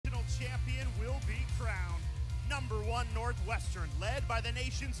champion will be crowned. #1 Northwestern, led by the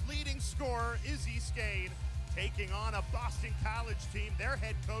nation's leading scorer, Izzy Skane, taking on a Boston College team, their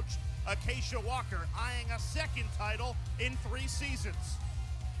head coach, Acacia Walker, eyeing a second title in 3 seasons.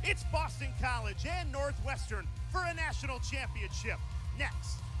 It's Boston College and Northwestern for a national championship.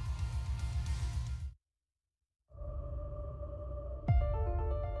 Next.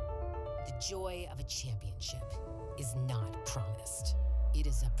 The joy of a championship is not promised. It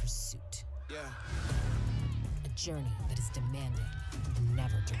is a pursuit. Yeah. A journey that is demanding and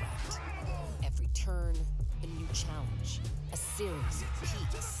never direct. Every turn, a new challenge. A series of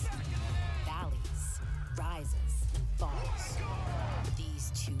peaks, valleys, rises, and falls.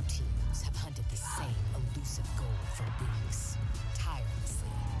 These two teams have hunted the same elusive goal for weeks. Tirelessly,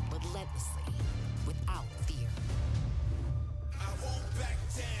 relentlessly, without fear. I won't back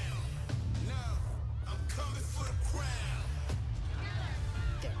down. No, I'm coming for the crown.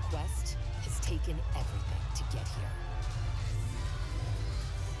 Their quest has taken everything to get here.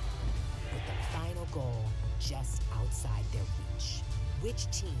 With the final goal just outside their reach, which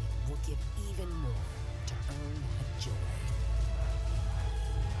team will give even more to earn that joy?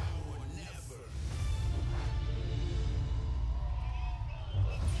 Or never.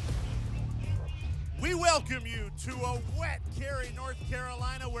 We welcome you to a wet Cary, North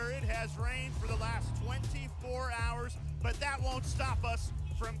Carolina, where it has rained for the last 24 hours, but that won't stop us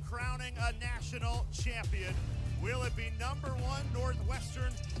from crowning a national champion. Will it be #1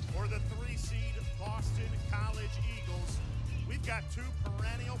 Northwestern or the 3-seed Boston College Eagles? We've got 2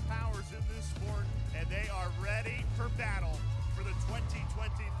 perennial powers in this sport, and they are ready for battle for the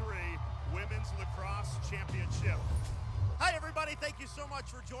 2023 Women's Lacrosse Championship. Hi, everybody. Thank you so much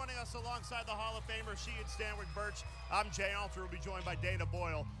for joining us alongside the Hall of Famer, Sheehan Stanwyck Birch. I'm Jay Alter. We'll be joined by Dana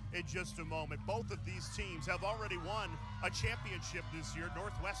Boyle in just a moment. Both of these teams have already won a championship this year.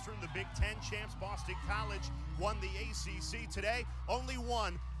 Northwestern, the Big Ten champs. Boston College won the ACC. Today, only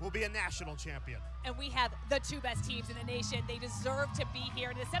one will be a national champion. And we have the 2 best teams in the nation. They deserve to be here.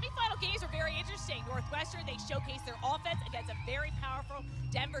 And the semifinal games are very interesting. Northwestern, they showcase their offense against a very powerful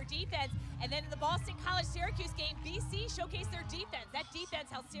Denver defense. And then in the Boston College-Syracuse game, BC showcased their defense. That defense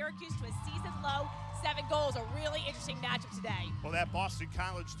held Syracuse to a season-low 7 goals. A really interesting matchup today. Well, that Boston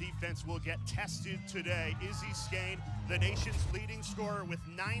College defense will get tested today. Izzy Skane, the nation's leading scorer with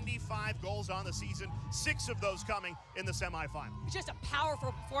 95 goals on the season, 6 of those coming in the semifinal. Just a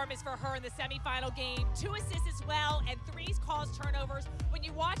powerful performance for her in the semifinal game. 2 assists as well, and 3 caused turnovers. When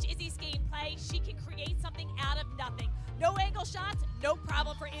you watch Izzy Skane play, she can create something out of nothing. No angle shots, no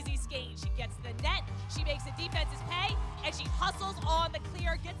problem for Izzy Skane. She gets to the net, she makes the defenses pay, and she hustles on the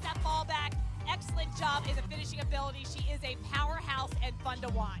clear, gets that ball back. Excellent job in the finishing ability. She is a powerhouse and fun to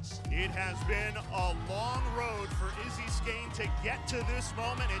watch. It has been a long road for Izzy Skane to get to this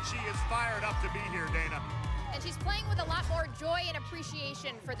moment, and she is fired up to be here, Dana. And she's playing with a lot more joy and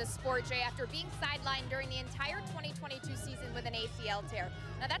appreciation for the sport, Jay, after being sidelined during the entire 2022 season with an ACL tear.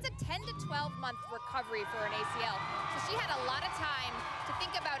 Now, that's a 10 to 12-month recovery for an ACL. So she had a lot of time to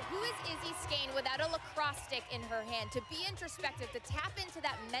think about who is Izzy Skane without a lacrosse stick in her hand, to be introspective, to tap into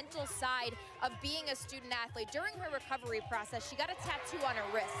that mental side of being a student athlete. During her recovery process, she got a tattoo on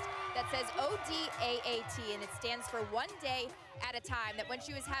her wrist that says ODAAT, and it stands for 1 day at a time. That when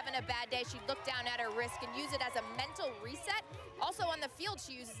she was having a bad day, she'd look down at her wrist and use it as a mental reset. Also on the field,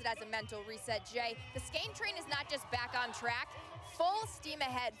 she uses it as a mental reset, Jay. The Skane train is not just back on track, full steam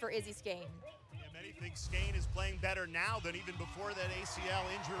ahead for Izzy Skane. Yeah, many think Skane is playing better now than even before that ACL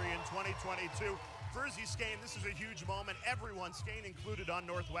injury in 2022. For Izzy Skane, this is a huge moment. Everyone, Skane included, on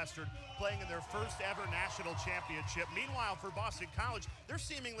Northwestern, playing in their first ever national championship. Meanwhile, for Boston College, they're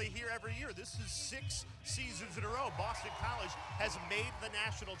seemingly here every year. This is 6 seasons in a row. Boston College has made the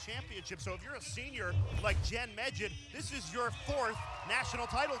national championship. So if you're a senior like Jen Medjid, this is your 4th national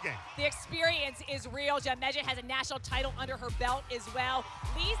title game. The experience is real. Jen Medjid has a national title under her belt as well.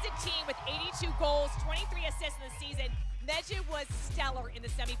 Leads the team with 82 goals, 23 assists in the season. Medjid was stellar in the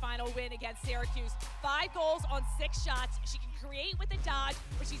semifinal win against Syracuse. 5 goals on 6 shots. She can create with a dodge,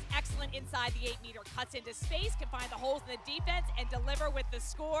 but she's excellent inside the 8-meter. Cuts into space, can find the holes in the defense, and deliver with the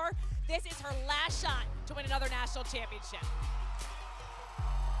score. This is her last shot to win another national championship.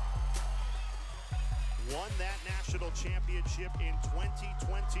 Won that national championship in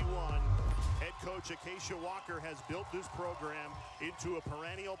 2021. Head coach Acacia Walker has built this program into a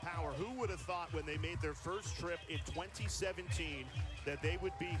perennial power. Who would have thought when they made their first trip in 2017 that they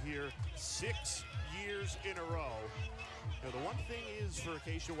would be here 6 years in a row? Now, the one thing is for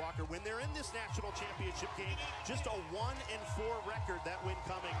Acacia Walker, when they're in this national championship game, just a 1-4 record, that win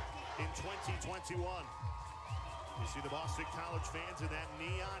coming in 2021. You see the Boston College fans in that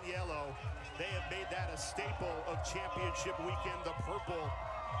neon yellow they have made that a staple of championship weekend. The purple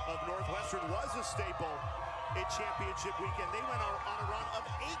of Northwestern was a staple in championship weekend. They went on a run of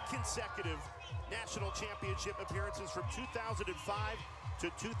 8 consecutive national championship appearances from 2005 to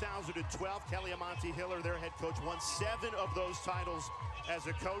 2012. Kelly Amonte-Hiller, their head coach, won 7 of those titles as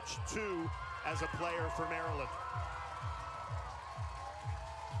a coach, 2 as a player for Maryland.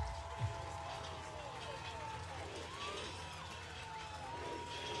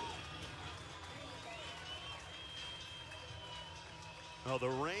 Well, the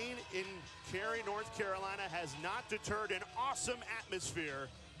rain in Cary, North Carolina has not deterred an awesome atmosphere.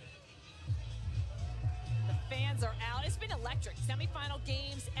 The fans are out. It's been electric. Semifinal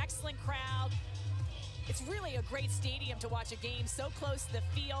games, excellent crowd. It's really a great stadium to watch a game so close to the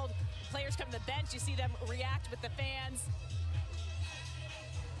field. Players come to the bench, you see them react with the fans.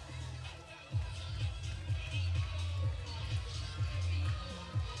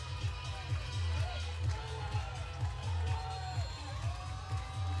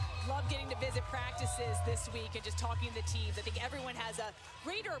 Love getting to visit practices this week and just talking to the teams. I think everyone has a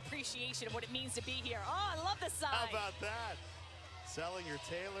greater appreciation of what it means to be here. Oh, I love the sign. How about that? Selling your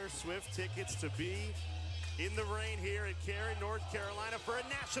Taylor Swift tickets to be in the rain here at Cary, North Carolina for a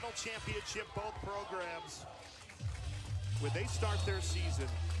national championship, both programs. When they start their season,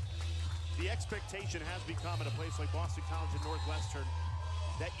 the expectation has become at a place like Boston College and Northwestern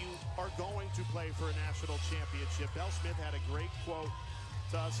that you are going to play for a national championship. Bell Smith had a great quote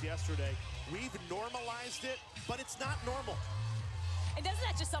to us yesterday. We've normalized it, but it's not normal. And doesn't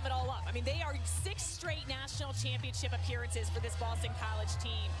that just sum it all up? I mean, they are 6 straight national championship appearances for this Boston College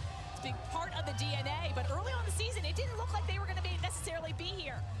team. It's been part of the DNA, but early on in the season, it didn't look like they were going to necessarily be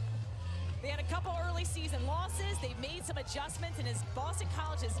here. They had a couple early season losses. They've made some adjustments, and as Boston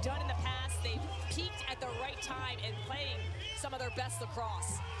College has done in the past, they've peaked at the right time and playing some of their best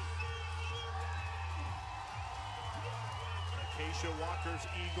lacrosse. Acacia Walker's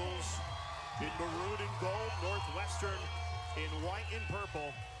Eagles in maroon and gold, Northwestern in white and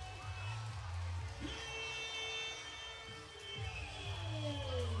purple.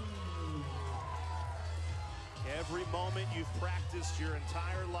 Every moment you've practiced your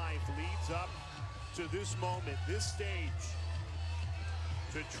entire life leads up to this moment, this stage,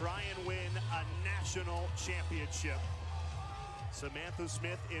 to try and win a national championship. Samantha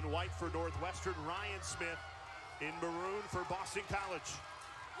Smith in white for Northwestern, Ryan Smith in maroon for Boston College.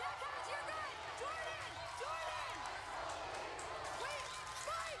 Yeah, guys, you're good. Jordan! Jordan! Wait,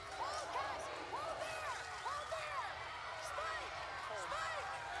 Spike! Hold, guys! Hold there! Hold there! Spike! Spike!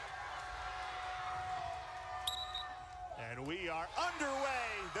 And we are underway.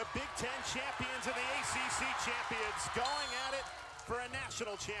 The Big Ten champions and the ACC champions going at it for a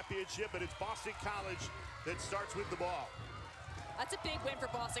national championship, but it's Boston College that starts with the ball. That's a big win for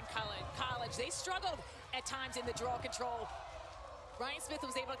Boston College. They struggled at times in the draw control. Ryan Smith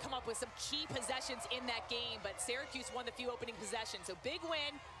was able to come up with some key possessions in that game, but Syracuse won the few opening possessions. So big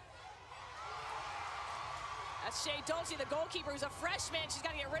win. That's Shea Dolce, the goalkeeper, who's a freshman. She's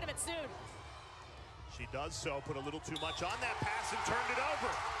got to get rid of it soon. She does so, put a little too much on that pass and turned it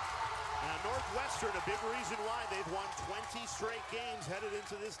over. Now Northwestern, a big reason why they've won 20 straight games headed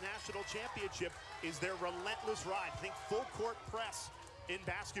into this national championship is their relentless ride. Think full court press in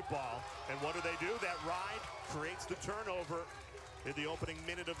basketball. And what do? That ride creates the turnover in the opening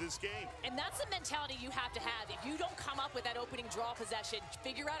minute of this game. And that's the mentality you have to have. If you don't come up with that opening draw possession,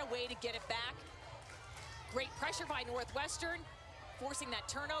 figure out a way to get it back. Great pressure by Northwestern, forcing that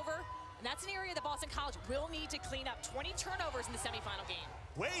turnover. And that's an area that Boston College will need to clean up. 20 turnovers in the semifinal game.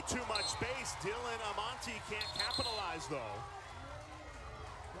 Way too much space. Dylan Amonte can't capitalize, though.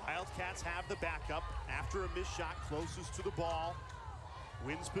 Wildcats have the backup after a missed shot closest to the ball.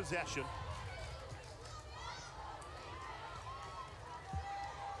 Wins possession.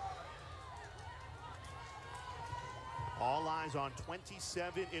 All eyes on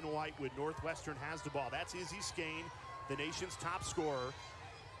 27 in Whitewood. Northwestern has the ball. That's Izzy Skane, the nation's top scorer.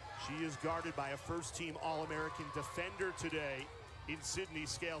 She is guarded by a first-team All-American defender today in Sydney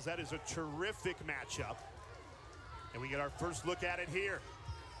Scales. That is a terrific matchup. And we get our first look at it here.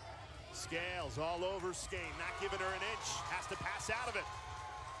 Scales all over Skane, not giving her an inch. Has to pass out of it.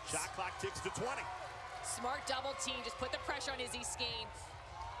 Shot clock ticks to 20. Smart double team, just put the pressure on Izzy Skane.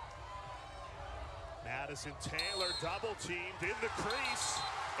 Madison Taylor double teamed in the crease,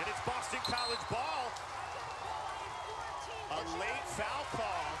 and it's Boston College ball. A late foul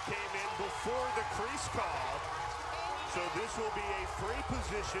call came in before the crease call, so this will be a free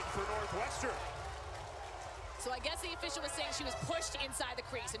position for Northwestern. So I guess the official was saying she was pushed inside the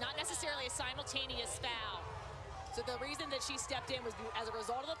crease, and not necessarily a simultaneous foul. So the reason that she stepped in was as a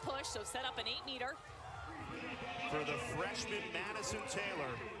result of the push. push, so set up an 8-meter. For the freshman Madison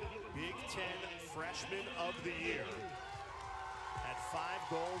Taylor, Big Ten Freshman of the Year. At 5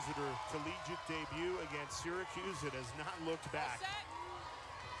 goals in her collegiate debut against Syracuse, it has not looked back.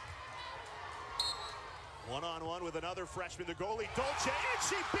 One-on-one with another freshman, the goalie Dolce, and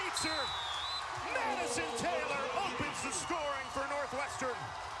she beats her! Madison Taylor opens the scoring for Northwestern.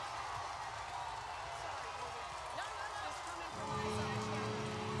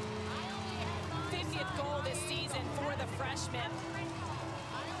 50th goal this season for the freshman.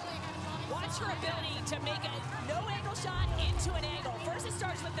 Watch her ability to make a no-angle shot into an angle. First it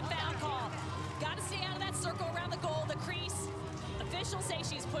starts with the foul call. Got to stay out of that circle around the goal, the crease. Officials say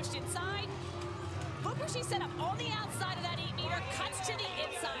she's pushed inside. Look where she's set up on the outside of that 8-meter, cuts to the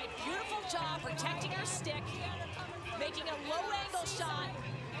inside. Beautiful job protecting her stick, making a low-angle shot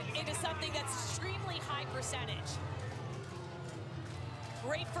into something that's extremely high percentage.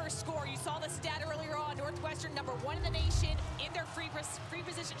 Great first score. You saw the stat earlier on. Northwestern #1 in the nation in their free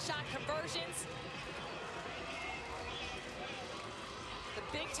position shot conversions.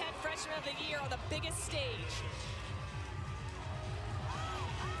 The Big Ten Freshman of the Year on the biggest stage.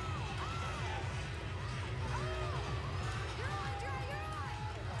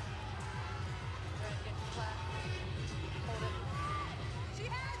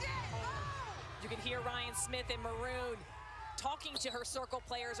 You can hear Ryan Smith in maroon talking to her circle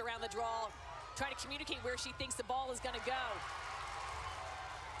players around the draw, trying to communicate where she thinks the ball is going to go.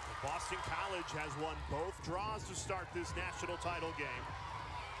 Boston College has won both draws to start this national title game.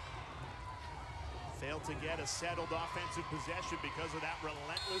 Failed to get a settled offensive possession because of that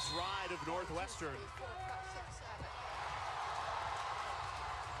relentless ride of Northwestern.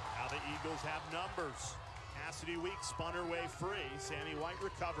 Now the Eagles have numbers. Cassidy Weeks spun her way free. Sammy White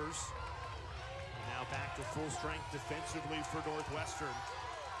recovers. And now back to full strength defensively for Northwestern.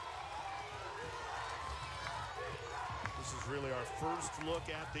 This is really our first look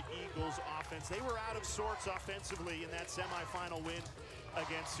at the Eagles offense. They were out of sorts offensively in that semifinal win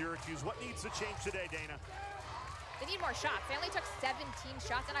against Syracuse. What needs to change today, Dana? They need more shots. They only took 17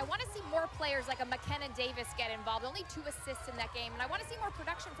 shots, and I want to see more players like a McKenna Davis get involved. Only 2 assists in that game, and I want to see more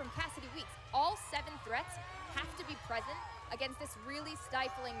production from Cassidy Weeks. All 7 threats have to be present against this really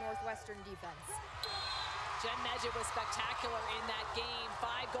stifling Northwestern defense. Jen Medjed was spectacular in that game.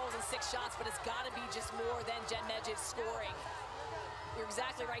 5 goals and 6 shots, but it's got to be just more than Jen Medjed scoring. You're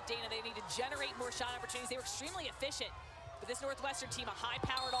exactly right, Dana. They need to generate more shot opportunities. They were extremely efficient. But this Northwestern team, a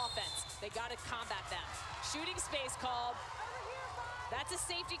high-powered offense. They got to combat that. Shooting space called. That's a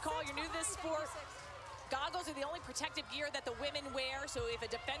safety call. You're new to this sport. Goggles are the only protective gear that the women wear, so if a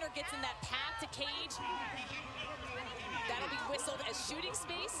defender gets in that path to cage, that'll be whistled as shooting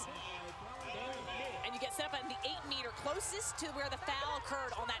space. And you get set up on the 8-meter closest to where the foul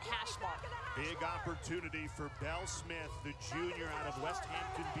occurred on that hash mark. Big opportunity for Belle Smith, the junior out of West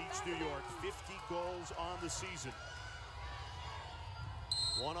Hampton Beach, New York. 50 goals on the season.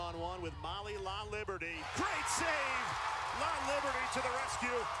 One-on-one with Molly La Liberty. Great save! La Liberty to the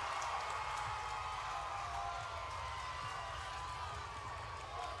rescue.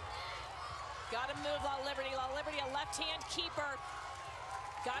 Got to move La Liberty. La Liberty, a left-hand keeper.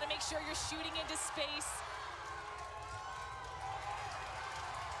 Got to make sure you're shooting into space.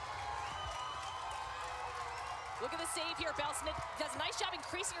 Look at the save here. Belle Smith does a nice job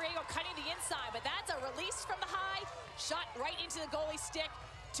increasing her angle, cutting the inside, but that's a release from the high. Shot right into the goalie stick.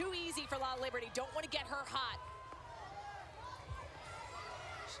 Too easy for La Liberty. Don't want to get her hot.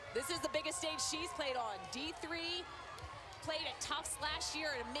 This is the biggest stage she's played on. D3, played at Tufts last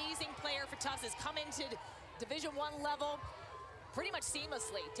year. An amazing player for Tufts, has come into Division I level pretty much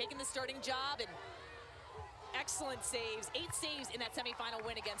seamlessly, taking the starting job, and excellent saves. 8 saves in that semifinal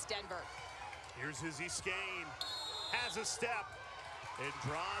win against Denver. Here's Izzy Skane, has a step and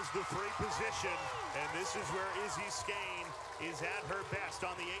draws the free position. And this is where Izzy Skane is at her best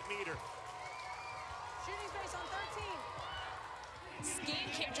on the 8-meter. Shooting space on 13.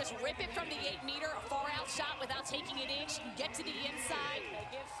 Skane can just rip it from the 8-meter, a far-out shot without taking it in. She can get to the inside. They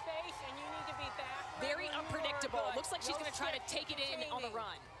give space, and you need to be back. Very unpredictable. Looks like she's going to try to take it in on the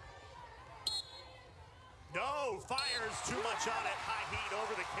run. No, fires too much on it. High heat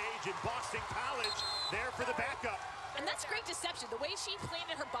over the cage, and Boston College there for the backup. And that's great deception. The way she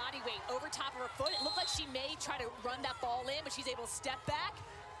planted her body weight over top of her foot, it looked like she may try to run that ball in, but she's able to step back,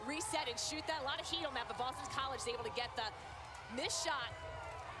 reset, and shoot that. A lot of heat on that, but Boston College is able to get the missed shot.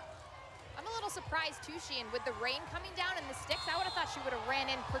 I'm a little surprised too, Sheehan, with the rain coming down and the sticks. I would have thought she would have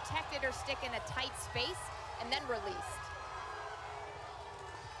ran in, protected her stick in a tight space, and then released.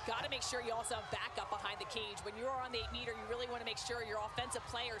 Got to make sure you also have backup behind the cage. When you're on the 8-meter, you really want to make sure your offensive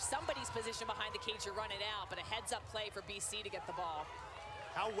player, somebody's position behind the cage, you're running out, but a heads-up play for BC to get the ball.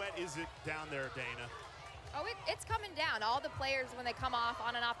 How wet is it down there, Dana? Oh, it's coming down. All the players, when they come off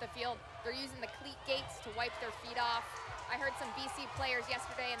on and off the field, they're using the cleat gates to wipe their feet off. I heard some BC players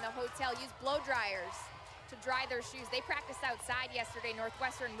yesterday in the hotel use blow dryers to dry their shoes. They practiced outside yesterday.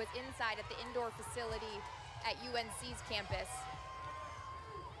 Northwestern was inside at the indoor facility at UNC's campus.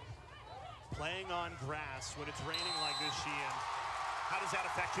 Playing on grass when it's raining like this, Sheehan, how does that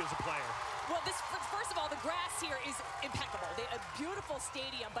affect you as a player? Well, first of all, the grass here is impeccable. A beautiful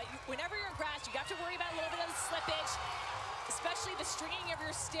stadium, but whenever you're in grass, you have to worry about a little bit of slippage, especially the stringing of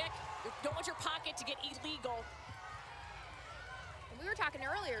your stick. You don't want your pocket to get illegal. And we were talking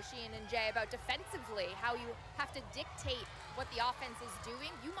earlier, Sheehan and Jay, about defensively, how you have to dictate what the offense is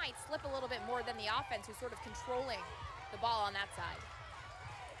doing. You might slip a little bit more than the offense, who's sort of controlling the ball on that side.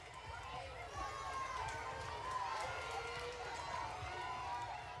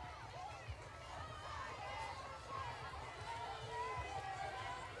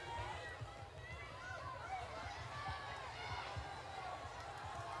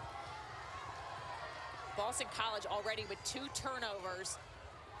 Boston College already with 2 turnovers.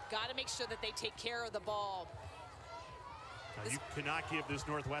 Got to make sure that they take care of the ball. Now, you cannot give this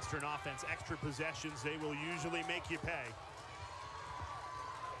Northwestern offense extra possessions. They will usually make you pay.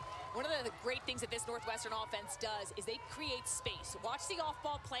 One of the great things that this Northwestern offense does is they create space. Watch the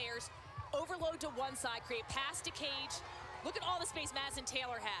off-ball players overload to one side, create pass to cage. Look at all the space Madison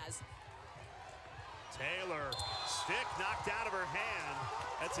Taylor has. Taylor, stick knocked out of her hand.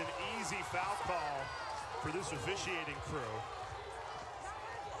 That's an easy foul call for this officiating crew.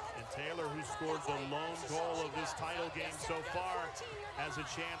 And Taylor, who scored the lone goal of this title game so far, has a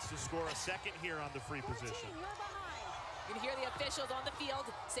chance to score a second here on the free position. You can hear the officials on the field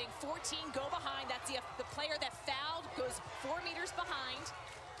saying 14, go behind. That's the player that fouled goes 4 meters behind.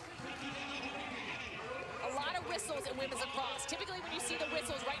 A lot of whistles in women's lacrosse. Typically when you see the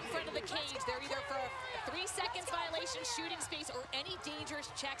whistles right in front of the cage, they're either for a 3 seconds violation, shooting space, or any dangerous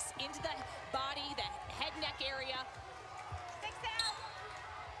checks into the body, the head neck area.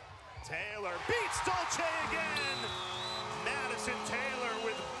 Taylor beats Dolce again. Madison Taylor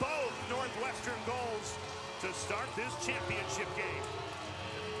with both Northwestern goals to start this championship game.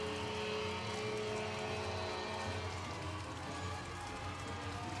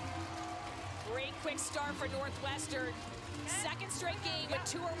 Great quick start for Northwestern. Second straight game with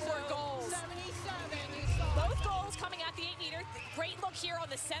 2 or more goals. Both goals coming at the 8-meter. Great look here on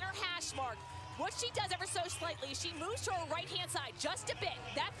the center hash mark. What she does ever so slightly is she moves to her right-hand side just a bit.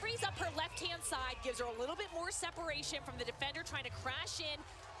 That frees up her left-hand side, gives her a little bit more separation from the defender trying to crash in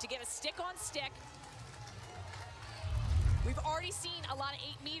to get a stick-on-stick. We've already seen a lot of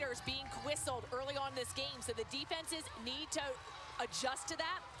 8 meters being whistled early on in this game, so the defenses need to adjust to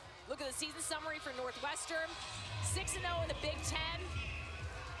that. Look at the season summary for Northwestern. 6-0 in the Big Ten.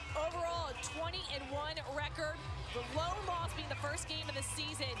 Overall, a 20-1 record. The lone loss being the first game of the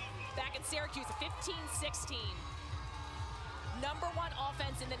season back in Syracuse, 15-16. #1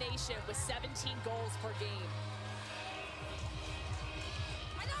 offense in the nation with 17 goals per game.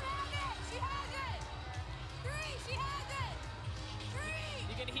 I don't have it! She has it! 3! She has it!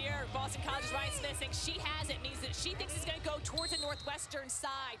 3! You can hear Boston College's Ryan Smith saying she has it, means that she thinks it's going to go towards the Northwestern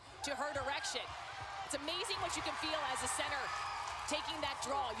side to her direction. It's amazing what you can feel as a center taking that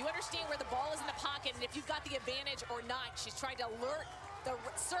draw. You understand where the ball is in the pocket and if you've got the advantage or not. She's trying to alert the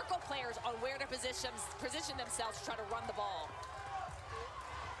circle players on where to position themselves to try to run the ball.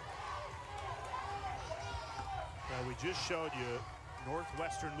 Well, we just showed you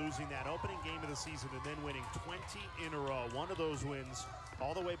Northwestern losing that opening game of the season and then winning 20 in a row. One of those wins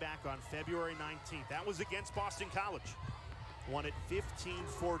all the way back on February 19th. That was against Boston College. Won it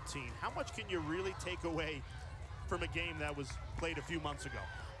 15-14. How much can you really take away from a game that was played a few months ago?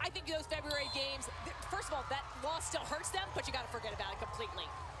 I think those February games, first of all, that loss still hurts them, but you got to forget about it completely.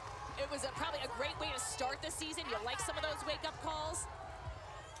 It was probably a great way to start the season. You like some of those wake-up calls.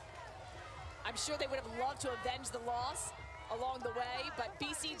 I'm sure they would have loved to avenge the loss along the way, but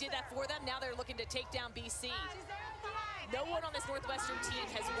BC did that for them. Now they're looking to take down BC. No one on this Northwestern team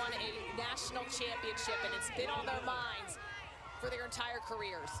has won a national championship, and it's been on their minds for their entire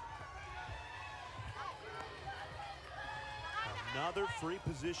careers. Another free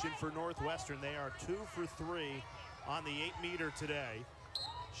position for Northwestern. They are 2 for 3 on the 8-meter today.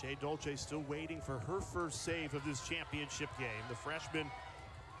 Shea Dolce still waiting for her first save of this championship game. The freshman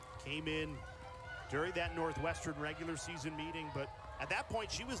came in during that Northwestern regular season meeting, but at that point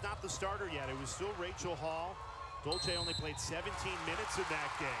she was not the starter yet. It was still Rachel Hall Dolce only played 17 minutes in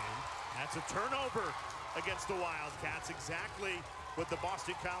that game. That's a turnover against the Wildcats, exactly what the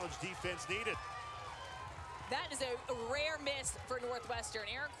Boston College defense needed. That is a rare miss for Northwestern.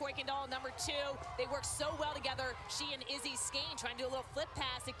 Erin Kuykendall, number 2. They work so well together. She and Izzy Skane trying to do a little flip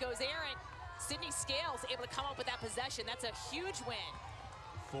pass. It goes Erin. Sydney Scales able to come up with that possession. That's a huge win.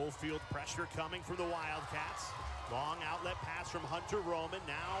 Full field pressure coming from the Wildcats. Long outlet pass from Hunter Roman.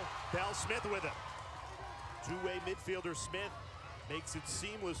 Now Bell Smith with it. Two-way midfielder Smith makes it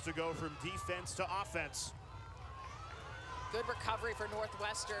seamless to go from defense to offense. Good recovery for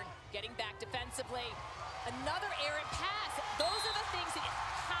Northwestern, getting back defensively. Another errant pass. Those are the things that you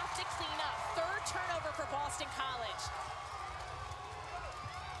have to clean up. Third turnover for Boston College.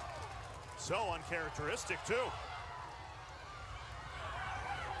 So uncharacteristic, too.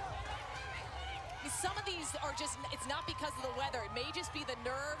 Some of these are just, it's not because of the weather. It may just be the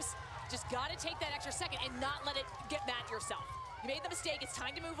nerves. Just got to take that extra second and not let it get mad at yourself. You made the mistake. It's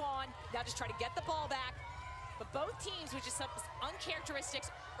time to move on. Now just try to get the ball back. But both teams with just some uncharacteristic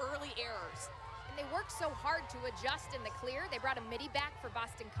early errors. And they worked so hard to adjust in the clear. They brought a midi back for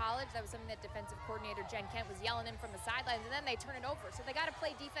Boston College. That was something that defensive coordinator Jen Kent was yelling in from the sidelines, and then they turn it over. So they got to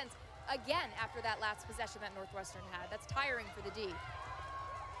play defense again after that last possession that Northwestern had. That's tiring for the D.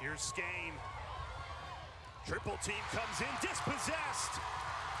 Here's Skane. Triple team comes in, dispossessed.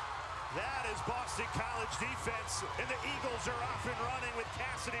 That is Boston College defense, and the Eagles are off and running with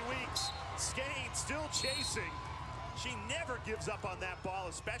Cassidy Weeks. Skane still chasing. She never gives up on that ball,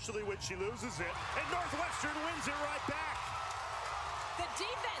 especially when she loses it. And Northwestern wins it right back. The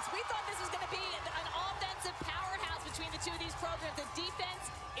defense, we thought this was going to be an offensive powerhouse between the two of these programs. The defense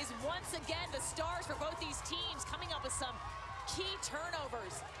is once again the stars for both these teams, coming up with some key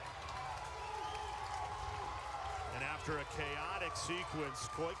turnovers. And after a chaotic sequence,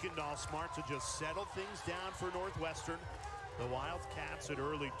 Kuykendall smart to just settle things down for Northwestern. The Wildcats at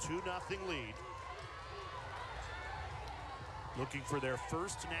early 2-0 lead. Looking for their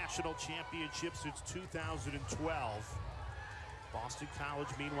first national championship since 2012. Boston College,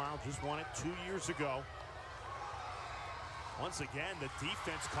 meanwhile, just won it 2 years ago. Once again, the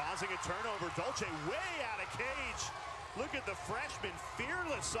defense causing a turnover. Dolce way out of cage. Look at the freshman,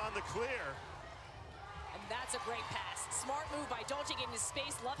 fearless on the clear. And that's a great pass. Smart move by Dolce getting his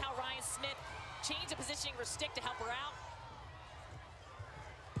space. Love how Ryan Smith changed the positioning of her stick to help her out.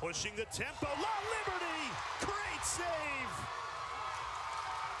 Pushing the tempo. La Liberty! Great save!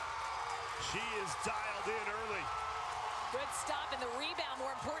 She is dialed in early. Good stop, and the rebound,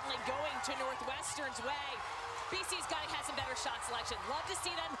 more importantly, going to Northwestern's way. BC's got to have some better shot selection. Love to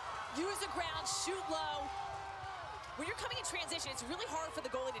see them use the ground, shoot low. When you're coming in transition, it's really hard for the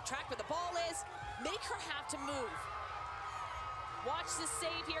goalie to track where the ball is. Make her have to move. Watch the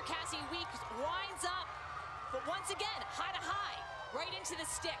save here. Cassie Weeks winds up. But once again, high to high, right into the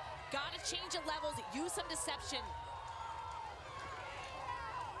stick. Got to change the levels, use some deception.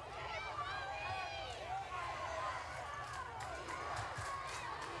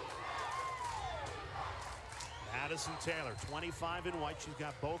 Madison Taylor, 25 in white. She's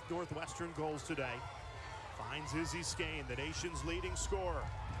got both Northwestern goals today. Finds Izzy Skane, the nation's leading scorer.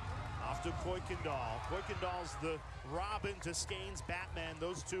 Off to Kuykendall. Kuykendall's the Robin to Skane's Batman.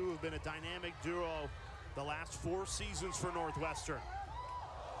 Those two have been a dynamic duo the last 4 seasons for Northwestern.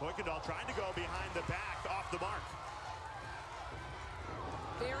 Kuykendall trying to go behind the back, off the mark.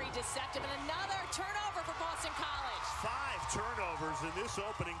 Very deceptive, and another turnover for Boston College. 5 turnovers in this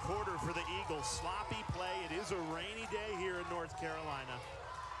opening quarter for the Eagles. Sloppy play. It is a rainy day here in North Carolina.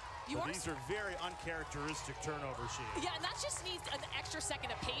 These are very uncharacteristic turnovers here. Yeah, and that just needs an extra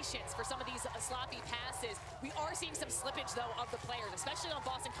second of patience for some of these sloppy passes. We are seeing some slippage, though, of the players, especially on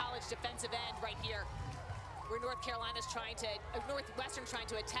Boston College defensive end right here, where Northwestern trying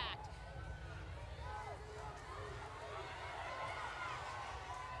to attack.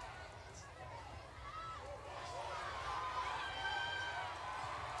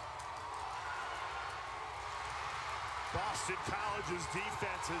 Boston College's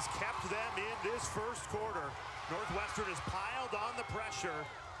defense has kept them in this first quarter. Northwestern has piled on the pressure.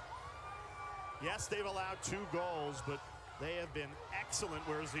 Yes, they've allowed 2 goals, but they have been excellent,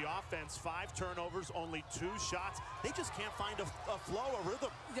 whereas the offense, 5 turnovers, only 2 shots. They just can't find a flow, a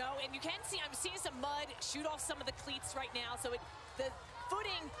rhythm. No, and you can see, I'm seeing some mud shoot off some of the cleats right now, so the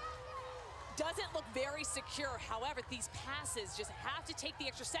footing doesn't look very secure. However, these passes just have to take the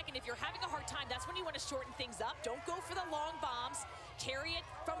extra second. If you're having a hard time, that's when you want to shorten things up. Don't go for the long bombs. Carry it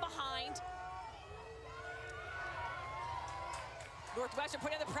from behind. Northwestern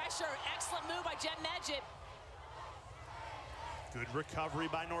putting the pressure. Excellent move by Jen Medjid. Good recovery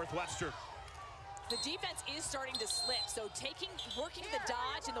by Northwestern. The defense is starting to slip, so working the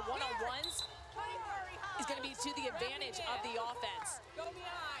dodge and the one-on-ones is going to be to the advantage of the offense. Go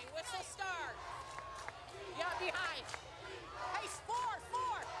behind, whistle start. Yeah, behind. Hey, four,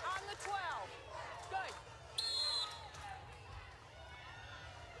 on the 12. Good.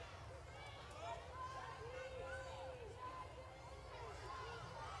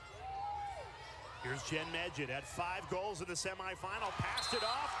 Here's Jen Medjid at 5 goals in the semifinal. Passed it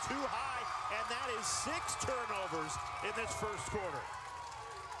off too high, and that is 6 turnovers in this first quarter.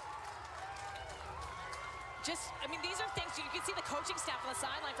 I mean, these are things you can see the coaching staff on the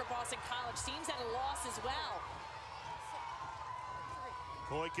sideline for Boston College seems at a loss as well.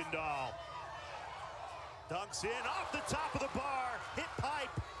 Kuykendall dunks in off the top of the bar, hit pipe,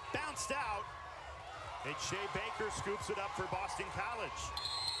 bounced out. And Shea Baker scoops it up for Boston College.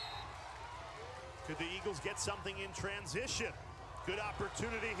 Could the Eagles get something in transition? Good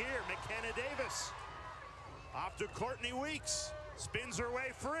opportunity here. McKenna Davis off to Courtney Weeks. Spins her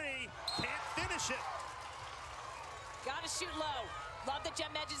way free. Can't finish it. Got to shoot low. Love that Jen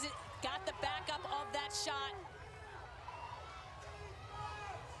Medjid got the backup of that shot.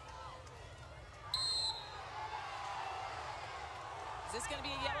 Is this going to be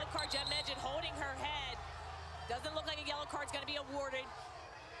a yellow card? Jen Medjid holding her head. Doesn't look like a yellow card's going to be awarded.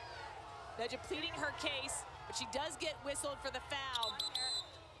 Medjid pleading her case, but she does get whistled for the foul.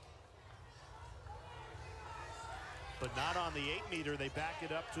 But not on the 8-meter. They back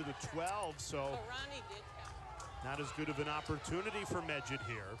it up to the 12, so Ronnie did count. not as good of an opportunity for Medjid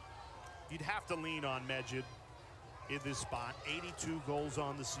here. You'd have to lean on Medjid in this spot. 82 goals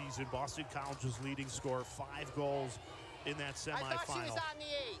on the season. Boston College's leading scorer, 5 goals in that semifinal. I thought she was on the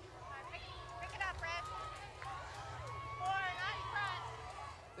 8. Pick it up, Red. 4, not in front.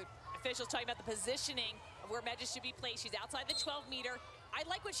 The officials talking about the positioning of where Medjid should be placed. She's outside the 12-meter. I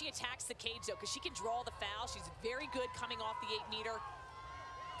like when she attacks the cage, though, because she can draw the foul. She's very good coming off the 8-meter.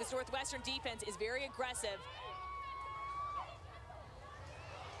 This Northwestern defense is very aggressive.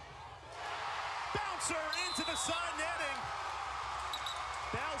 Bouncer into the side netting.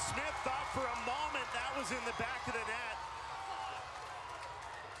 Belle Smith thought for a moment that was in the back of the net.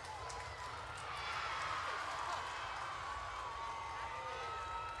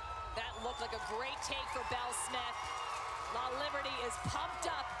 That looked like a great take for Belle Smith. La Liberty is pumped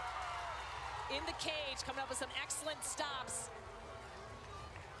up in the cage, coming up with some excellent stops.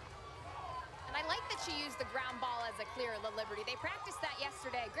 And I like that she used the ground ball as a clear, La Liberty. They practiced that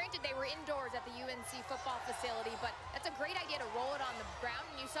yesterday. Granted, they were indoors at the UNC football facility, but that's a great idea to roll it on the ground.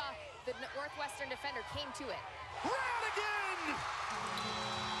 And you saw the Northwestern defender came to it. Radigan!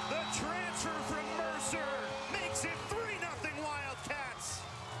 The transfer from Mercer makes it 3-0 Wildcats.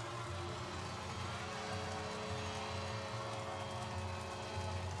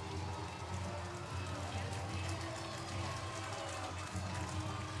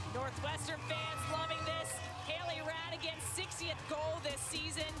 Northwestern fans loving this. Haley Radigan's 60th goal this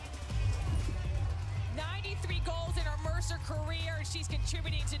season. 93 goals in her Mercer career, and she's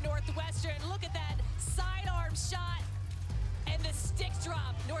contributing to Northwestern. Look at that sidearm shot and the stick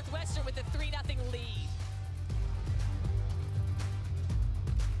drop. Northwestern with a 3-0 lead.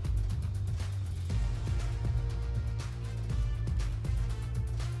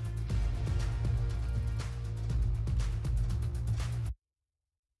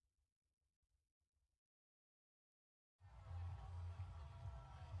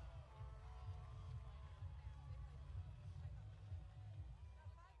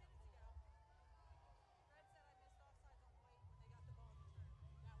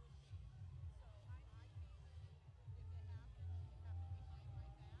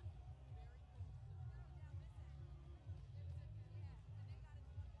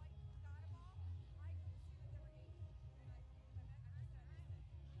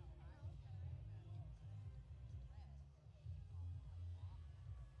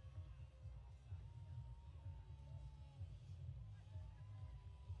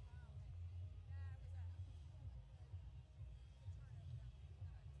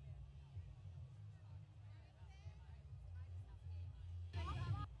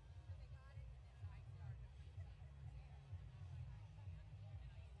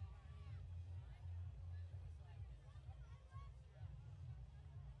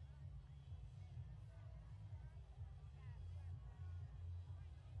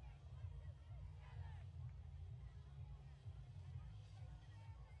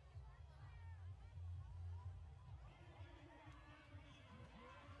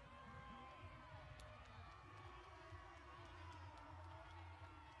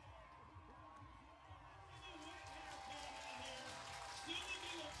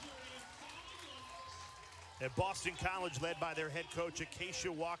 At Boston College, led by their head coach,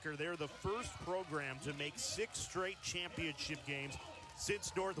 Acacia Walker, they're the first program to make 6 straight championship games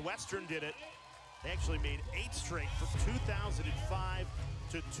since Northwestern did it. They actually made 8 straight from 2005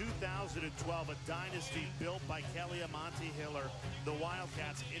 to 2012, a dynasty built by Kelly Hiller. The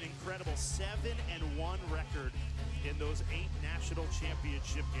Wildcats, an incredible 7-1 record in those 8 national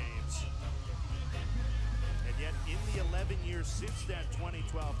championship games. And yet, in the 11 years since that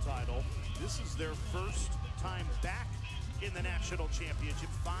 2012 title, this is their first time back in the national championship.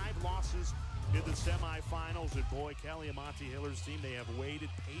 5 losses in the semifinals, and boy, Kelly Hiller's team, they have waited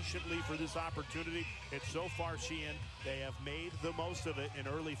patiently for this opportunity, and so far, Sheehan, they have made the most of it, an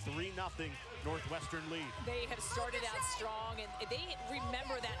early 3-0 Northwestern lead. They have started out strong, and they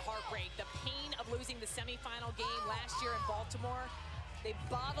remember that heartbreak, the pain of losing the semifinal game last year in Baltimore. They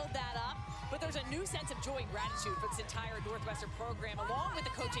bottled that up, but there's a new sense of joy and gratitude for this entire Northwestern program, along with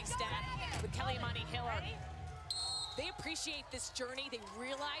the coaching staff, with Kelly Hiller. They appreciate this journey. They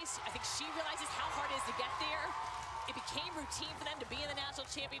realize, I think she realizes how hard it is to get there. It became routine for them to be in the national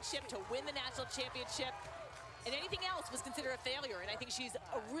championship, to win the national championship, and anything else was considered a failure. And I think she's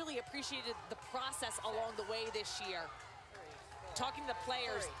really appreciated the process along the way this year. Talking to the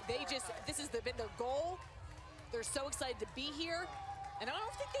players, this has been their goal. They're so excited to be here, and I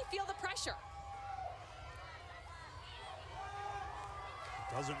don't think they feel the pressure.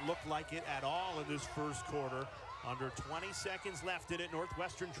 Doesn't look like it at all in this first quarter. Under 20 seconds left in it.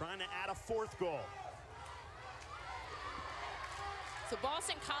 Northwestern trying to add a 4th goal. So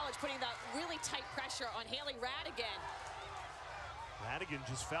Boston College putting that really tight pressure on Haley Radigan. Radigan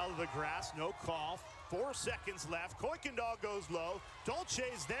just fell to the grass, no call. 4 seconds left. Kuykendall goes low.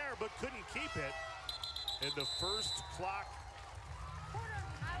 Dolce's there, but couldn't keep it. And the first clock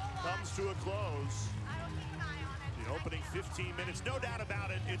comes to a close. The opening 15 minutes, no doubt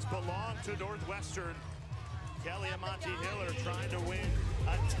about it, it's belonged to Northwestern. Kelly Hiller trying to win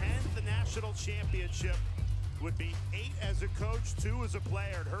a 10th national championship. Would be 8 as a coach, 2 as a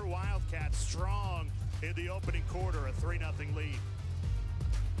player. Her Wildcats strong in the opening quarter, a 3-0 lead.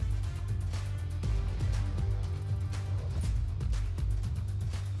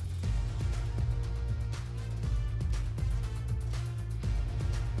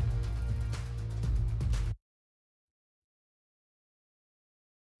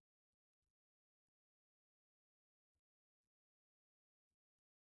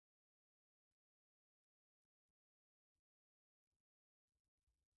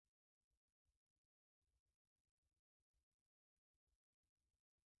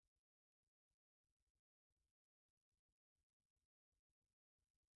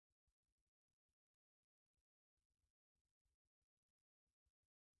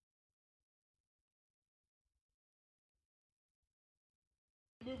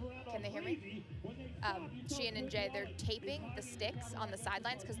 Can they hear me? Sheehan and Jay, they're taping the sticks on the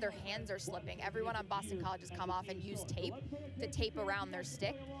sidelines because their hands are slipping. Everyone on Boston College has come off and used tape to tape around their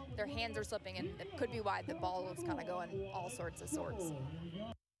stick. Their hands are slipping, and it could be why the ball was kind of going all sorts of sorts.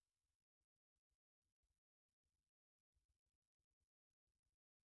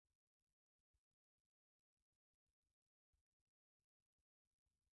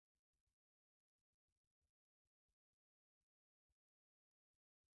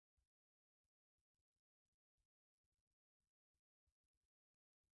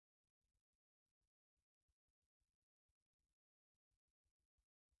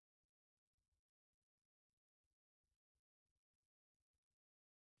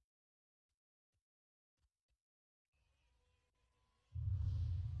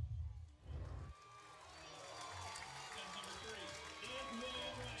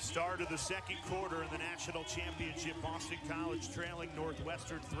 Start of the second quarter in the national championship. Boston College trailing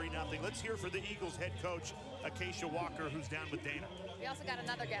Northwestern 3-0. Let's hear from the Eagles head coach, Acacia Walker, who's down with Dana. We also got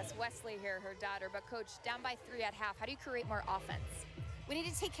another guest, Wesley here, her daughter. But Coach, down by 3 at half, how do you create more offense? We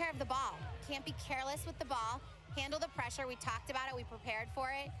need to take care of the ball. Can't be careless with the ball. Handle the pressure. We talked about it. We prepared for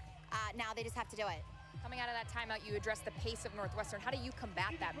it. Now they just have to do it. Coming out of that timeout, you addressed the pace of Northwestern. How do you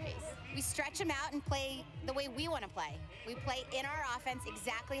combat that pace? We stretch them out and play the way we want to play. We play in our offense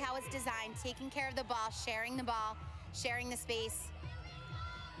exactly how it's designed, taking care of the ball, sharing the space.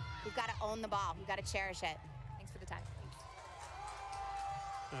 We've got to own the ball. We've got to cherish it. Thanks for the time.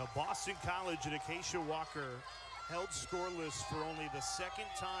 Now, Boston College and Acacia Walker held scoreless for only the 2nd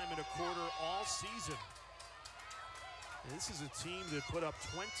time in a quarter all season. And this is a team that put up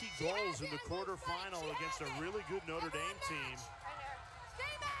 20 goals in the quarterfinal against a really good Notre Dame team.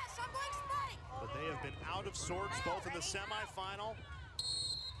 But they have been out of sorts both in the semifinal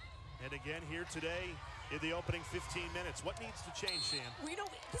and again here today in the opening 15 minutes. What needs to change, Sam? Well, you know,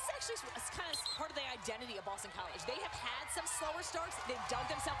 this actually is kind of part of the identity of Boston College. They have had some slower starts. They've dug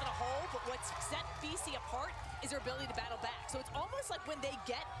themselves in a hole, but what's set BC apart is their ability to battle back. So it's almost like when they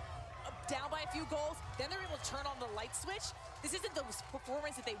get down by a few goals, then they're able to turn on the light switch. This isn't the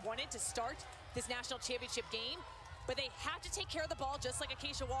performance that they wanted to start this national championship game, but they have to take care of the ball, just like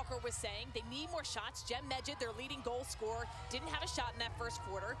Acacia Walker was saying. They need more shots. Jem Medjid, their leading goal scorer, didn't have a shot in that first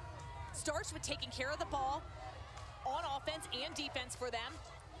quarter. Starts with taking care of the ball on offense and defense for them.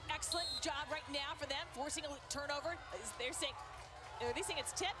 Excellent job right now for them, forcing a turnover. They're saying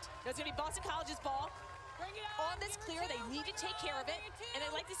it's tipped. It's going to be Boston College's ball. On this clear, they need to take care of it, and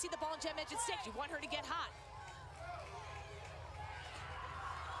I'd like to see the ball in Jem Medjid's stick. You want her to get hot.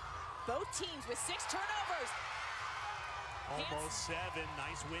 Both teams with 6 turnovers. Almost 7.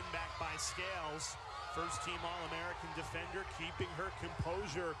 Nice win back by Scales. First team All-American defender, keeping her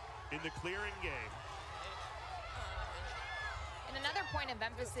composure in the clearing game. And another point of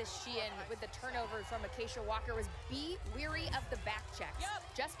emphasis, Sheehan, with the turnover from Acacia Walker was be weary of the back checks.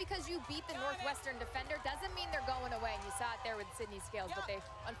 Just because you beat the Northwestern defender doesn't mean they're going away. And you saw it there with Sydney Scales, but they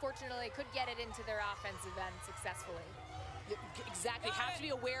unfortunately could get it into their offensive end successfully. Exactly. Have to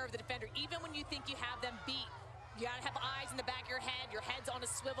be aware of the defender, even when you think you have them beat. You gotta have eyes in the back of your head's on a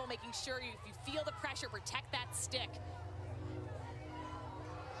swivel, making sure if you feel the pressure, protect that stick.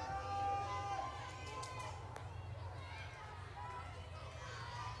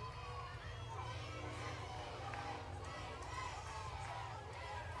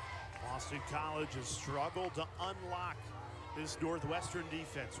 Boston College has struggled to unlock this Northwestern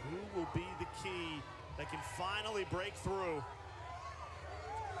defense. Who will be the key that can finally break through?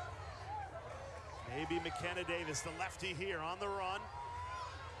 Maybe McKenna Davis, the lefty here on the run.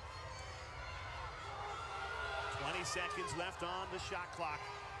 20 seconds left on the shot clock.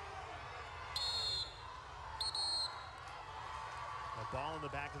 A ball in the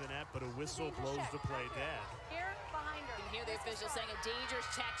back of the net, but a whistle blows the play dead. Here, behind her. You can hear the official saying a dangerous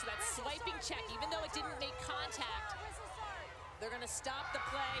check, so that swiping check, even though it didn't make contact, they're gonna stop the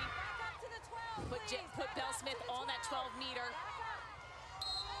play, put Belle Smith on that 12-meter.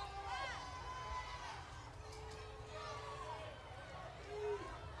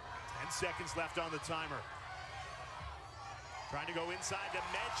 10 seconds left on the timer. Trying to go inside to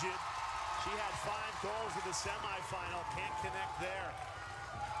Medjid. She had 5 goals in the semifinal. Can't connect there.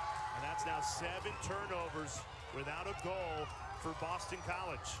 And that's now 7 turnovers without a goal for Boston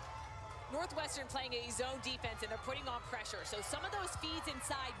College. Northwestern playing a zone defense, and they're putting on pressure. So some of those feeds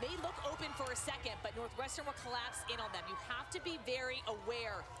inside may look open for a second, but Northwestern will collapse in on them. You have to be very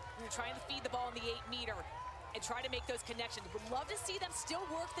aware when you're trying to feed the ball in the 8-meter and try to make those connections. Would love to see them still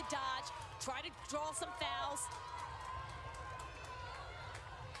work the dodge, try to draw some fouls.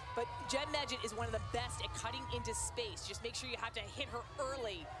 But Jem Medjid is one of the best at cutting into space. Just make sure you have to hit her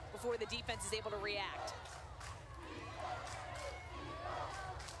early before the defense is able to react.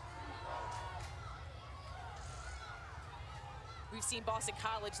 We've seen Boston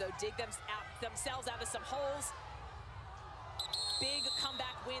College, though, dig themselves out of some holes. Big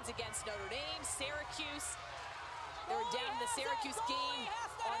comeback wins against Notre Dame, Syracuse. They were down in the Syracuse game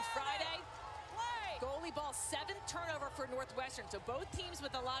on Friday. Goalie ball, 7th turnover for Northwestern. So both teams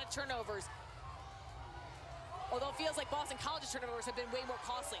with a lot of turnovers. Although it feels like Boston College's turnovers have been way more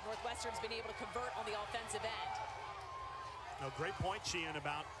costly. Northwestern's been able to convert on the offensive end. No, great point, Sheehan,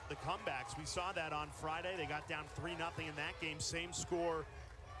 about the comebacks. We saw that on Friday. They got down 3-0 in that game. Same score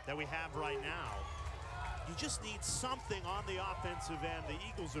that we have right now. You just need something on the offensive end. The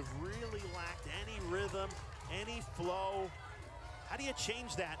Eagles have really lacked any rhythm, any flow. How do you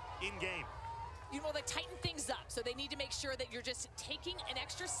change that in game? You know, they tighten things up, so they need to make sure that you're just taking an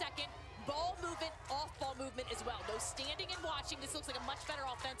extra second. Ball movement, off-ball movement as well. No standing and watching. This looks like a much better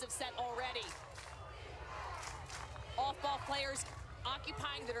offensive set already. Off-ball players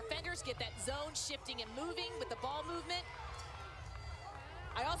occupying the defenders, get that zone shifting and moving with the ball movement.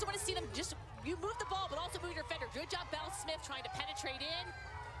 I also want to see them just, you move the ball, but also move your defender. Good job, Belle Smith, trying to penetrate in.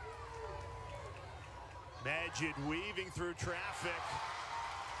 Medjid weaving through traffic.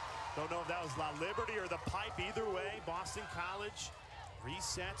 Don't know if that was La Liberty or the pipe. Either way, Boston College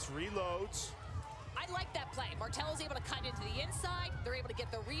resets, reloads. I like that play. Martello's able to cut into the inside. They're able to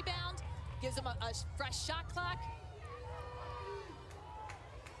get the rebound. Gives them a fresh shot clock.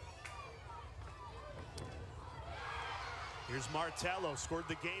 Here's Martello, scored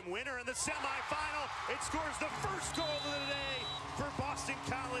the game winner in the semifinal. It scores the first goal of the day for Boston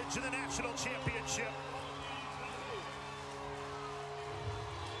College in the national championship.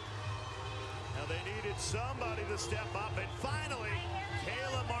 Now they needed somebody to step up, and finally,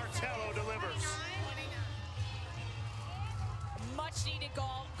 Kayla Martello delivers.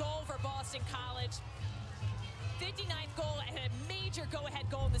 major go-ahead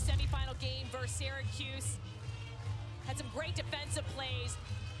goal in the semifinal game versus Syracuse. Had some great defensive plays.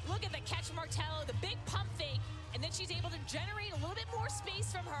 Look at the catch from Martello, the big pump fake, and then she's able to generate a little bit more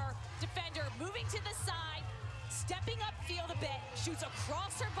space from her defender, moving to the side, stepping upfield a bit, shoots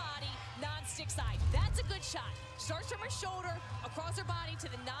across her body, non-stick side. That's a good shot. Starts from her shoulder, across her body to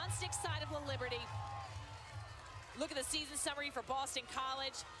the non-stick side of La Liberty. Look at the season summary for Boston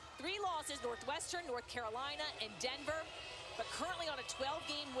College. 3 losses, Northwestern, North Carolina, and Denver, but currently on a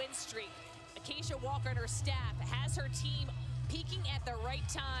 12-game win streak. Acacia Walker and her staff has her team peaking at the right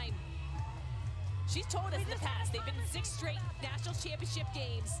time. She's told us in the past they've been in 6 straight national championship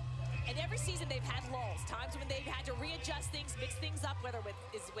games, and every season they've had lulls, times when they've had to readjust things, mix things up, whether with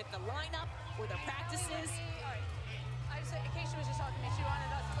the lineup or their practices. All right. I just said, Acacia was just talking to me. She wanted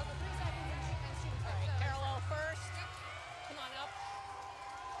us to go for 3 seconds and she was All right, parallel first. Come on up.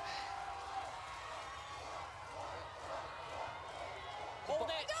 Hold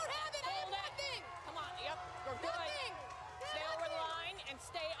it. I don't have it. I have Hold it. nothing. Come on. Yep. You're good. Nothing. Stay over the line and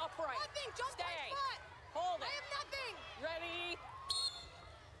stay upright. Nothing. Jump Stay. my spot. Hold it. I have nothing. Ready.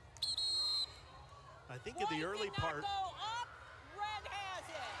 I think in the early part. Go up. Red has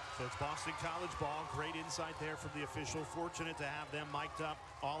it. So it's Boston College ball. Great insight there from the official. Fortunate to have them mic'd up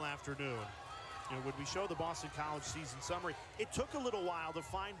all afternoon. You know, when we show the Boston College season summary, it took a little while to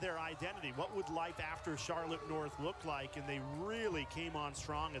find their identity. What would life after Charlotte North look like? And they really came on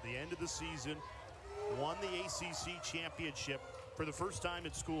strong at the end of the season, won the ACC championship for the first time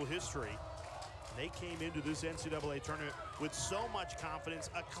in school history. They came into this NCAA tournament with so much confidence,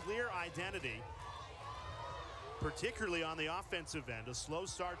 a clear identity, particularly on the offensive end. A slow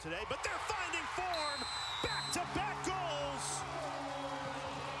start today, but they're finding form. Back-to-back goals.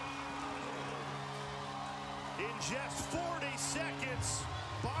 In just 40 seconds,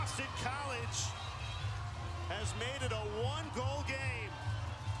 Boston College has made it a 1-goal game.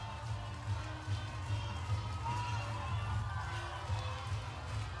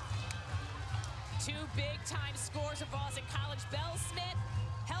 Two big-time scores for Boston College. Belle Smith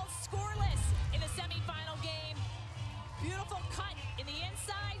held scoreless in the semifinal game. Beautiful cut in the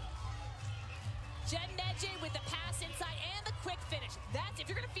inside. Jen Medjay with the pass inside and the quick finish. That's, if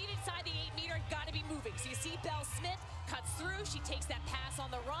you're going to feed inside the 8-meter, you've got to be moving. So you see Belle Smith cuts through. She takes that pass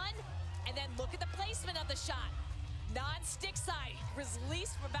on the run. And then look at the placement of the shot. Non-stick side.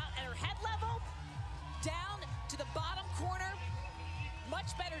 Released from about at her head level. Down to the bottom corner.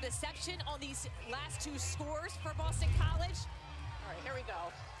 Much better deception on these last 2 scores for Boston College. All right, here we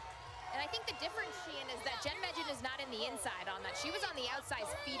go. And I think the difference, Sheehan, is that Jen Medjay is not in the inside on that. She was on the outside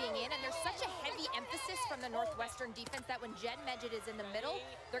feeding in, and there's such a heavy emphasis from the Northwestern defense that when Jen Medjay is in the middle,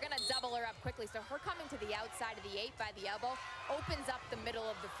 they're going to double her up quickly. So her coming to the outside of the 8 by the elbow opens up the middle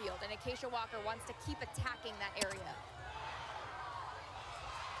of the field, and Acacia Walker wants to keep attacking that area.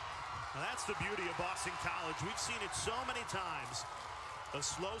 Now that's the beauty of Boston College. We've seen it so many times. A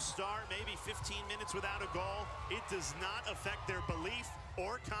slow start, maybe 15 minutes without a goal. It does not affect their belief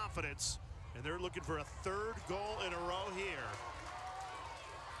or confidence. And they're looking for a 3rd goal in a row here.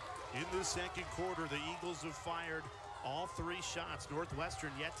 In the second quarter, the Eagles have fired all 3 shots.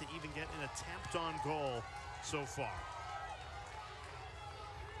 Northwestern yet to even get an attempt on goal so far.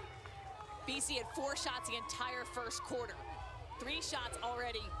 BC had 4 shots the entire first quarter. 3 shots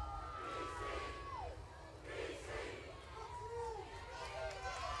already.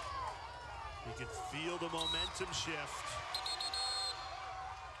 You can feel the momentum shift.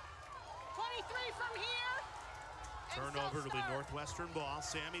 23 from here. Turnover to the Northwestern ball.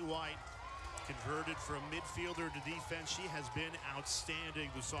 Sammy White converted from midfielder to defense. She has been outstanding,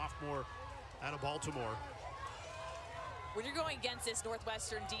 the sophomore out of Baltimore. When you're going against this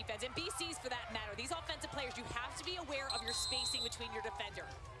Northwestern defense, and BC's for that matter, these offensive players, you have to be aware of your spacing between your defender.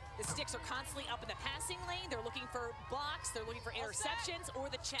 The sticks are constantly up in the passing lane. They're looking for blocks. They're looking for interceptions or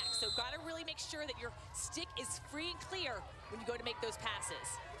the check. So got to really make sure that your stick is free and clear when you go to make those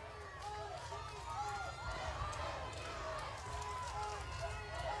passes.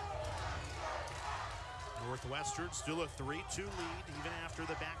 Northwestern still a 3-2 lead even after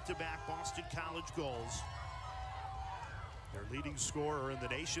the back-to-back Boston College goals. Their leading scorer and the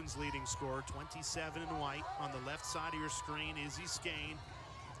nation's leading scorer, 27 in white. On the left side of your screen, Izzy Skane.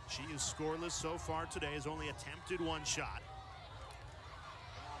 She is scoreless so far today, has only attempted 1 shot.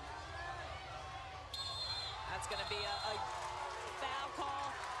 That's going to be a foul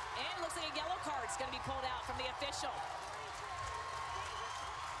call. And it looks like a yellow card is going to be pulled out from the official.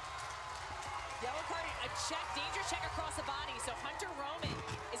 Yellow card, a check, danger check across the body. So Hunter Roman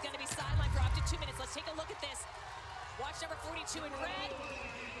is going to be sidelined for up to 2 minutes. Let's take a look at this. Watch number 42 in red.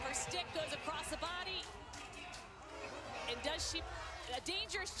 Her stick goes across the body. And does she a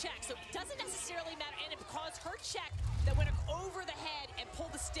dangerous check, so it doesn't necessarily matter, and it caused her check that went over the head and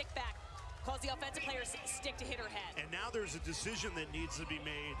pulled the stick back, caused the offensive player's stick to hit her head. And now there's a decision that needs to be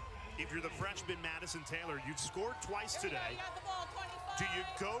made. If you're the freshman Madison Taylor, you've scored twice today. Do you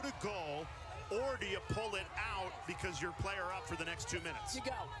go to goal, or do you pull it out because you're player up for the next 2 minutes? You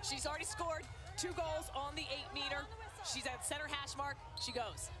go. She's already scored 2 goals on the 8-meter. She's at center hash mark. She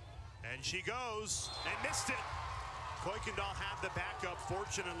goes. And she goes and missed it. Kuykendall had the backup,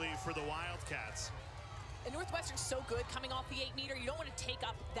 fortunately, for the Wildcats. And Northwestern's so good coming off the 8-meter. You don't want to take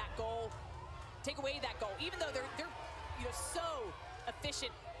up that goal, take away that goal, even though they're so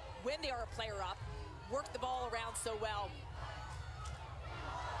efficient when they are a player up, work the ball around so well.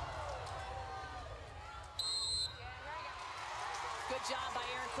 Good job by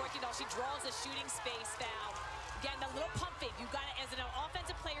Erin Kuykendall. She draws a shooting space foul. Again, the little pump fake. You've got to, as an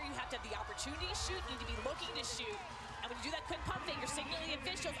offensive player, you have to have the opportunity to shoot. You need to be looking to shoot. And when you do that quick pump fake, you're signaling the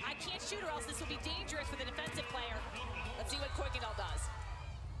officials, I can't shoot or else this will be dangerous for the defensive player. Let's see what Kuykendall does.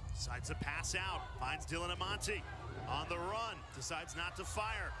 Decides to pass out. Finds Dylan Amonte on the run. Decides not to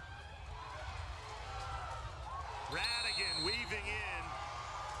fire. Radigan weaving in.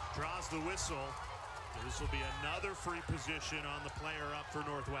 Draws the whistle. This will be another free position on the player up for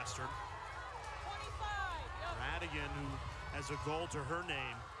Northwestern. 25. Yep. Radigan, who has a goal to her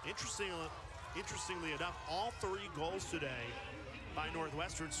name. Interestingly enough, all 3 goals today by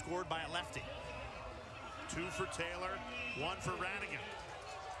Northwestern scored by a lefty. 2 for Taylor, 1 for Radigan.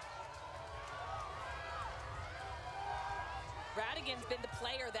 Radigan's been the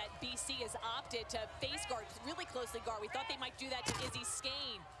player that BC has opted to face guard, really closely guard. We thought they might do that to Izzy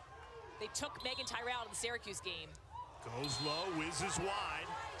Skane. They took Megan Tyrell out of the Syracuse game. Goes low, whizzes wide.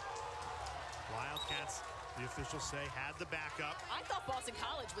 Wildcats, the officials say, had the backup. I thought Boston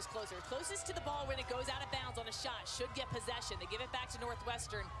College was closer. Closest to the ball when it goes out of bounds on a shot. Should get possession. They give it back to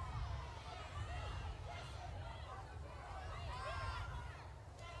Northwestern.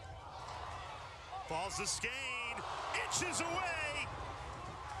 Falls to Skane, inches away.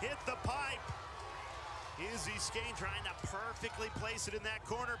 Hit the pipe. Izzy Skane trying to perfectly place it in that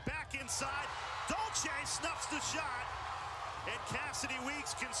corner. Back inside. Dolce snuffs the shot. And Cassidy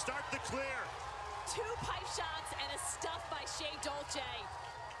Weeks can start the clear. 2 pipe shots and a stuff by Shea Dolce.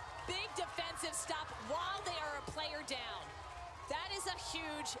 Big defensive stop while they are a player down. That is a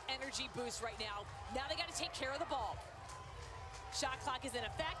huge energy boost right now. Now they got to take care of the ball. Shot clock is in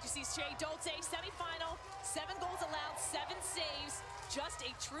effect. You see Shea Dolce, semifinal, 7 goals allowed, 7 saves. Just a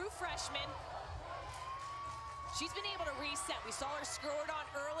true freshman. She's been able to reset. We saw her scored on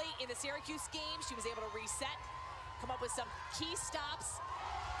early in the Syracuse game. She was able to reset, come up with some key stops.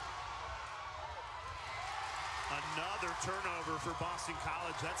 Another turnover for Boston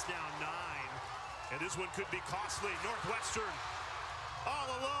College. That's now 9. And this one could be costly. Northwestern all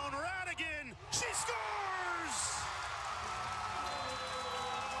alone. Radigan, she scores!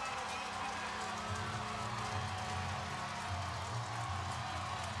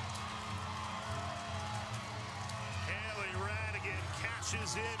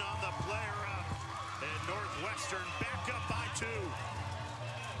 Catches in on the player up, and Northwestern back up by 2.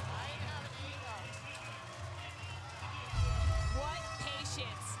 What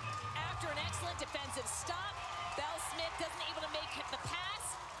patience. After an excellent defensive stop, Belle Smith doesn't able to make the pass.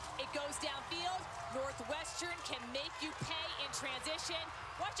 It goes downfield. Northwestern can make you pay in transition.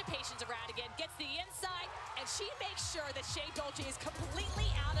 Watch the patience of Radigan. Gets the inside, and she makes sure that Shea Dolce is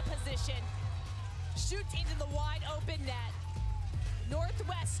completely out of position. Shoots into the wide open net.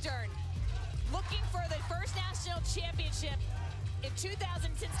 Northwestern looking for the first national championship since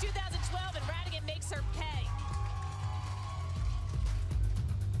 2012, and Radigan makes her pay.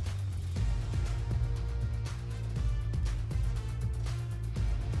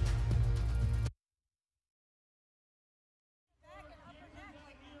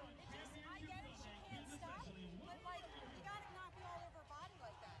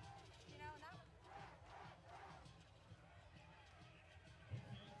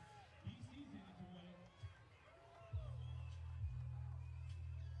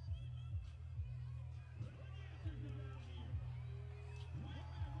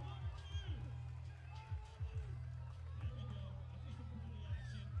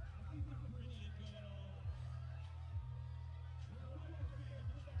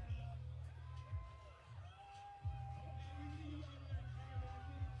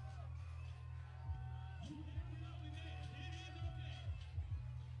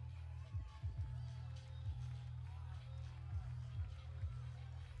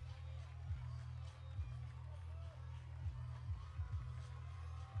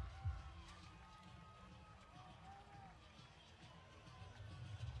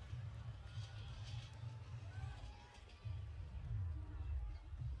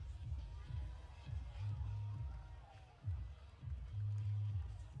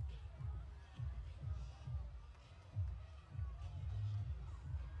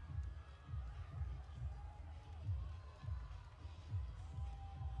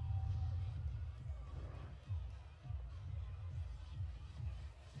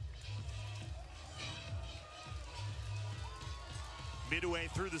 Midway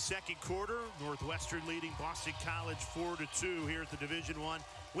through the second quarter, Northwestern leading Boston College 4-2 here at the Division I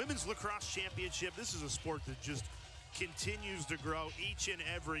Women's Lacrosse Championship. This is a sport that just continues to grow each and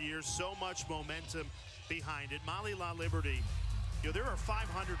every year. So much momentum behind it. Molly La Liberty, there are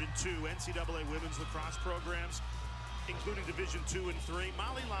 502 NCAA women's lacrosse programs, including Division II and III.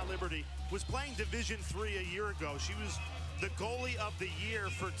 Molly La Liberty was playing Division III a year ago. She was the goalie of the year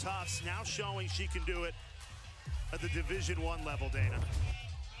for Tufts, now showing she can do it at the Division I level, Dana.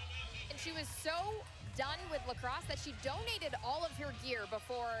 And she was so done with lacrosse that she donated all of her gear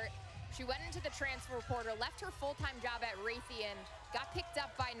before she went into the transfer portal, left her full-time job at Raytheon, got picked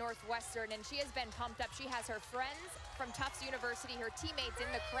up by Northwestern, and she has been pumped up. She has her friends from Tufts University, her teammates in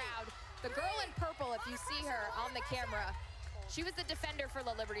the crowd. The girl in purple, if you see her on the camera, she was the defender for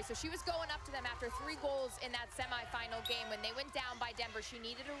La Liberty, so she was going up to them after 3 goals in that semifinal game. When they went down by Denver, she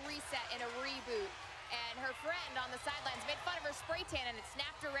needed a reset and a reboot. And her friend on the sidelines made fun of her spray tan, and it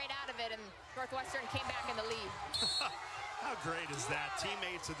snapped her right out of it, and Northwestern came back in the lead. How great is that?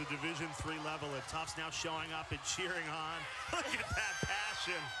 Teammates at the Division III level at Tufts now showing up and cheering on. Look at that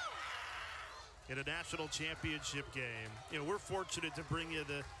passion in a national championship game. We're fortunate to bring you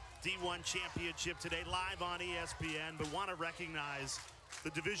the D1 championship today live on ESPN, but want to recognize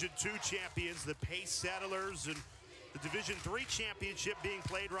the Division II champions, the Pace Settlers, and the Division III championship being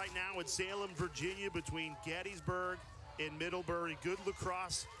played right now in Salem, Virginia, between Gettysburg and Middlebury. Good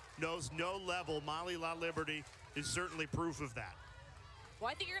lacrosse knows no level. Molly La Liberty is certainly proof of that. Well,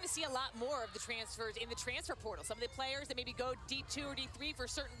 I think you're going to see a lot more of the transfers in the transfer portal. Some of the players that maybe go D2 or D3 for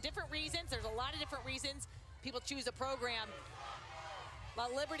certain different reasons. There's a lot of different reasons people choose a program. La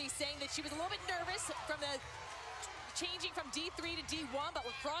Liberty saying that she was a little bit nervous from the changing from D3 to D1, but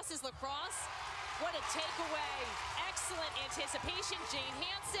lacrosse is lacrosse. What a takeaway. Excellent anticipation, Jane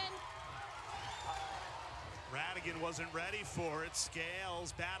Hansen. Radigan wasn't ready for it.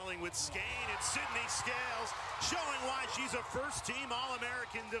 Scales battling with Skane, and Sydney Scales showing why she's a first-team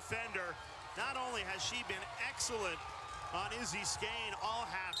All-American defender. Not only has she been excellent on Izzy Skane all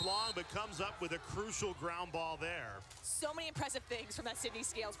half long, but comes up with a crucial ground ball there. So many impressive things from that Sydney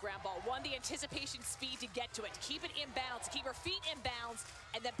Scales ground ball. One, the anticipation speed to get to it, to keep it in bounds, to keep her feet in bounds,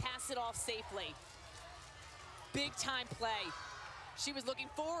 and then pass it off safely. Big time play. She was looking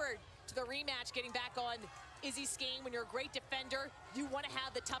forward to the rematch, getting back on Izzy Skane. When you're a great defender, you want to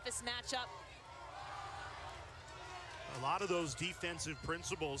have the toughest matchup. A lot of those defensive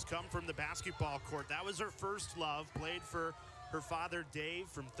principles come from the basketball court. That was her first love. Played for her father, Dave,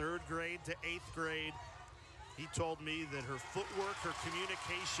 from 3rd grade to 8th grade. He told me that her footwork, her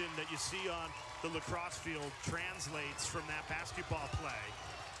communication that you see on the lacrosse field translates from that basketball play.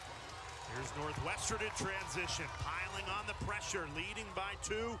 Here's Northwestern in transition, piling on the pressure, leading by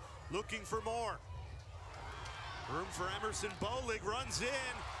 2, looking for more. Room for Emerson Bolig, runs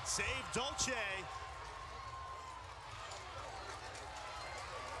in, save Dolce.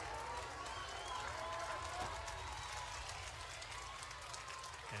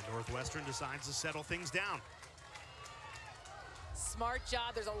 And Northwestern decides to settle things down. Smart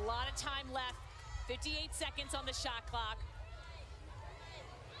job. There's a lot of time left. 58 seconds on the shot clock.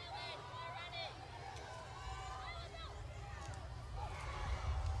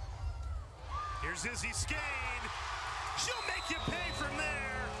 Here's Izzy Skane. She'll make you pay from there.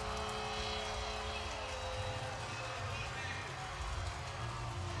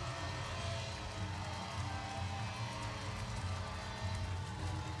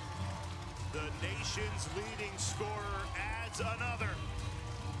 The nation's leading scorer adds another.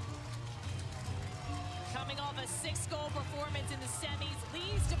 Coming off a 6-goal performance in the semis,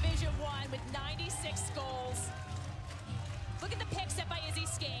 leads Division I with 96 goals. Look at the pick set by Izzy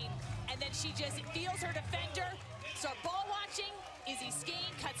Skane. And then she just feels her defender. Start ball watching. Izzy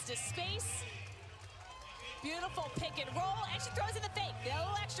Skane cuts to space. Beautiful pick and roll. And she throws in the fake. A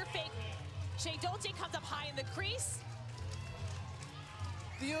little extra fake. Shea Dolce comes up high in the crease.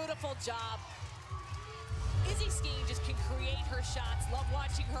 Beautiful job. Izzy Skane just can create her shots. Love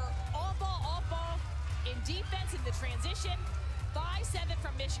watching her off ball, in defense, in the transition. 5'7"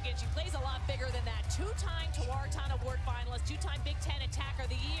 from Michigan. She plays a lot bigger than that. 2-time Tewaaraton Award finalist, 2-time Big Ten Attacker of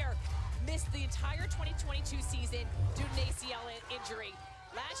the Year. Missed the entire 2022 season due to an ACL injury.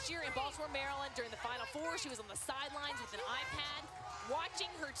 Last year in Baltimore, Maryland, during the Final Four, she was on the sidelines with an iPad,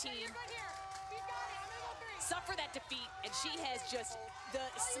 watching her team suffer that defeat, and she has just the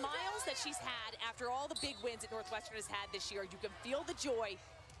smiles that she's had after all the big wins that Northwestern has had this year. You can feel the joy.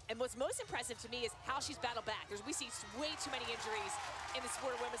 And what's most impressive to me is how she's battled back. We see way too many injuries in the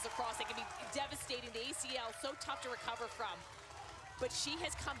sport of women's lacrosse. They can be devastating. The ACL, so tough to recover from. But she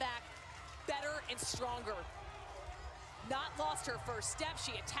has come back better and stronger. not lost her first step.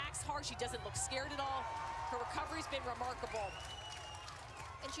 She attacks hard. She doesn't look scared at all. Her recovery's been remarkable.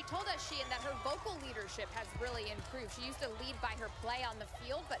 And she told us, Sheehan, that her vocal leadership has really improved. She used to lead by her play on the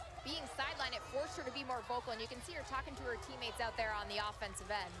field, but being sidelined, it forced her to be more vocal. And you can see her talking to her teammates out there on the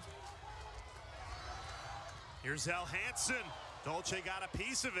offensive end. Here's Elle Hansen. Dolce got a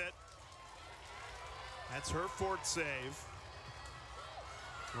piece of it. That's her fourth save.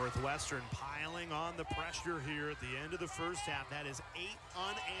 Northwestern piling on the pressure here at the end of the first half. That is 8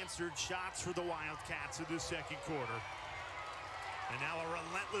 unanswered shots for the Wildcats in the second quarter. And now a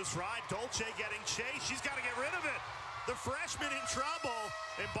relentless ride. Dolce getting chased. She's got to get rid of it. The freshman in trouble.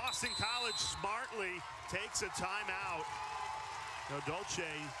 And Boston College smartly takes a timeout. Now Dolce,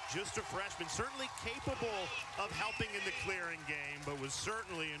 just a freshman, certainly capable of helping in the clearing game, but was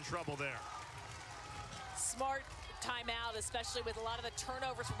certainly in trouble there. Smart timeout, especially with a lot of the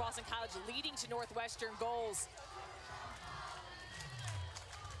turnovers for Boston College leading to Northwestern goals.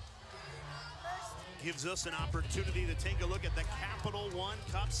 Gives us an opportunity to take a look at the Capital One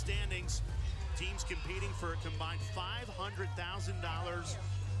Cup standings. Teams competing for a combined $500,000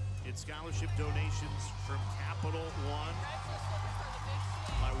 in scholarship donations from Capital One.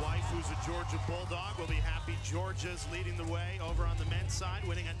 My wife, who's a Georgia Bulldog, will be happy Georgia's leading the way over on the men's side,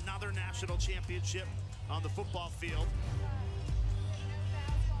 winning another national championship on the football field.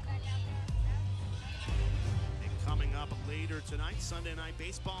 Coming up later tonight, Sunday night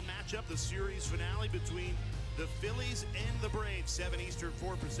baseball matchup, the series finale between the Phillies and the Braves, 7 Eastern,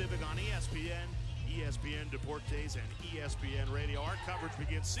 4 Pacific on ESPN, ESPN Deportes, and ESPN Radio. Our coverage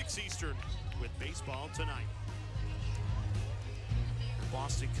begins 6 Eastern with baseball tonight.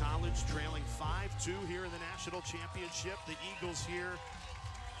 Boston College trailing 5-2 here in the national championship. The Eagles here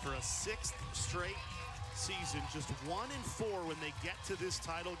for a 6th straight season, just 1-4 when they get to this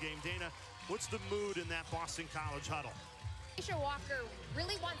title game. Dana, what's the mood in that Boston College huddle? Aisha Walker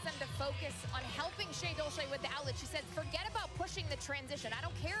really wants them to focus on helping Shea Dolce with the outlet. She said, forget about pushing the transition. I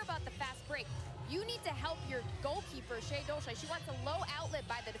don't care about the fast break. You need to help your goalkeeper, Shea Dolce. She wants a low outlet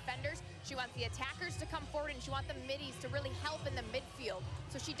by the defenders. She wants the attackers to come forward, and she wants the middies to really help in the midfield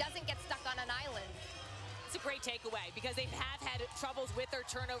so she doesn't get stuck on an island. It's a great takeaway because they have had troubles with their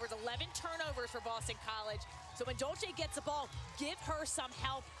turnovers, 11 turnovers for Boston College. So when Dolce gets the ball, give her some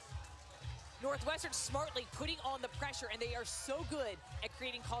help. Northwestern smartly putting on the pressure, and they are so good at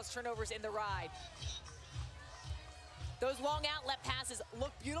creating caused turnovers in the ride. Those long outlet passes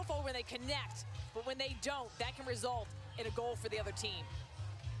look beautiful when they connect, but when they don't, that can result in a goal for the other team.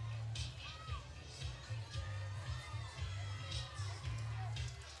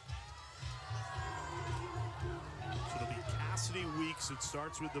 So it'll be Cassidy Weeks. It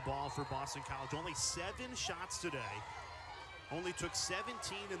starts with the ball for Boston College. Only 7 shots today. Only took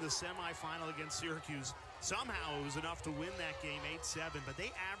 17 in the semifinal against Syracuse. Somehow it was enough to win that game 8-7, but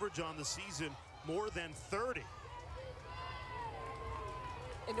they average on the season more than 30.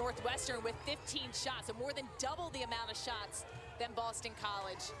 And Northwestern with 15 shots, so more than double the amount of shots than Boston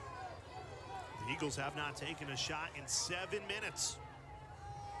College. The Eagles have not taken a shot in 7 minutes.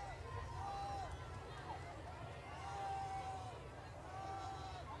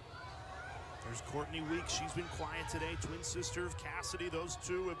 There's Courtney Weeks. She's been quiet today. Twin sister of Cassidy. Those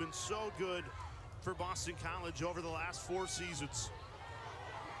two have been so good for Boston College over the last 4 seasons.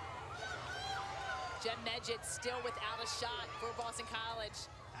 Jem Medjid still without a shot for Boston College.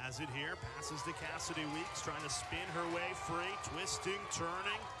 Has it here. Passes to Cassidy Weeks. Trying to spin her way free. Twisting,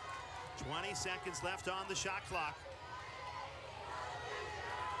 turning. 20 seconds left on the shot clock.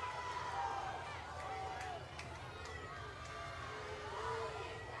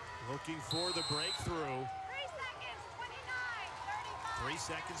 Looking for the breakthrough. 3 seconds, 29, 35. 3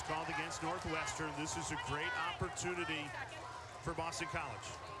 seconds called against Northwestern. This is a great opportunity for Boston College.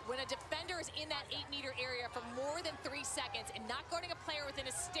 When a defender is in that 8-meter area for more than 3 seconds and not guarding a player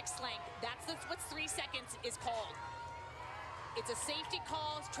within a stick's length, that's what 3 seconds is called. It's a safety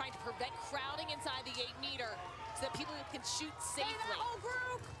call, trying to prevent crowding inside the 8-meter so that people can shoot safely. Hey, that whole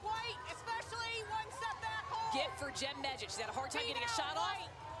group, White, especially 1 step back hole. Get for Jem Medjid. She's had a hard time getting a shot off.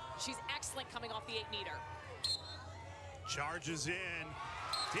 She's excellent coming off the 8-meter. Charges in.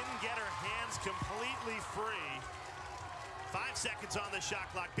 Didn't get her hands completely free. 5 seconds on the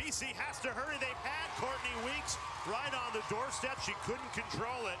shot clock. BC has to hurry. They've had Courtney Weeks right on the doorstep. She couldn't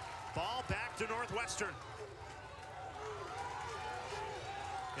control it. Ball back to Northwestern.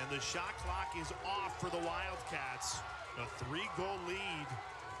 And the shot clock is off for the Wildcats. A 3-goal lead.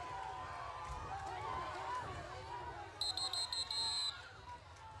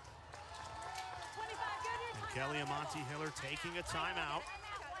 And Kelly Amonte-Hiller taking a timeout.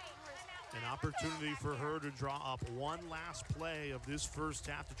 An opportunity for her to draw up one last play of this first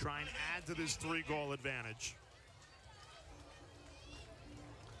half to try and add to this 3-goal advantage.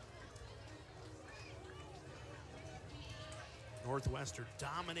 Northwestern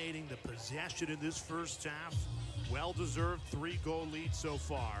dominating the possession in this first half. Well-deserved 3-goal lead so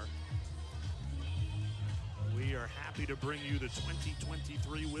far. We are happy to bring you the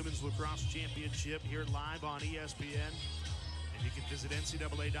 2023 Women's Lacrosse Championship here live on ESPN. And you can visit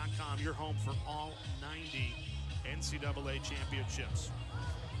NCAA.com, your home for all 90 NCAA championships.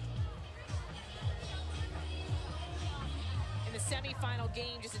 In the semifinal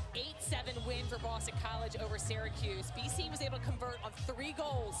game, just an 8-7 win for Boston College over Syracuse. BC was able to convert on 3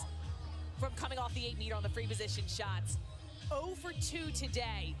 goals from coming off the 8-meter on the free position shots. 0 for 2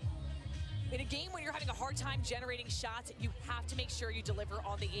 today. In a game when you're having a hard time generating shots, you have to make sure you deliver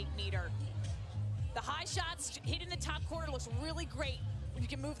on the 8-meter. The high shots hit in the top corner looks really great when you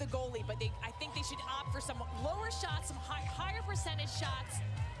can move the goalie, but I think they should opt for some lower shots, some higher percentage shots.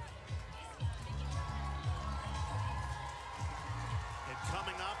 And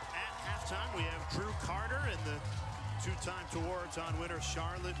coming up at halftime, we have Drew Carter and the two-time Tewaaraton winner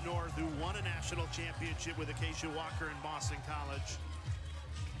Charlotte North, who won a national championship with Acacia Walker and Boston College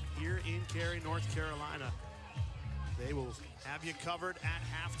here in Cary, North Carolina. They will have you covered at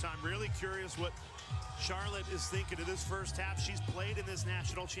halftime. Really curious what Charlotte is thinking of this first half. She's played in this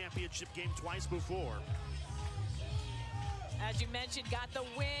national championship game twice before. As you mentioned, got the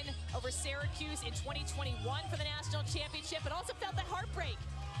win over Syracuse in 2021 for the national championship, but also felt that heartbreak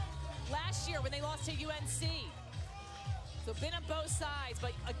last year when they lost to UNC. So been on both sides,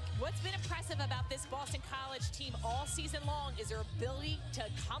 but what's been impressive about this Boston College team all season long is their ability to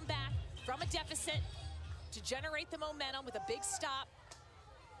come back from a deficit, to generate the momentum with a big stop.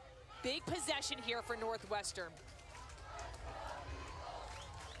 Big possession here for Northwestern.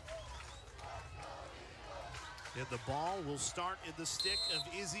 And the ball will start in the stick of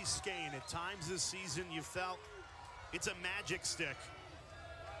Izzy Skane. At times this season, you felt it's a magic stick.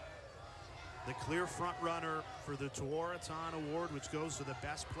 The clear front runner for the Tewaaraton Award, which goes to the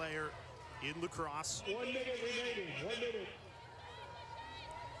best player in lacrosse. 1 minute remaining, 1 minute.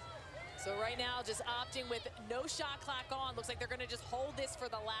 So right now, just opting with no shot clock on. Looks like they're gonna just hold this for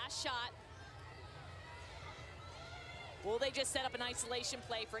the last shot. Will they just set up an isolation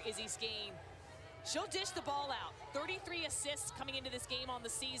play for Izzy Skane? She'll dish the ball out. 33 assists coming into this game on the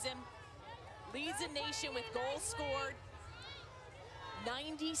season. Leads the nation with goals scored.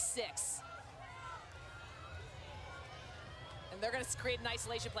 96. And they're gonna create an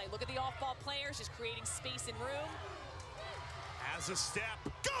isolation play. Look at the off-ball players just creating space and room. Has a step,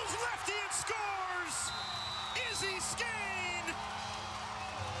 goes lefty and scores! Izzy Skane!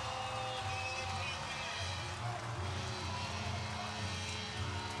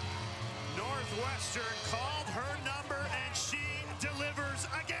 Northwestern called her number and she delivers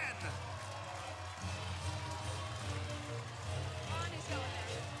again.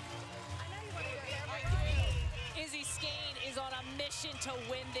 Izzy Skane is on a mission to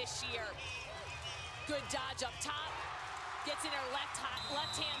win this year. Good dodge up top. Gets in her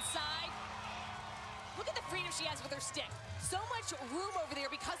left-hand side. Look at the freedom she has with her stick. So much room over there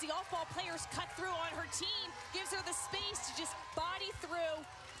because the off-ball players cut through on her team. Gives her the space to just body through.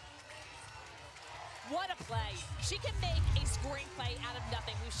 What a play. She can make a scoring play out of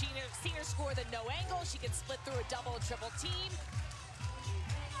nothing. We've seen her score the no angle. She can split through a double and triple team.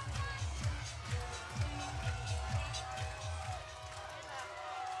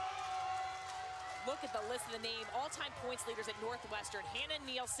 Look at the list of the name. All-time points leaders at Northwestern. Hannah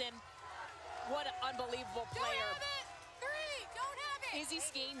Nielsen. What an unbelievable player. Don't have it. 3. Don't have it. Izzy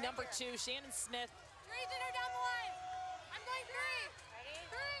Skane, number 2. Shannon Smith. Raising her down the line. I'm going 3. Ready?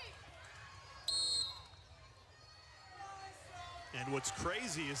 3. And what's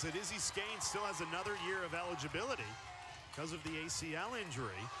crazy is that Izzy Skane still has another year of eligibility because of the ACL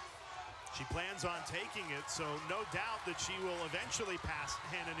injury. She plans on taking it, so no doubt that she will eventually pass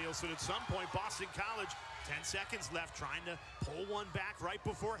Hannah Nielsen at some point. Boston College, 10 seconds left, trying to pull one back right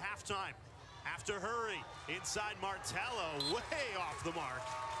before halftime. Have to hurry. Inside Martello, way off the mark.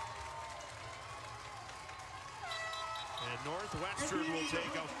 And Northwestern will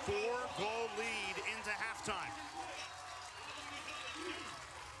take a 4-goal lead into halftime.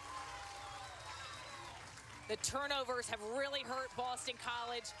 The turnovers have really hurt Boston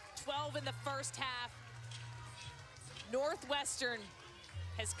College. 12 in the first half. Northwestern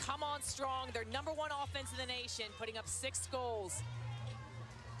has come on strong. They're #1 offense in the nation, putting up 6 goals.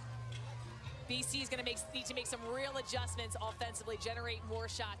 BC is going to need to make some real adjustments offensively, generate more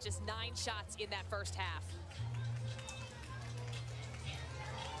shots, just 9 shots in that first half.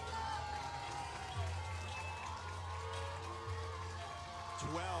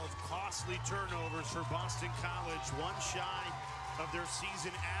 12 costly turnovers for Boston College, one shy of their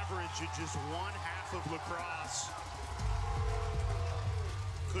season average at just one half of Lacrosse.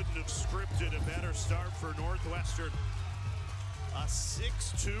 Couldn't have scripted a better start for Northwestern. A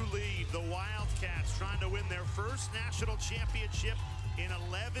 6-2 lead. The Wildcats trying to win their first national championship in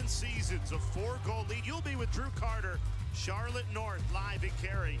 11 seasons. A 4-goal lead. You'll be with Drew Carter, Charlotte North, live in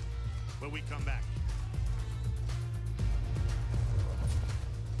Cary when we come back.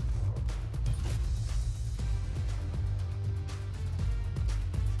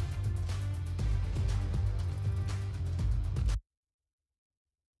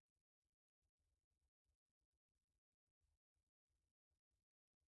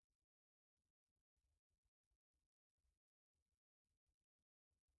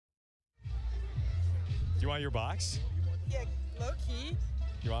 Do you want your box? Yeah, low key.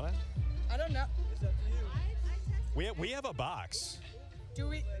 You want it? I don't know. We have a box. Do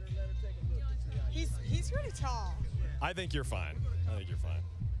we? He's really tall. I think you're fine. I think you're fine.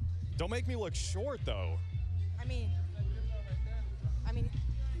 Don't make me look short, though. I mean,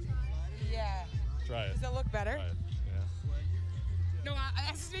 yeah. Try it. Does that look better? Try it. Yeah. No,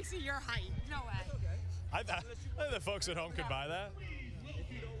 that just makes me your height. No way. I think the folks at home could buy that.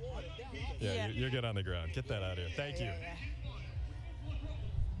 Yeah, you're good on the ground. Get that out of here. Thank you. Yeah.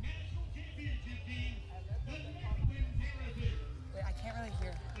 Wait, I can't really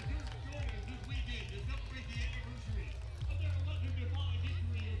hear.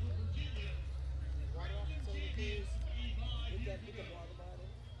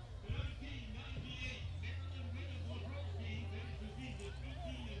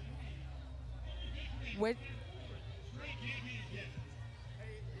 What?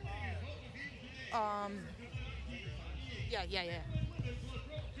 Yeah.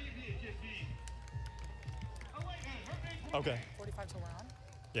 Okay. 45 till we're on?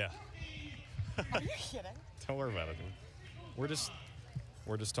 Yeah. Are you kidding? Don't worry about it, dude.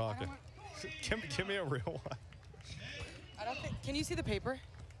 We're just talking. Give me a real one. I don't think. Can you see the paper?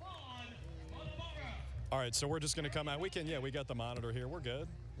 All right, so we're just going to come out. We got the monitor here. We're good.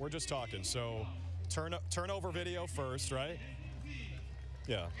 We're just talking. So turnover video first, right?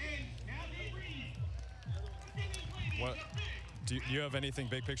 Yeah. What? Do you have anything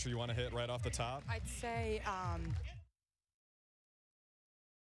big picture you want to hit right off the top? I'd say,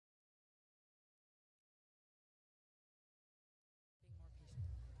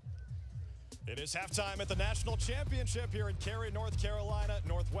 It is halftime at the National Championship here in Cary, North Carolina.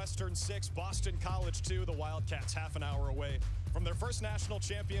 Northwestern 6, Boston College 2. The Wildcats half an hour away from their first national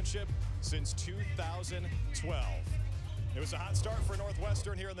championship since 2012. It was a hot start for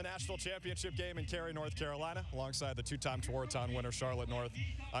Northwestern here in the national championship game in Cary, North Carolina, alongside the two-time Tewaaraton winner, Charlotte North.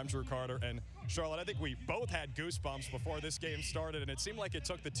 I'm Drew Carter. And Charlotte, I think we both had goosebumps before this game started, and it seemed like it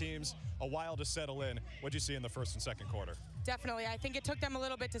took the teams a while to settle in. What'd you see in the first and second quarter? definitely. I think it took them a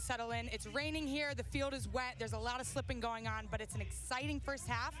little bit to settle in. It's raining here. The field is wet. There's a lot of slipping going on, but it's an exciting first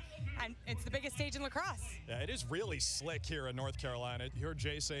half, and it's the biggest stage in lacrosse. Yeah, it is really slick here in North Carolina. You heard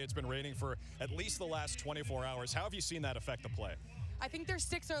Jay say it's been raining for at least the last 24 hours. How have you seen that affect the play? I think their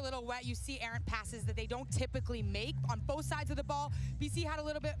sticks are a little wet. You see errant passes that they don't typically make on both sides of the ball. BC had a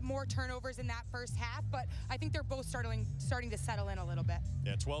little bit more turnovers in that first half, but I think they're both starting to settle in a little bit.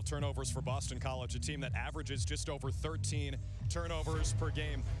 Yeah, 12 turnovers for Boston College, a team that averages just over 13 turnovers per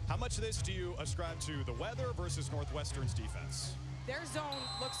game. How much of this do you ascribe to the weather versus Northwestern's defense? Their zone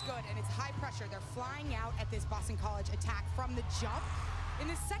looks good, and it's high pressure. They're flying out at this Boston College attack from the jump. In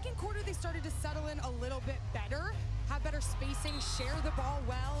the second quarter, they started to settle in a little bit better, have better spacing, share the ball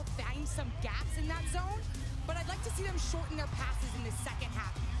well, find some gaps in that zone. But I'd like to see them shorten their passes in the second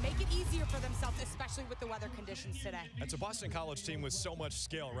half, make it easier for themselves, especially with the weather conditions today. It's a Boston College team with so much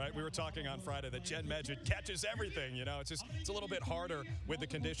skill, right? We were talking on Friday that Jen Medjid catches everything, you know. It's a little bit harder with the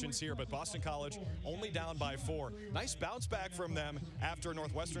conditions here, but Boston College only down by 4. Nice bounce back from them after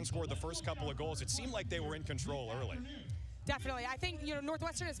Northwestern scored the first couple of goals. It seemed like they were in control early. Definitely. I think,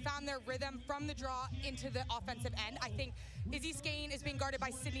 Northwestern has found their rhythm from the draw into the offensive end. I think Izzy Skane is being guarded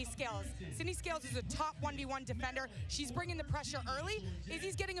by Sydney Scales. Sydney Scales is a top 1v1 defender. She's bringing the pressure early.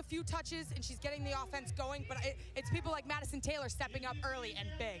 Izzy's getting a few touches, and she's getting the offense going, but it's people like Madison Taylor stepping up early and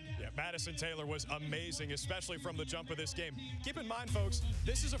big. Yeah, Madison Taylor was amazing, especially from the jump of this game. Keep in mind, folks,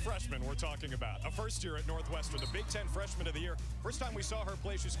 this is a freshman we're talking about, a first year at Northwestern, the Big Ten Freshman of the Year. First time we saw her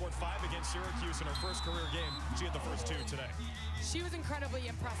play, she scored 5 against Syracuse in her first career game. She had the first 2 today. She was incredibly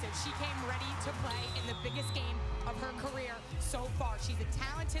impressive. She came ready to play in the biggest game of her career so far. She's a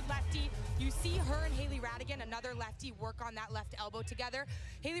talented lefty. You see her and Haley Radigan, another lefty, work on that left elbow together.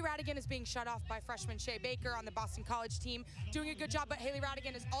 Haley Radigan is being shut off by freshman Shea Baker on the Boston College team, doing a good job, but Haley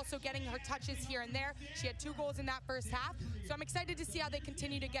Radigan is also getting her touches here and there. She had 2 goals in that first half, so I'm excited to see how they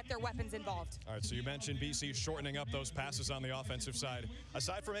continue to get their weapons involved. All right, so you mentioned BC shortening up those passes on the offensive side.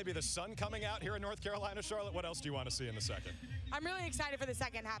 Aside from maybe the sun coming out here in North Carolina, Charlotte, what else do you want to see in the second? I'm really excited for the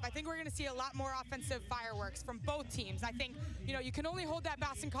second half. I think we're going to see a lot more offensive fireworks from both teams. I think, you can only hold that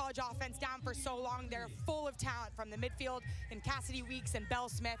Boston College offense down for so long. They're full of talent from the midfield and Cassidy Weeks and Belle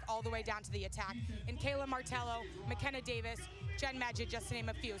Smith all the way down to the attack. And Kayla Martello, McKenna Davis, Jen Medjid, just to name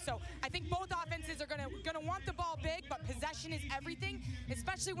a few. So I think both offenses are going to want the ball big, but possession is everything,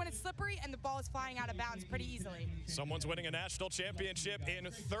 especially when it's slippery and the ball is flying out of bounds pretty easily. Someone's winning a national championship in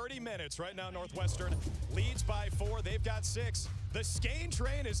 30 minutes. Right now, Northwestern leads by 4. They've got 6. The Skane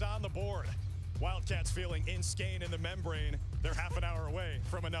train is on the board. Wildcats feeling in Skane in the membrane. They're half an hour away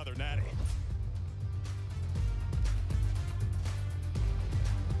from another natty.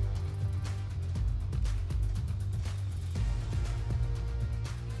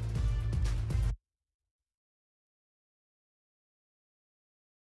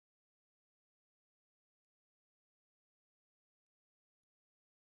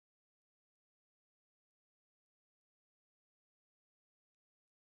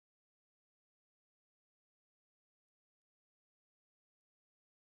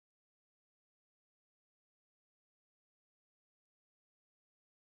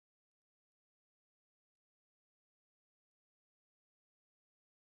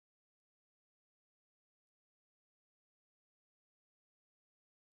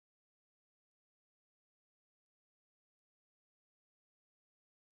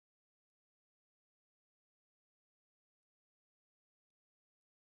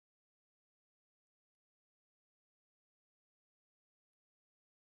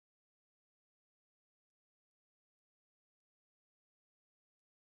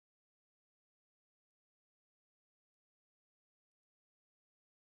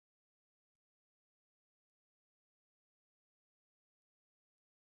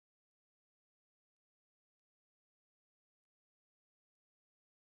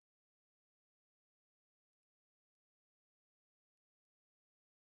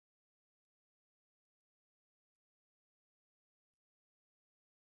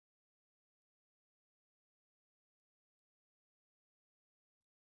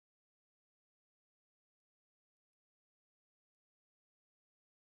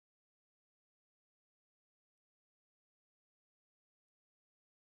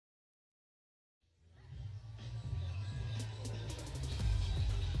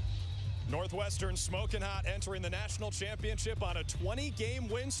 Northwestern smoking hot, entering the national championship on a 20-game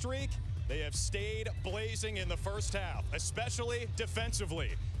win streak. They have stayed blazing in the first half, especially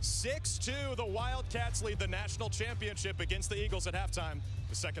defensively. 6-2, the Wildcats lead the national championship against the Eagles at halftime.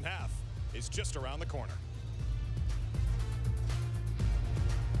 The second half is just around the corner.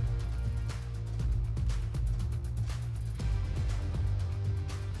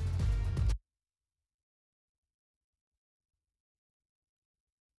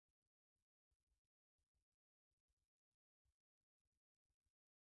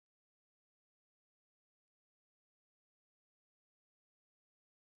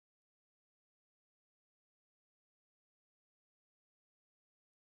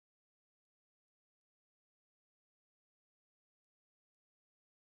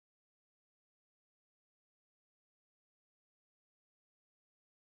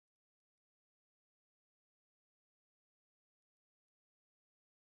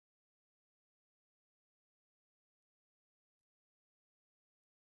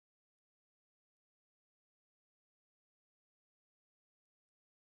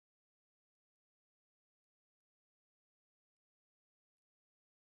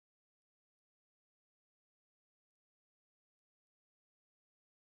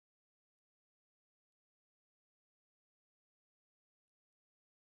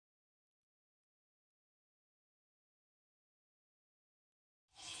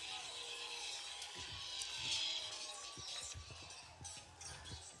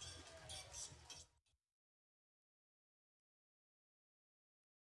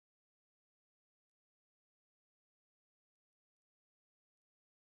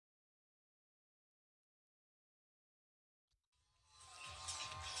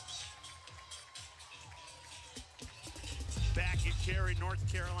 Back in Cary,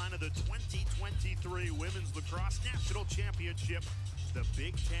 North Carolina, the 2023 Women's Lacrosse National Championship The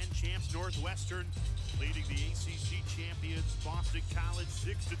Big Ten champs Northwestern leading the ACC champions Boston College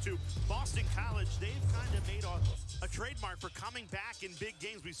 6-2. Boston College, they've kind of made a trademark for coming back in big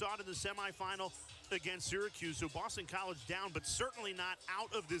games. We saw it in the semifinal against Syracuse. So Boston College down, but certainly not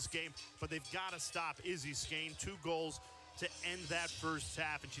out of this game. But they've got to stop Izzy Skane. 2 goals to end that first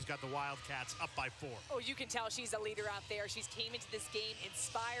half, and she's got the Wildcats up by 4. Oh, you can tell she's a leader out there. She's came into this game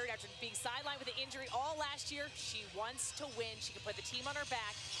inspired after being sidelined with an injury all last year. She wants to win. She can put the team on her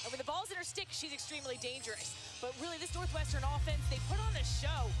back. And when the ball's in her stick, she's extremely dangerous. But really, this Northwestern offense, they put on a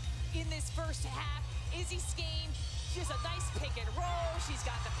show in this first half. Izzy Skane, she has a nice pick and roll. She's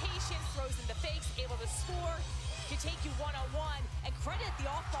got the patience, throws in the fakes, able to score, can take you one-on-one. And credit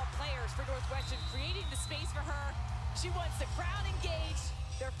the off-ball players for Northwestern creating the space for her. She wants the crowd engaged.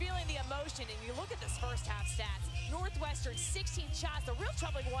 They're feeling the emotion, and you look at this first half stats. Northwestern, 16 shots. The real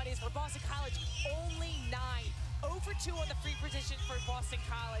troubling one is for Boston College, only 9. 0 for 2 on the free position for Boston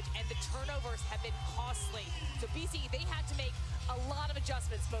College, and the turnovers have been costly. So BC, they had to make a lot of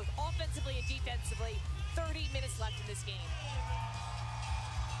adjustments, both offensively and defensively. 30 minutes left in this game.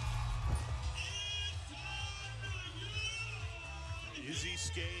 Izzy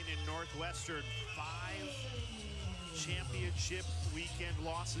Skane in Northwestern, 5 championship weekend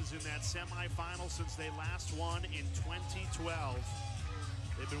losses in that semifinal since they last won in 2012.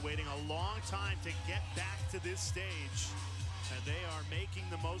 They've been waiting a long time to get back to this stage, and they are making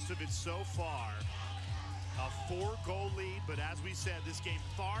the most of it so far. A 4-goal lead, but as we said, this game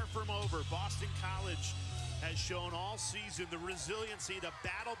far from over. Boston College has shown all season the resiliency to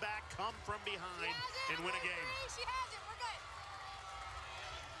battle back, come from behind, and win a game. She has it. We're good.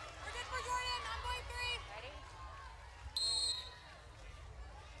 We're good for Jordan. I'm going 3. Ready?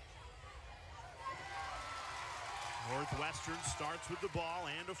 Northwestern starts with the ball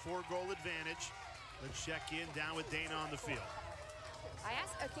and a 4-goal advantage. Let's check in down with Dana on the field. I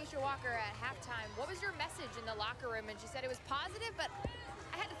asked Acacia Walker at halftime, what was your message in the locker room? And she said it was positive, but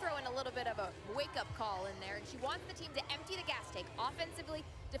I had to throw in a little bit of a wake-up call in there. And she wants the team to empty the gas tank offensively,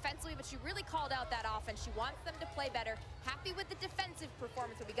 defensively, but she really called out that offense. She wants them to play better. Happy with the defensive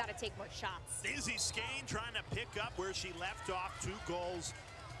performance, but we got to take more shots. Izzy Skane trying to pick up where she left off. 2 goals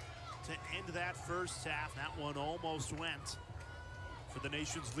to end that first half. That one almost went for the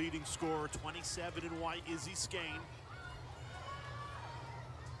nation's leading scorer, 27 in white, Izzy Skane.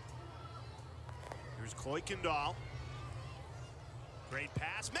 Here's Kuykendall. Great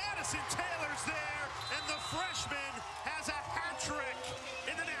pass. Madison Taylor's there, and the freshman has a hat trick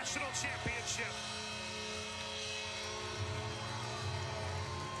in the national championship.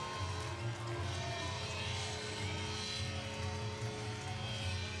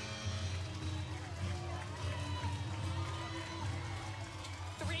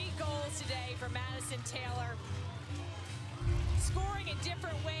 Today for Madison Taylor. Scoring in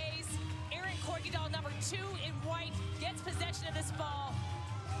different ways. Erin Kuykendall, number 2 in white, gets possession of this ball.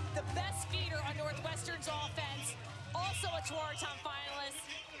 The best feeder on Northwestern's offense. Also a Tewaaraton finalist.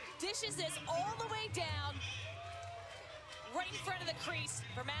 Dishes this all the way down. Right in front of the crease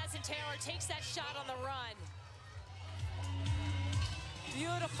for Madison Taylor. Takes that shot on the run.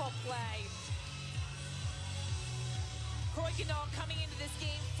 Beautiful play. Kuykendall coming into this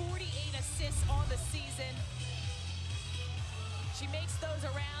game, 48 assists on the season. She makes those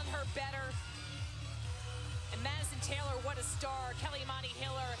around her better. And Madison Taylor, what a star. Kelly Amani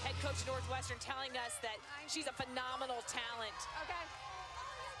Hiller, head coach of Northwestern, telling us that she's a phenomenal talent. Okay.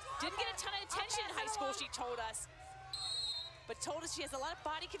 Didn't get a ton of attention in high school, she told us. But told us she has a lot of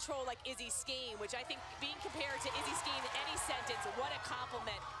body control like Izzy Skane, which I think being compared to Izzy Skane in any sentence, what a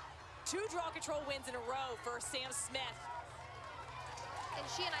compliment. 2 draw control wins in a row for Sam Smith.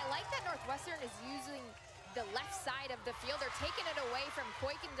 And I like that Northwestern is using the left side of the field. They're taking it away from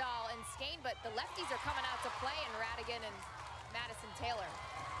Kuykendall and Skane, but the lefties are coming out to play in Radigan and Madison Taylor.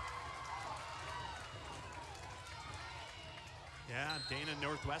 Yeah, Dana,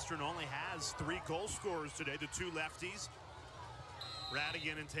 Northwestern only has 3 goal scorers today, the 2 lefties,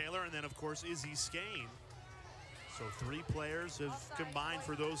 Radigan and Taylor, and then of course Izzy Skane. So 3 players have combined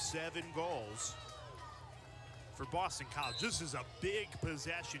for those 7 goals. For Boston College, this is a big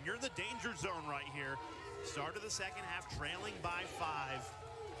possession. You're in the danger zone right here. Start of the second half, trailing by 5.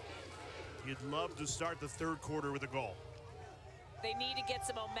 You'd love to start the 3rd quarter with a goal. They need to get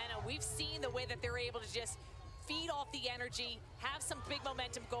some momentum. We've seen the way that they're able to just feed off the energy, have some big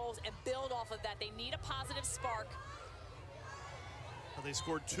momentum goals, and build off of that. They need a positive spark. Well, they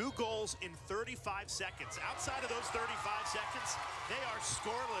scored 2 goals in 35 seconds. Outside of those 35 seconds, they are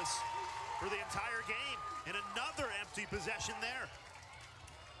scoreless for the entire game. And another empty possession there.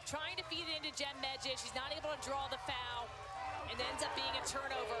 Trying to feed it into Jem Medjid. She's not able to draw the foul. and ends up being a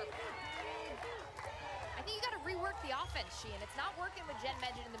turnover. I think you got to rework the offense, Sheehan. It's not working with Jen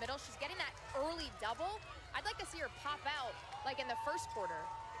Medjid in the middle. She's getting that early double. I'd like to see her pop out like in the first quarter.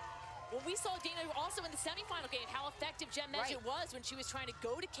 Well, we saw Dana also in the semifinal game how effective Jen Medjid was when she was trying to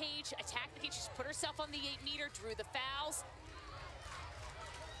go to cage, attack the cage. She just put herself on the 8-meter, drew the fouls.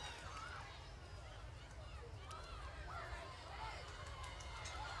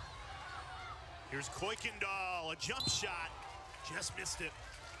 Here's Kuykendall, a jump shot, just missed it.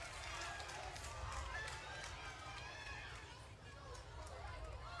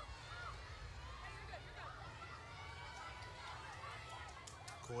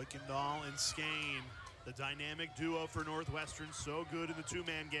 Kuykendall and Skane, the dynamic duo for Northwestern, so good in the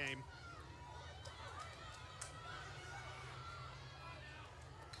two-man game.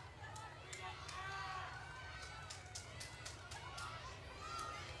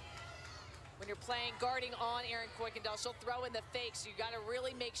 When you're playing guarding on Erin Kuykendall, she'll throw in the fakes. So you got to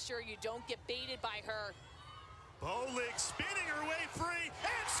really make sure you don't get baited by her. Bolig spinning her way free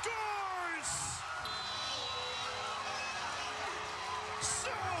and scores! So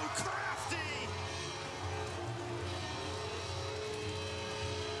crafty!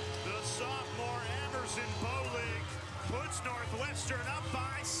 The sophomore Emerson Bolig puts Northwestern up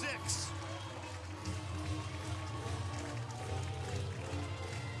by 6.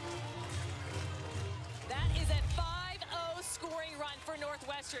 That is a 5-0 scoring run for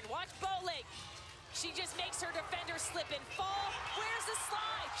Northwestern. Watch Bolig. She just makes her defender slip and fall. Where's the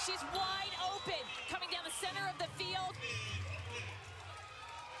slide? She's wide open. Coming down the center of the field.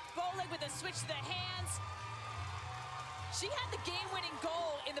 Bolig with a switch to the hands. She had the game-winning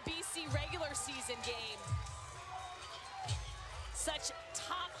goal in the BC regular season game. Such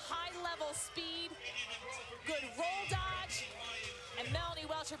top, high-level speed. Good roll dodge. And Melanie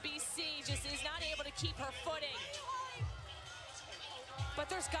Welch for BC just is not able to keep her footing. But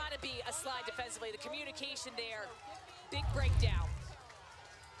there's got to be a slide defensively. The communication there, big breakdown.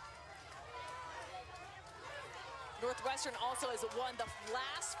 Northwestern also has won the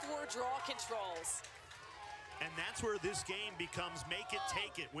last 4 draw controls. And that's where this game becomes make it,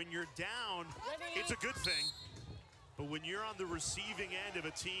 take it. When you're down, it's a good thing. But when you're on the receiving end of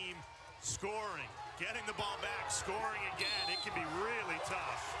a team scoring, getting the ball back, scoring again, it can be really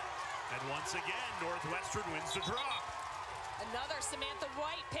tough. And once again, Northwestern wins the draw. Another Samantha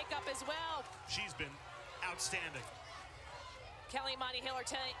White pickup as well. She's been outstanding. Kelly Monty-Hill are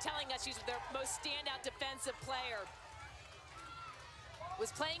telling us she's their most standout defensive player.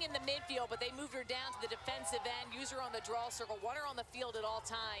 Was playing in the midfield, but they moved her down to the defensive end, use her on the draw circle, want her on the field at all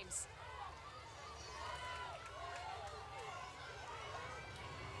times.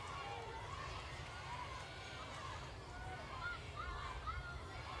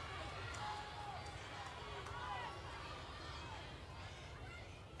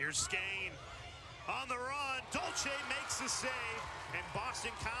 Here's Skane on the run. Dolce makes the save, and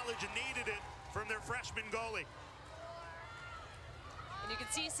Boston College needed it from their freshman goalie. And you can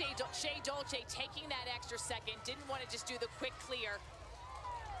see Shea Dolce taking that extra second, didn't want to just do the quick clear.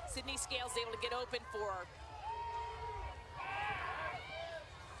 Sydney Scales able to get open for her.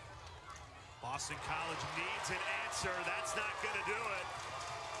 Boston College needs an answer. That's not going to do it.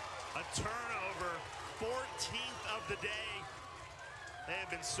 A turnover, 14th of the day. They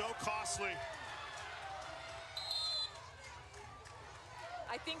have been so costly.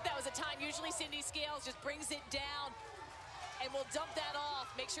 I think that was a time, usually Cindy Scales just brings it down and will dump that off,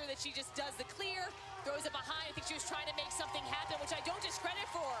 make sure that she just does the clear, throws it behind. I think she was trying to make something happen, which I don't discredit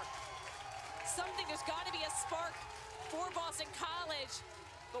for her. There's got to be a spark for Boston College,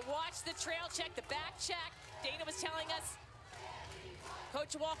 but watch the trail check, the back check. Dana was telling us,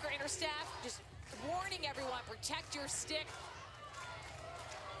 Coach Walker and her staff just warning everyone, protect your stick.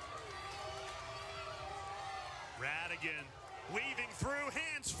 Radigan weaving through,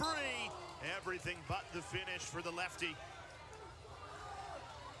 hands free. Everything but the finish for the lefty.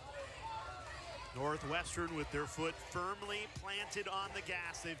 Northwestern with their foot firmly planted on the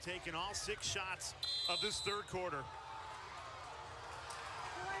gas. They've taken all 6 shots of this third quarter.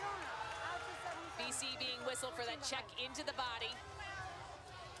 BC being whistled for that check into the body.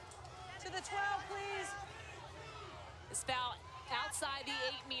 To the 12, please. This foul outside the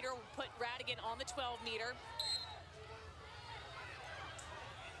 8-meter will put Radigan on the 12-meter.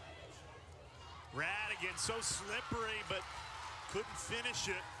 Radigan so slippery, but couldn't finish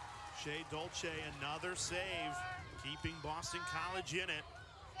it. Shea Dolce, another save, keeping Boston College in it.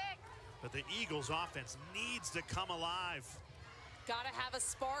 But the Eagles' offense needs to come alive. Got to have a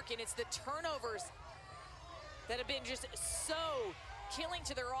spark, and it's the turnovers that have been just so killing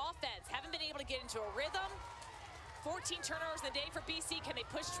to their offense. Haven't been able to get into a rhythm. 14 turnovers in the day for BC. Can they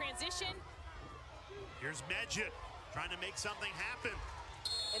push transition? Here's Medjed trying to make something happen.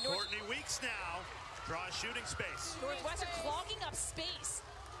 And Courtney Weeks now draws shooting space. Northwestern clogging up space.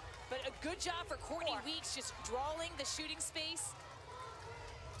 But a good job for Courtney Weeks just drawing the shooting space.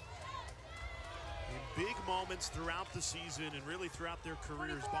 In big moments throughout the season and really throughout their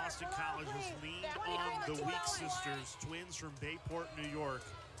careers, Boston College has leaned on the Weeks sisters, twins from Bayport, New York.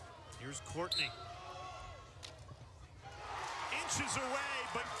 Here's Courtney. Inches away,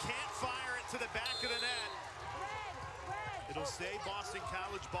 but can't fire it to the back of the net. It'll stay Boston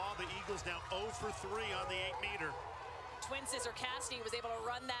College ball. The Eagles now 0 for 3 on the 8-meter. Twin sister Cassidy was able to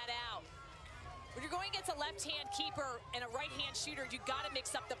run that out. When you're going against a left-hand keeper and a right-hand shooter, you got to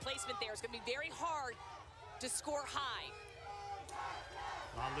mix up the placement there. It's going to be very hard to score high.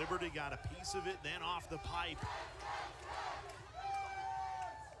 Liberty got a piece of it, then off the pipe.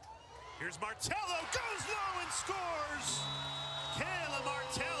 Here's Martello, goes low and scores. Kayla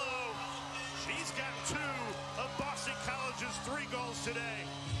Martello, she's got 2 of Boston College's 3 goals today.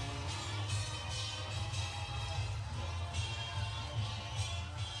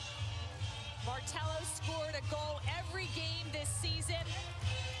 Martello scored a goal every game this season.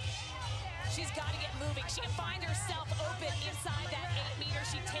 She's got to get moving. She can find herself open inside that 8-meter.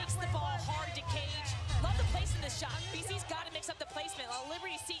 She takes the ball hard to cage. Love the place in the shot. BC's got to mix up the placement.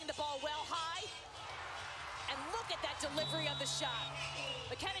 Liberty seeing the ball well high. And look at that delivery of the shot.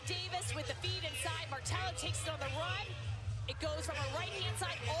 McKenna Davis with the feed inside. Martello takes it on the run. It goes from her right-hand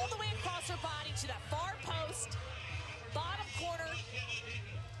side all the way across her body to that far post. Bottom corner.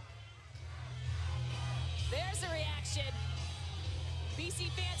 There's the reaction. BC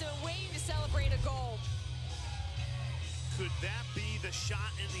fans have been waiting to celebrate a goal. Could that be the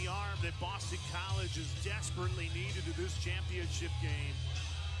shot in the arm that Boston College has desperately needed in this championship game?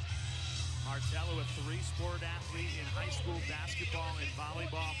 Martello, a 3-sport athlete in high school basketball and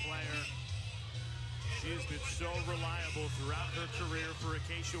volleyball player. She has been so reliable throughout her career for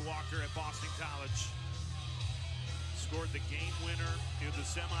Acacia Walker at Boston College. Scored the game winner in the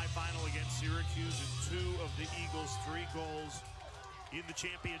semifinal against Syracuse and 2 of the Eagles' 3 goals in the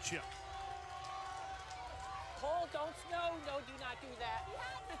championship. Cole, don't snow. No, do not do that.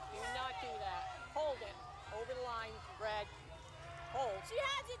 Do not do that. Hold it. Over the line, Red. Hold. She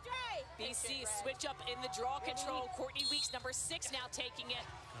has it, Dre. BC switch up in the draw control. Courtney Weeks, number 6, now taking it.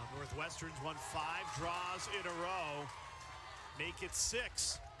 Now Northwestern's won 5 draws in a row. Make it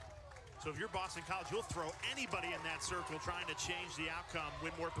 6. So if you're Boston College, you'll throw anybody in that circle trying to change the outcome,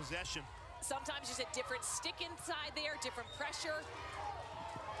 win more possession. Sometimes there's a different stick inside there, different pressure.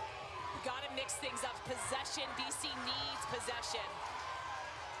 You got to mix things up. Possession, BC needs possession.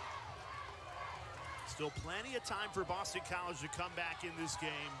 Still plenty of time for Boston College to come back in this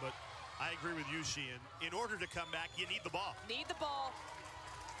game, but I agree with you, Sheehan. In order to come back, you need the ball. Need the ball.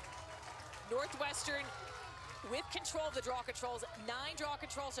 Northwestern with control of the draw controls, 9 draw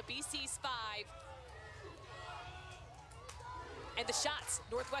controls to BC's 5. And the shots,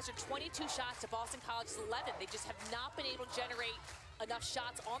 Northwestern 22 shots to Boston College's 11. They just have not been able to generate enough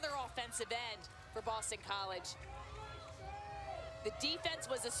shots on their offensive end for Boston College. The defense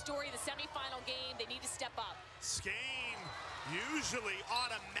was a story of the semifinal game. They need to step up. Skane, usually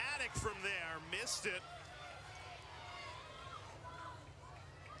automatic from there, missed it.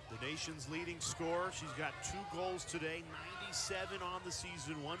 The nation's leading scorer. She's got 2 goals today, 97 on the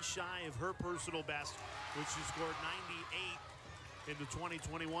season, 1 shy of her personal best, which she scored 98 in the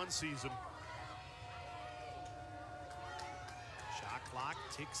 2021 season. Shot clock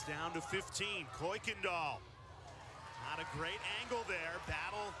ticks down to 15. Kuykendall. Not a great angle there.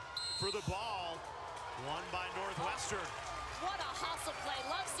 Battle for the ball. Won by Northwestern. What a hustle play.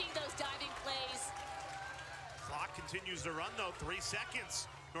 Love seeing those diving plays. Clock continues to run, though. 3 seconds.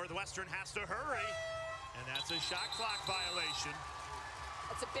 Northwestern has to hurry, and that's a shot clock violation.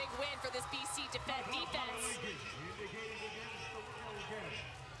 That's a big win for this BC defense.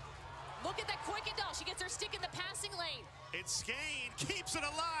 Look at that Kuykendall. She gets her stick in the passing lane. It's Skane, keeps it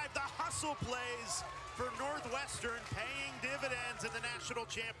alive. The hustle plays for Northwestern, paying dividends in the national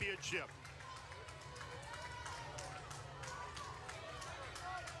championship.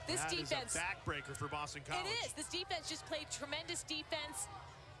 This defense is a backbreaker for Boston College. It is. This defense just played tremendous defense.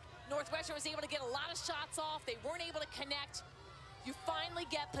 Northwestern was able to get a lot of shots off. They weren't able to connect. You finally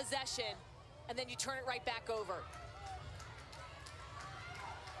get possession, and then you turn it right back over.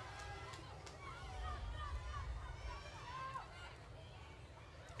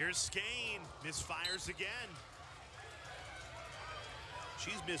 Here's Skane, misfires again.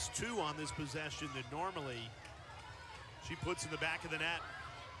 She's missed 2 on this possession that normally she puts in the back of the net.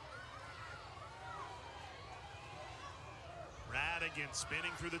 Radigan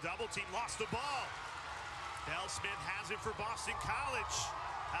spinning through the double team, lost the ball. Del Smith has it for Boston College.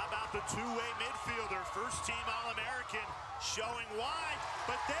 How about the two-way midfielder, first team All-American, showing why,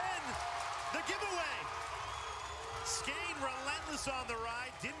 but then the giveaway. Skane relentless on the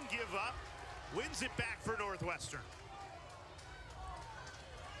ride, didn't give up, wins it back for Northwestern.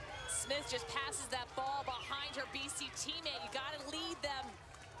 Smith just passes that ball behind her BC teammate. You got to lead them.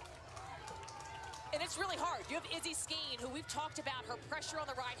 And it's really hard. You have Izzy Skane, who we've talked about her pressure on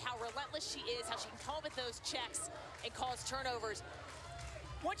the ride, how relentless she is, how she can come up with those checks and cause turnovers.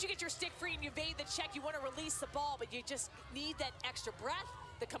 Once you get your stick free and you evade the check, you want to release the ball, but you just need that extra breath,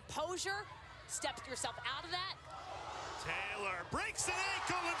 the composure, step yourself out of that. Taylor breaks an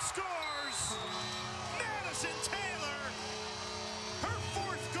ankle and scores! Madison Taylor, her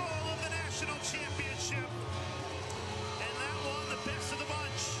fourth goal of the national championship. And that one, the best of the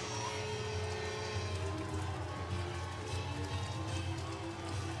bunch.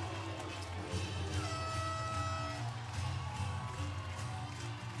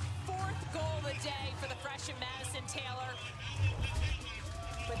 Fourth goal of the day for the freshman Madison Taylor.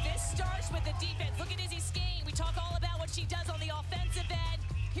 But this starts with the defense. Look at Izzy Skane. We talk all about what she does on the offensive end.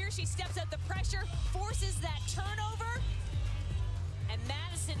 Here she steps up the pressure, forces that turnover, and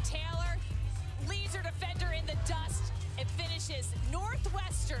Madison Taylor leaves her defender in the dust and finishes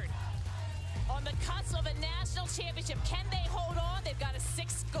Northwestern on the cusp of a national championship. Can they hold on? They've got a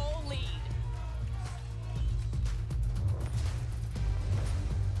 6-goal lead.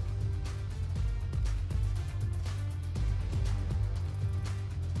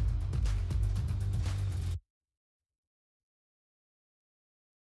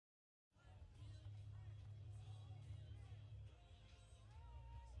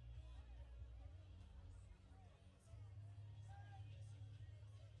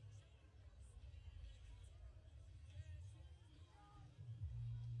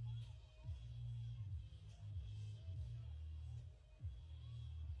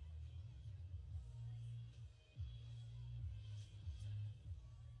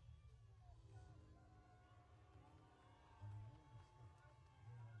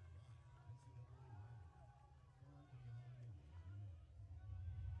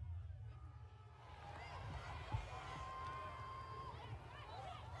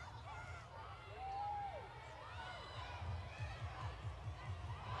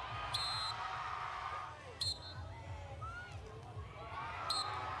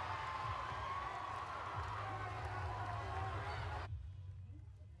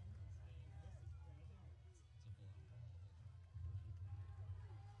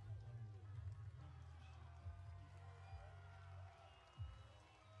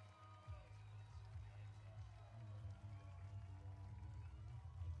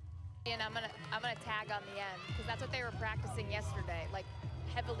 And I'm gonna tag on the end because that's what they were practicing yesterday, like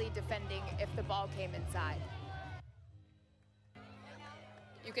heavily defending if the ball came inside.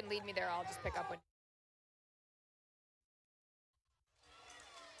 You can lead me there. I'll just pick up when.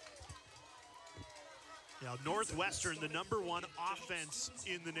 Now, Northwestern, the #1 offense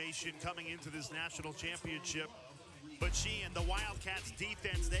in the nation coming into this national championship. But she and the Wildcats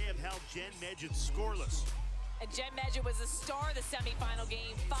defense, they have held Jen Medjid scoreless. And Jen Medjid was the star of the semifinal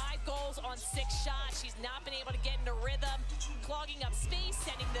game. 5 goals on 6 shots. She's not been able to get into rhythm, clogging up space,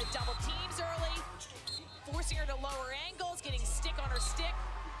 sending the double teams early, forcing her to lower angles, getting stick on her stick.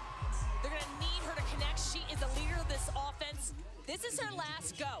 They're gonna need her to connect. She is the leader of this offense. This is her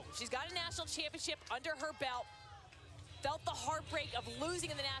last go. She's got a national championship under her belt. Felt the heartbreak of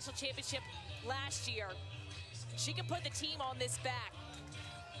losing in the national championship last year. She can put the team on this back.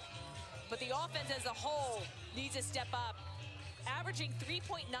 But the offense as a whole needs to step up. Averaging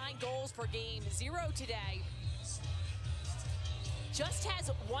 3.9 goals per game, 0 today. Just has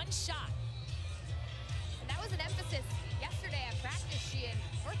 1 shot. And that was an emphasis yesterday at practice, Sheehan.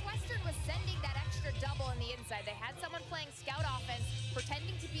 Northwestern was sending that extra double on the inside. They had someone playing scout offense,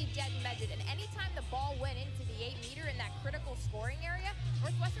 pretending to be Jen Medjid. And anytime the ball went into the 8-meter in that critical scoring area,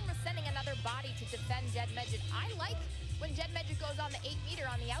 Northwestern was sending another body to defend Jen Medjid. I like when Jen Medjid goes on the 8-meter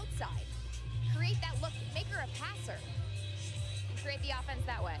on the outside. Create that look, make her a passer, and create the offense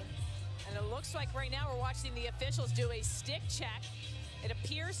that way. And it looks like right now we're watching the officials do a stick check. It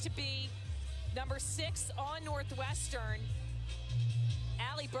appears to be number 6 on Northwestern,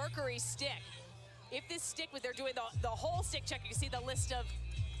 Allie Berkery's stick. If this stick was, they're doing the whole stick check, you can see the list of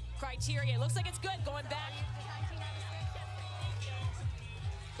criteria. It looks like it's good, going back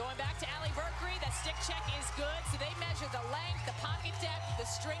Going back to Allie Berkery, that stick check is good. So they measure the length, the pocket depth, the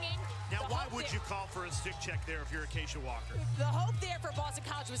stringing. Now, why would you call for a stick check there if you're Acacia Walker? The hope there for Boston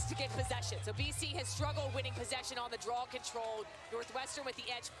College was to get possession. So BC has struggled winning possession on the draw control. Northwestern with the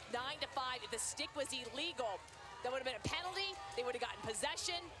edge 9-5. If the stick was illegal, that would have been a penalty. They would have gotten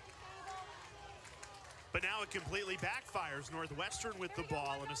possession. But now it completely backfires. Northwestern with the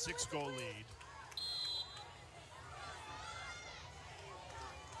ball and a 6-goal lead.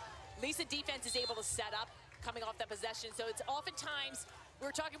 Lisa defense is able to set up coming off that possession. So it's oftentimes, we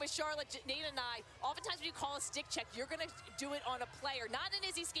were talking with Charlotte, Nate and I, oftentimes when you call a stick check, you're going to do it on a player, not an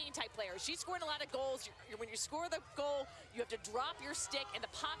Izzy Skane type player. She's scoring a lot of goals. When you score the goal, you have to drop your stick and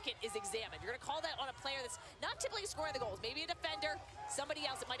the pocket is examined. You're going to call that on a player that's not typically scoring the goals. Maybe a defender, somebody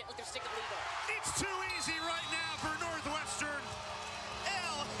else that might let their stick illegal. It's too easy right now for Northwestern.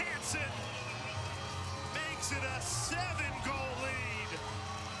 Elle Hansen makes it a 7-goal lead.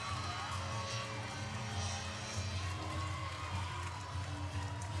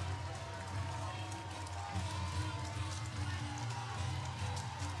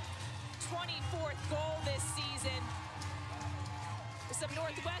 Fourth goal this season. Some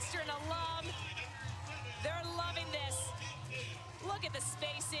Northwestern alum. They're loving this. Look at the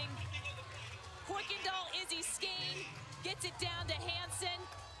spacing. Kuykendall, Izzy Skane gets it down to Hansen.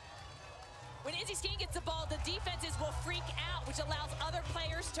 When Izzy Skane gets the ball, the defenses will freak out, which allows other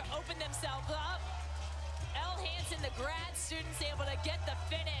players to open themselves up. Elle Hansen, the grad student's able to get the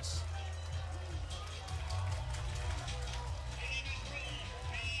finish.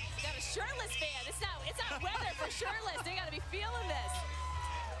 Got a shirtless fan. It's not weather for shirtless. They got to be feeling this.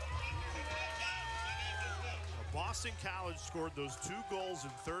 Boston College scored those 2 goals in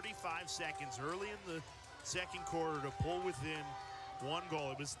 35 seconds early in the second quarter to pull within 1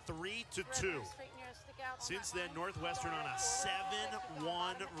 goal. It was 3-2. Since then, Northwestern on a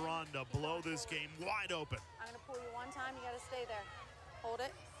 7-1 run to blow this game wide open. I'm going to pull you one time. You got to stay there. Hold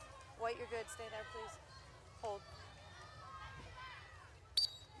it. Wait, you're good. Stay there, please. Hold.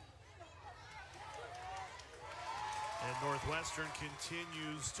 And Northwestern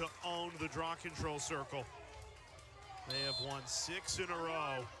continues to own the draw control circle. They have won 6 in a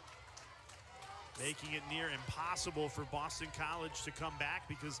row, making it near impossible for Boston College to come back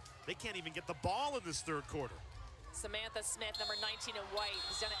because they can't even get the ball in this third quarter. Samantha Smith, number 19 in white,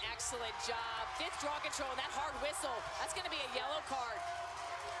 has done an excellent job. 5th draw control, and that hard whistle, that's going to be a yellow card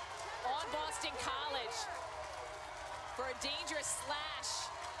on Boston College for a dangerous slash.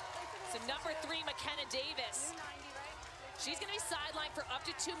 So number 3, McKenna Davis. She's going to be sidelined for up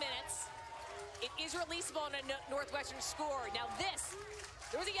to 2 minutes. It is releasable on a Northwestern score. Now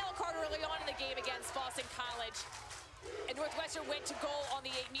there was a yellow card early on in the game against Boston College, and Northwestern went to goal on the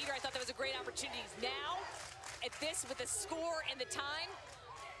 8-meter. I thought that was a great opportunity. Now, with the score and the time,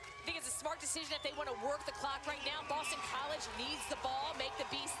 I think it's a smart decision if they want to work the clock right now. Boston College needs the ball, make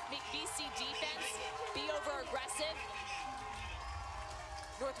BC defense be over aggressive.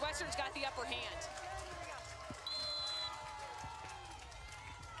 Northwestern's got the upper hand.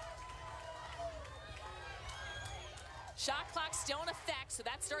 Shot clock still in effect, so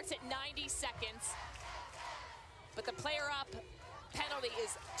that starts at 90 seconds. But the player up penalty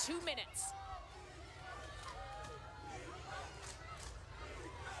is 2 minutes.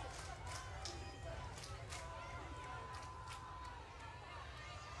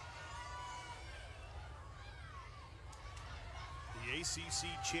 The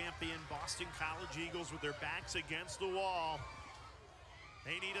ACC champion Boston College Eagles with their backs against the wall.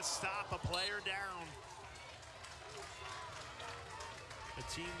 They need to stop a player down.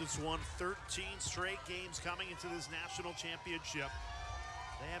 A team that's won 13 straight games coming into this national championship.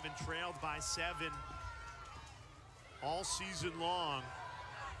 They haven't trailed by 7 all season long.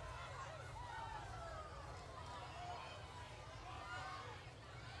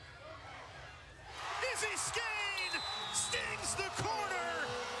 Izzy Skane stings the corner,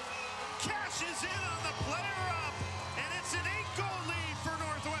 cashes in on the player up, and it's an 8-goal lead for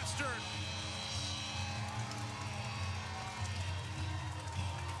Northwestern.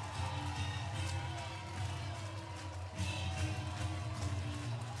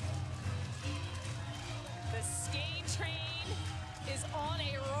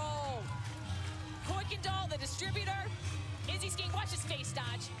 Kuykendall, the distributor. Izzy Skane, watch his face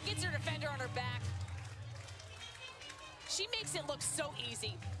dodge. Gets her defender on her back. She makes it look so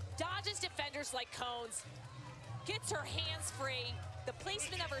easy. Dodges defenders like cones. Gets her hands free. The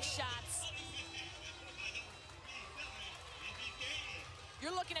placement of her shots.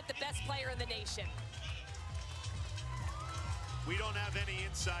 You're looking at the best player in the nation. We don't have any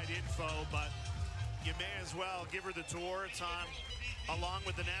inside info, but You may as well give her the tour. It's on along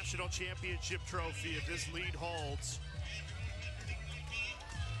with the national championship trophy if this lead holds.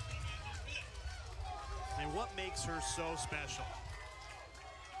 And what makes her so special?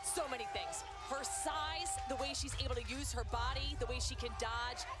 So many things. Her size, the way she's able to use her body, the way she can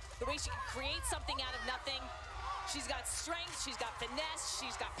dodge, the way she can create something out of nothing. She's got strength, she's got finesse,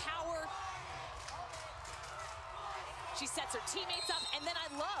 she's got power. She sets her teammates up, and then I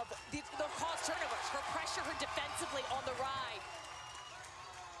love the cause turnovers, her pressure, her defensively on the ride.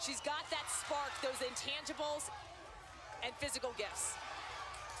 She's got that spark, those intangibles, and physical gifts.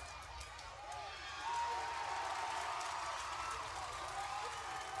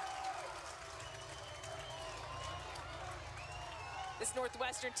 This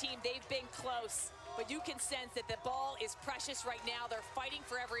Northwestern team, they've been close, but you can sense that the ball is precious right now. They're fighting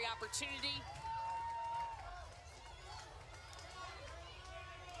for every opportunity.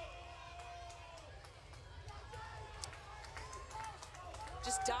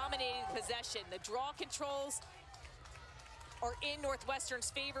 Just dominating possession. The draw controls are in Northwestern's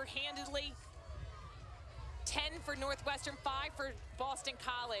favor handedly. 10 for Northwestern, 5 for Boston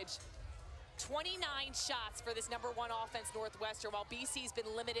College. 29 shots for this #1 offense, Northwestern, while BC's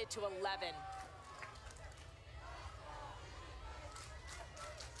been limited to 11.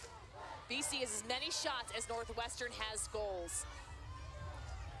 BC has as many shots as Northwestern has goals.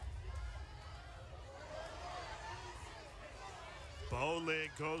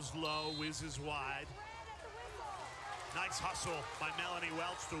 Bowlig goes low, whizzes wide. Nice hustle by Melanie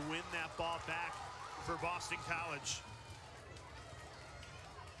Welch to win that ball back for Boston College.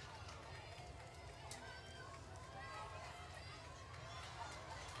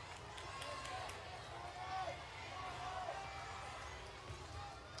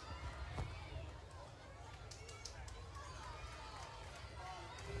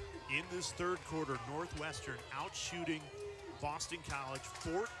 In this third quarter, Northwestern outshooting Boston College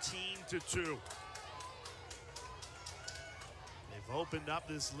 14-2. They've opened up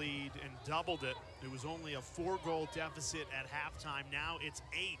this lead and doubled it. It was only a 4-goal deficit at halftime. Now it's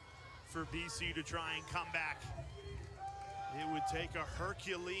 8 for BC to try and come back. It would take a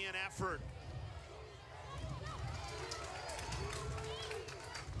Herculean effort.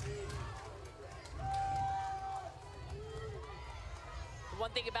 One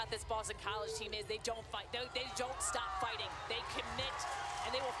thing about this Boston College team is they don't fight. They don't stop fighting. They commit,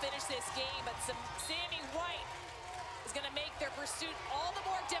 and they will finish this game. But Sammy White is going to make their pursuit all the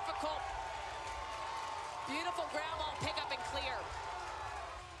more difficult. Beautiful ground ball pickup and clear.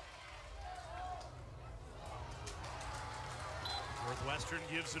 Northwestern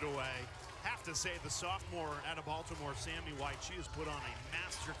gives it away. Have to say, the sophomore out of Baltimore, Sammy White, she has put on a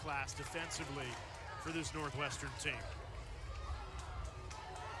masterclass defensively for this Northwestern team.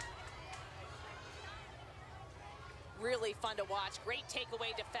 Really fun to watch. Great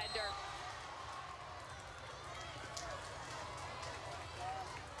takeaway defender.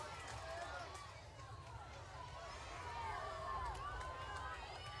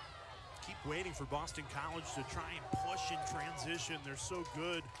 Keep waiting for Boston College to try and push in transition. They're so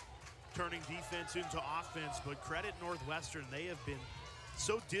good turning defense into offense, but credit Northwestern. They have been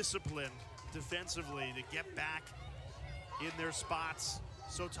so disciplined defensively to get back in their spots.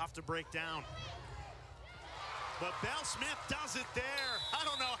 So tough to break down. But Belle Smith does it there. I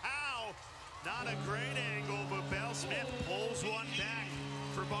don't know how. Not a great angle, but Belle Smith pulls one back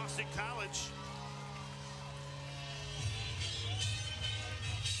for Boston College.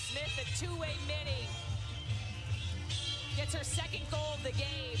 Smith, a two-way mini. Gets her second goal of the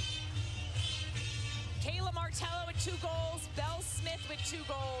game. Kayla Martello with 2 goals. Belle Smith with 2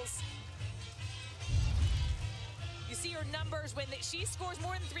 goals. You see her numbers when she scores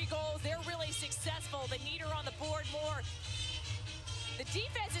more than 3 goals, they're really successful. They need her on the board more. The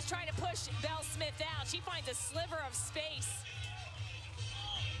defense is trying to push Belle Smith out. She finds a sliver of space.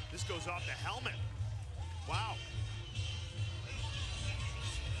 This goes off the helmet. Wow.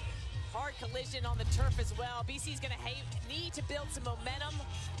 Hard collision on the turf as well. BC's gonna need to build some momentum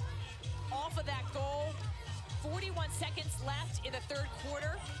off of that goal. 41 seconds left in the third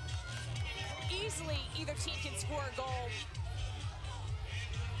quarter. Easily, either team can score a goal.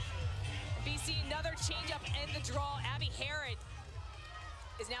 BC, another changeup and the draw. Abby Herod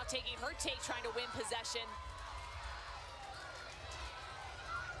is now taking her take, trying to win possession.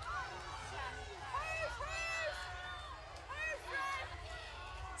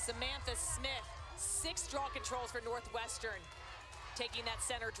 Samantha Smith, 6 draw controls for Northwestern, taking that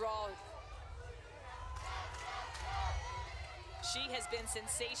center draw. She has been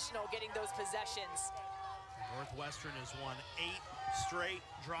sensational getting those possessions. Northwestern has won 8 straight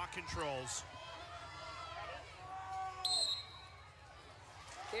draw controls.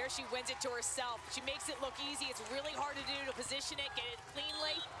 There she wins it to herself. She makes it look easy. It's really hard to do, to position it, get it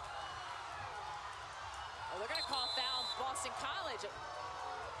cleanly. Oh, they're gonna call foul Boston College.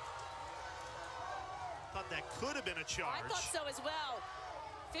 Thought that could have been a charge. I thought so as well.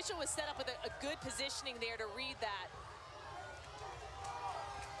 Official was set up with a good positioning there to read that.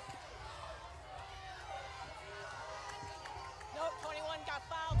 Nope, 21 got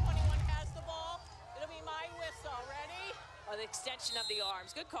fouled, 21 has the ball. It'll be my whistle, ready? Oh, the extension of the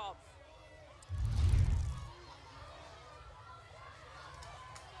arms, good call.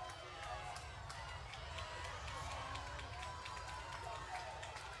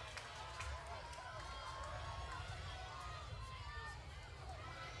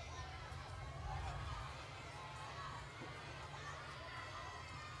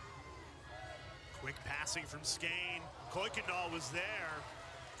 Quick passing from Skane. Kuykendall was there,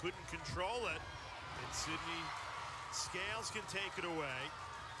 couldn't control it, and Sydney Scales can take it away.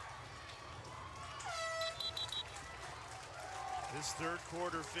 This third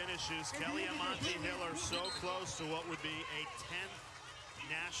quarter finishes. Kelly Amonte-Hiller so close to what would be a 10th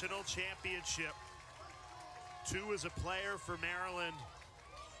national championship. 2 as a player for Maryland.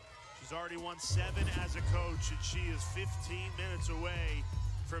 She's already won 7 as a coach, and she is 15 minutes away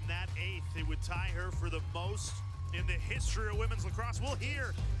from that 8th. It would tie her for the most in the history of women's lacrosse. We'll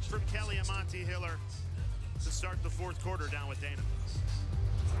hear from Kelly Amonte-Hiller to start the fourth quarter down with Dana.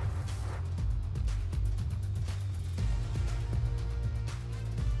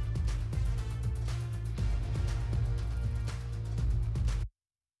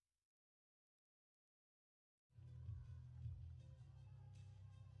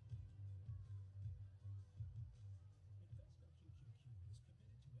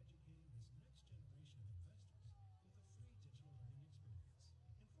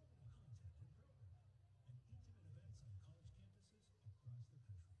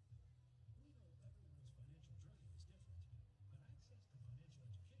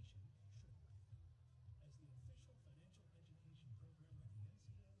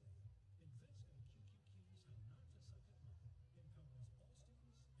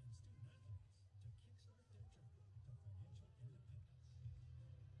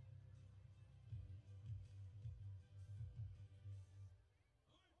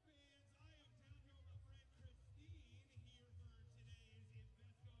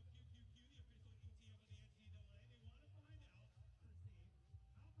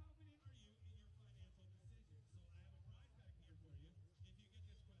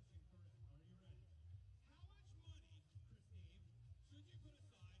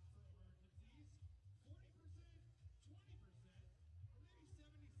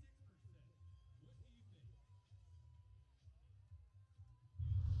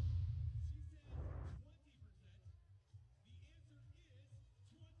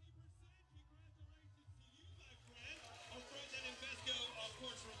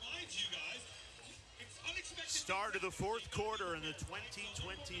 Start of the fourth quarter in the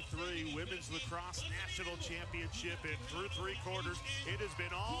 2023 Women's Lacrosse National Championship. And through 3 quarters, it has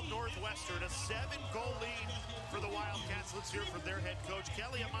been all Northwestern. A 7-goal lead for the Wildcats. Let's hear from their head coach,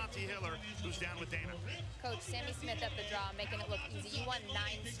 Kelly Amonte-Hiller, who's down with Dana. Coach, Sammy Smith at the draw, making it look easy. You won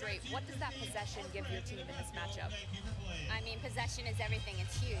 9 straight. What does that possession give your team in this matchup? I mean, possession is everything.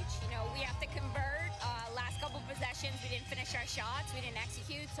 It's huge. You know, we have to convert. Last couple possessions, we didn't finish our shots. We didn't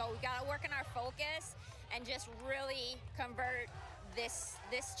execute. So we got to work on our focus and just really convert this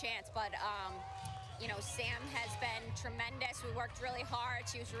chance. But, you know, Sam has been tremendous. We worked really hard.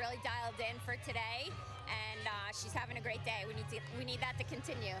 She was really dialed in for today, and she's having a great day. We need that to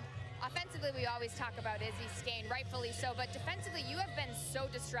continue. Offensively, we always talk about Izzy Skane, rightfully so, but defensively, you have been so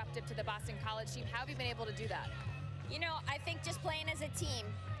disruptive to the Boston College team. How have you been able to do that? You know, I think just playing as a team.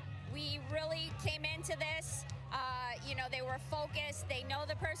 We really came into this, you know, they were focused, they know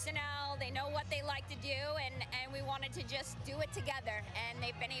the personnel, they know what they like to do, and we wanted to just do it together, and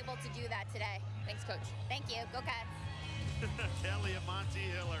they've been able to do that today. Thanks, Coach. Thank you. Go Cats. Kelly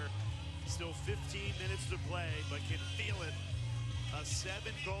Amonte-Hiller, still 15 minutes to play, but can feel it. A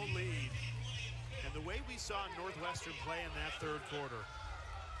 7-goal lead. And the way we saw Northwestern play in that third quarter,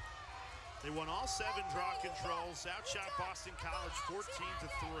 they won all 7 draw controls, outshot Boston College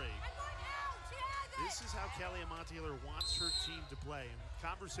 14-3. This is how Kelly Amonte-Hiller wants her team to play. In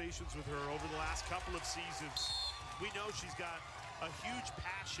conversations with her over the last couple of seasons, we know she's got a huge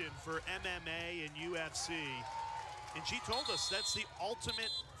passion for MMA and UFC. And she told us that's the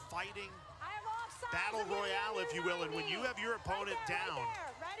ultimate fighting battle royale, if you will. And when you have your opponent down,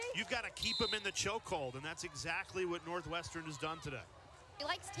 you've got to keep them in the chokehold. And that's exactly what Northwestern has done today. He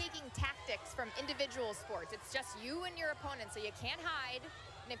likes taking tactics from individual sports. It's just you and your opponent, so you can't hide.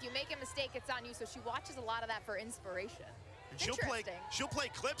 and if you make a mistake, it's on you. So she watches a lot of that for inspiration. And she'll play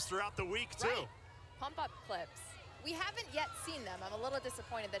clips throughout the week too. Right. Pump up clips. We haven't yet seen them. I'm a little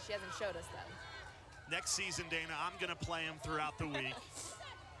disappointed that she hasn't showed us them. Next season, Dana, I'm gonna play them throughout the week.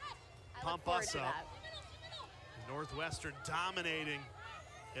 Pump us up. Northwestern dominating,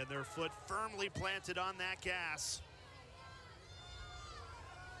 and their foot firmly planted on that gas.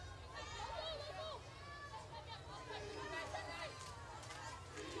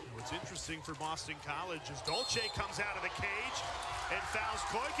 What's interesting for Boston College is Dolce comes out of the cage and fouls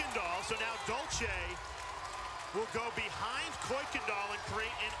Kuykendall. So now Dolce will go behind Kuykendall and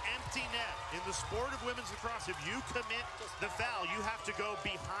create an empty net. In the sport of women's lacrosse, if you commit the foul, you have to go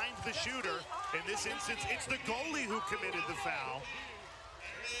behind the shooter. In this instance, it's the goalie who committed the foul.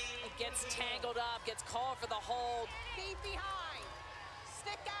 It gets tangled up, gets called for the hold. Feet behind.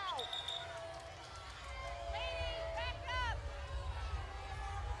 Stick out.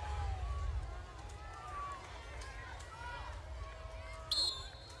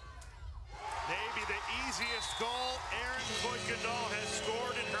 Maybe the easiest goal Erin Kuykendall has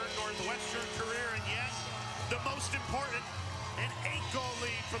scored in her Northwestern career, and yet the most important, an 8-goal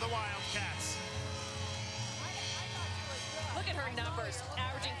lead for the Wildcats. Look at her numbers,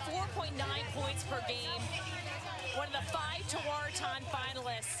 averaging 4.9 points per game. One of the 5 Tewaaraton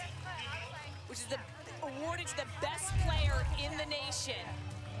finalists, which is awarded to the best player in the nation.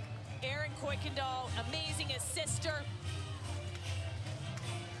 Erin Kuykendall, amazing assister.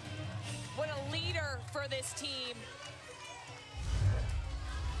 What a leader for this team.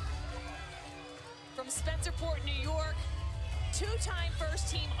 From Spencerport, New York, 2-time first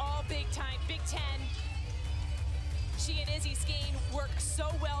team all Big Ten. She and Izzy Skane work so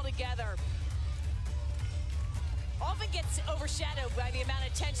well together. Often gets overshadowed by the amount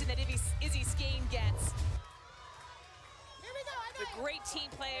of attention that Izzy Skane gets. A great team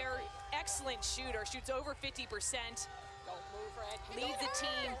player, excellent shooter, shoots over 50%. Don't move, Red. Leads the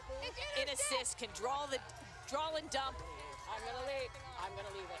team in assists, can draw and dump. I'm gonna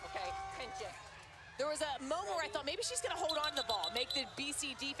leave it, okay? Pinch it. There was a moment where I thought maybe she's gonna hold on to the ball, make the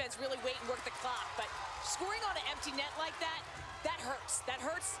BC defense really wait and work the clock, but scoring on an empty net like that, that hurts. That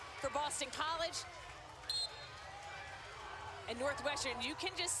hurts for Boston College. And Northwestern, you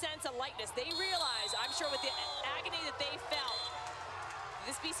can just sense a lightness. They realize, I'm sure with the agony that they felt,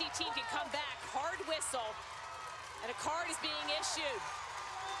 this BC team can come back, hard whistle, and a card is being issued.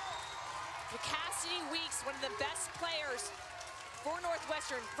 For Cassidy Weeks, one of the best players for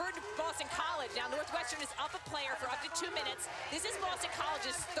Northwestern, for Boston College. Now Northwestern is up a player for up to 2 minutes. This is Boston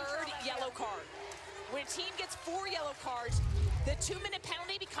College's 3rd yellow card. When a team gets 4 yellow cards, the 2-minute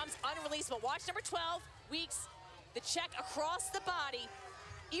penalty becomes unreleasable. Watch number 12, Weeks, the check across the body.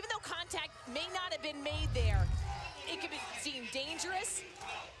 Even though contact may not have been made there, it could be deemed dangerous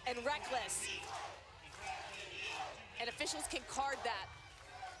and reckless. And officials can card that.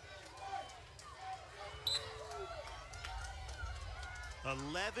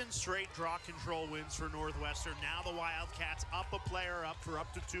 "11 straight draw control wins for Northwestern. Now the Wildcats up a player up for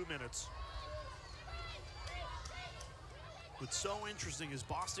up to 2 minutes. What's so interesting is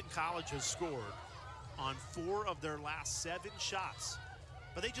Boston College has scored on 4 of their last 7 shots,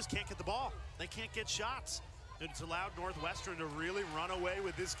 but they just can't get the ball. They can't get shots. It's allowed Northwestern to really run away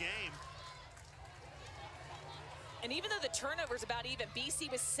with this game. And even though the turnover's about even,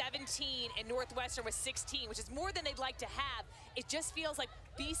 BC was 17 and Northwestern was 16, which is more than they'd like to have, it just feels like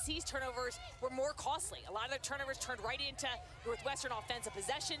BC's turnovers were more costly. A lot of their turnovers turned right into Northwestern offensive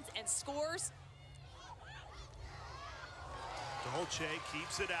possessions and scores. Dolce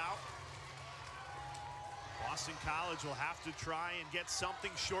keeps it out. Boston College will have to try and get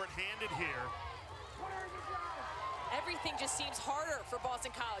something shorthanded here. Everything just seems harder for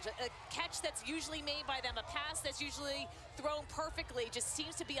Boston College. A catch that's usually made by them, a pass that's usually thrown perfectly, just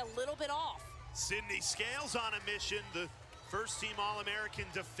seems to be a little bit off. Sydney Scales on a mission, the first-team All-American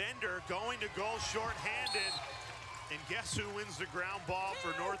defender, going to goal shorthanded. And guess who wins the ground ball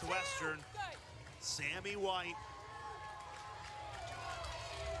for Northwestern? Sammy White.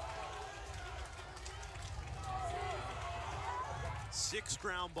 Six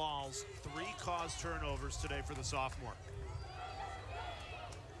ground balls, 3 caused turnovers today for the sophomore.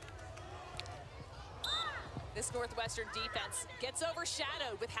 This Northwestern defense gets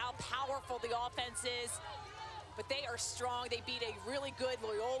overshadowed with how powerful the offense is, but they are strong. They beat a really good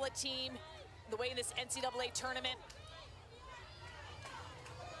Loyola team the way in this NCAA tournament.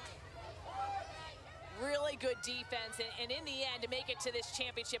 Really good defense, and in the end, to make it to this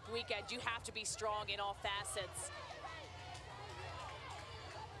championship weekend, you have to be strong in all facets.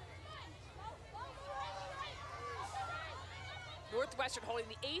 Northwestern holding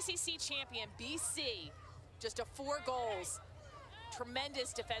the ACC champion, BC, just to 4 goals.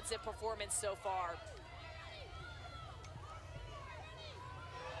 Tremendous defensive performance so far.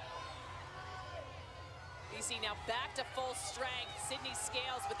 BC now back to full strength. Sydney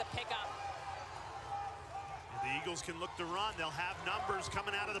Scales with the pickup. The Eagles can look to run. They'll have numbers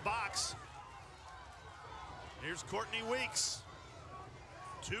coming out of the box. Here's Courtney Weeks.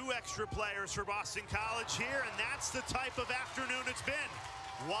 2 extra players for Boston College here, and that's the type of afternoon it's been.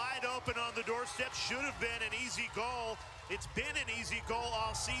 Wide open on the doorstep, should have been an easy goal. It's been an easy goal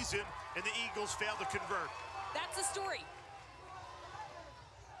all season, and the Eagles failed to convert. That's the story.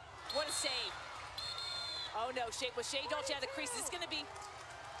 What a save. Oh no, with Shea Dolce out of the crease, this is gonna be...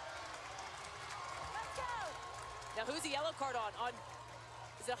 Let's go. Now who's the yellow card on?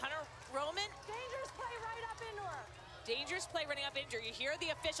 Is it Hunter Roman? Dangerous play right up into her. Dangerous play running up injury. You hear the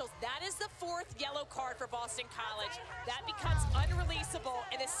officials. That is the 4th yellow card for Boston College. That becomes unreleasable,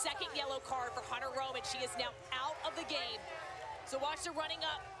 and the 2nd yellow card for Hunter Roman. She is now out of the game. So watch her running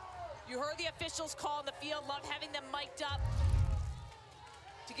up. You heard the officials call in the field. Love having them mic'd up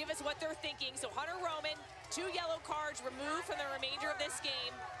to give us what they're thinking. So Hunter Roman, 2 yellow cards removed from the remainder of this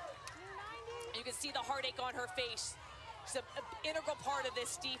game. And you can see the heartache on her face. She's an integral part of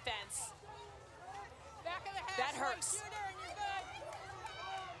this defense. Back of the hash, That hurts. Right, shoot her and you're good.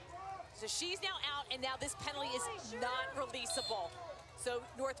 So she's now out, and now this penalty is not releasable. So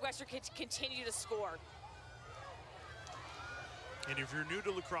Northwestern can continue to score. And if you're new to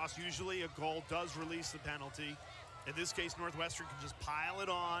lacrosse, usually a goal does release the penalty. In this case, Northwestern can just pile it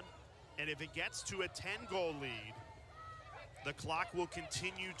on, and if it gets to a 10-goal lead, the clock will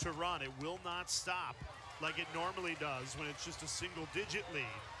continue to run. It will not stop like it normally does when it's just a single-digit lead.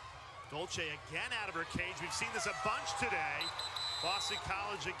 Dolce again out of her cage. We've seen this a bunch today. Boston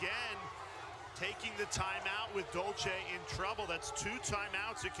College again taking the timeout with Dolce in trouble. That's 2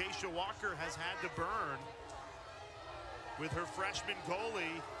 timeouts Acacia Walker has had to burn with her freshman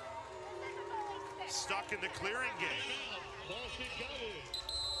goalie stuck in the clearing game.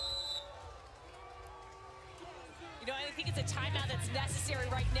 You know, I think it's a timeout that's necessary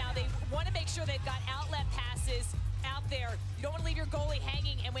right now. They want to make sure they've got outlet passes out there. You don't want to leave your goalie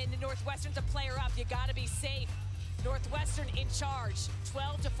hanging, and when the Northwestern's a player up, you got to be safe. Northwestern in charge,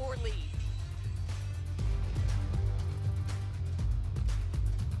 12-4 lead.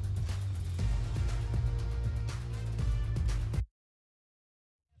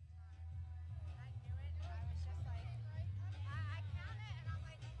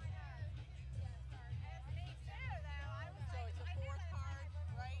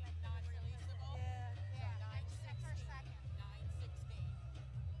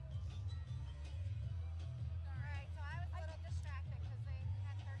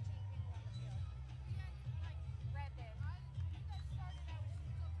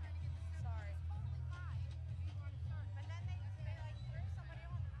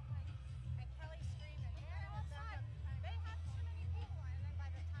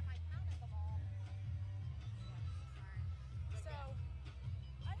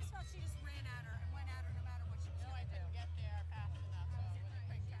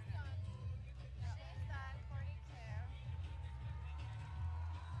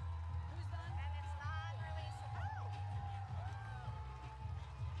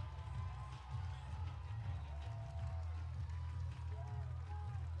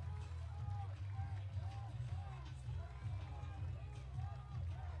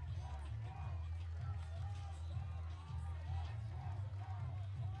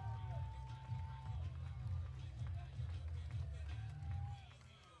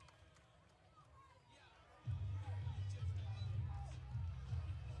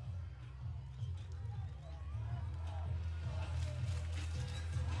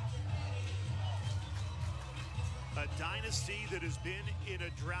 A dynasty that has been in a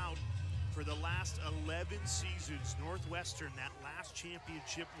drought for the last 11 seasons. Northwestern, that last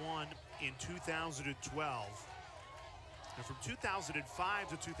championship won in 2012. And from 2005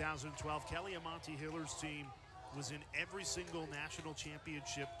 to 2012, Kelly Amonte-Hiller's team was in every single national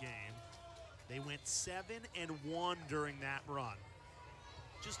championship game. They went 7-1 during that run.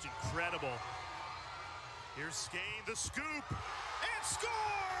 Just incredible. Here's Skane, the scoop, and score!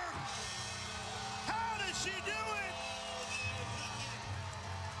 How did she do it?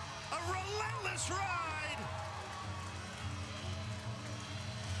 A relentless ride.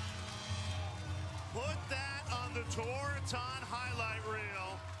 Put that on the Tour-a-Ton highlight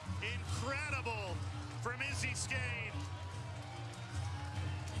reel. Incredible from Izzy Skane.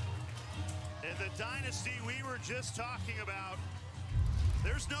 And the dynasty we were just talking about,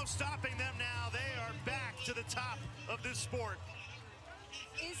 there's no stopping them now. They are back to the top of this sport.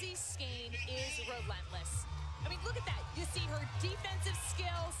 Izzy Skane is relentless. I mean, look at that. You see her defensive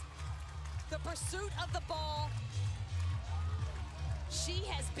skills, the pursuit of the ball. She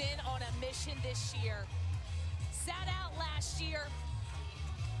has been on a mission this year. Sat out last year.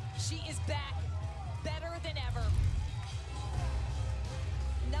 She is back better than ever.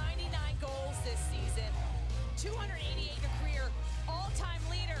 99 goals this season, 288 in her career, all-time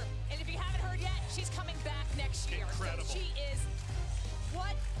leader. And if you haven't heard yet, she's coming back next year. Incredible. So she is,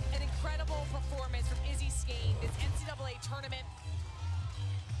 what an incredible performance from Izzy Skane, this NCAA tournament.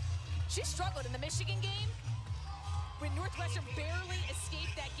 She struggled in the Michigan game. When Northwestern barely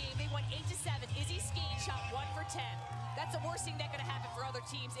escaped that game, they won 8-7. Izzy Skane shot 1 for 10. That's the worst thing that could have happened for other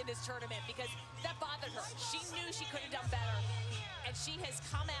teams in this tournament because that bothered her. She knew she could have done better. And she has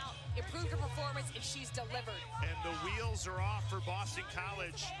come out, improved her performance, and she's delivered. And the wheels are off for Boston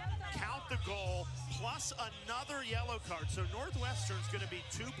College. Count the goal, plus another yellow card. So Northwestern's going to be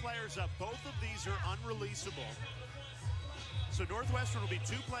 2 players up. Both of these are unreleasable. So Northwestern will be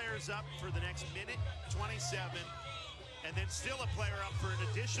 2 players up for the next minute 27, and then still a player up for an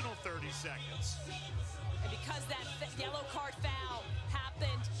additional 30 seconds. And because that yellow card foul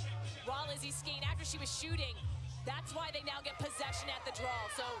happened while Izzy Skane, after she was shooting, that's why they now get possession at the draw.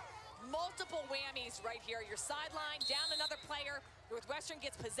 So multiple whammies right here. Your sideline, down another player. Northwestern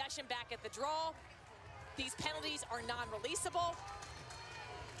gets possession back at the draw. These penalties are non-releasable.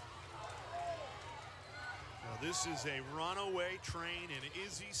 Now this is a runaway train, and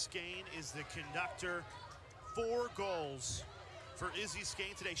Izzy Skane is the conductor. 4 goals for Izzy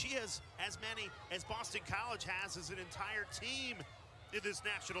Skane today. She has as many as Boston College has as an entire team in this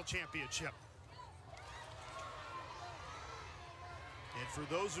national championship. And for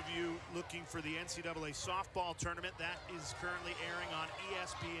those of you looking for the NCAA softball tournament, that is currently airing on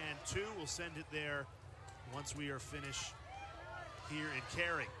ESPN2. We'll send it there once we are finished here in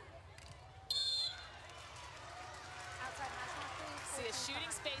Cary. See a shooting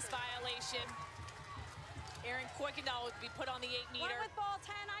space violation. Erin Kuykendall would be put on the 8-meter. Went with ball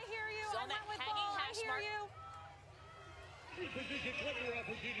 10, I hear you. She's on that hanging hash mark. Position clever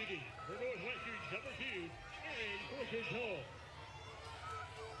opportunity for Northwestern's number 2, Erin Kuykendall.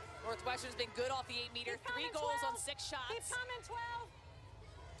 Northwestern's been good off the 8-meter. 3 goals on 6 shots. Keep coming, 12.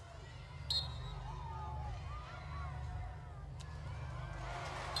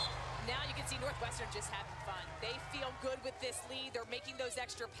 Now you can see Northwestern just having fun. They feel good with this lead. They're making those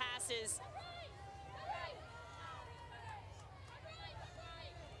extra passes.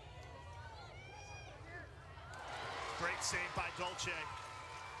 Great save by Dolce.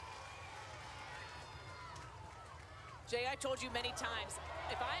 Jay, I told you many times,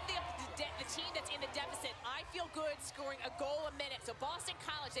 if I'm the team that's in the deficit, I feel good scoring a goal a minute. So Boston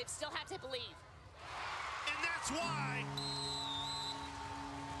College, they still have to believe. And that's why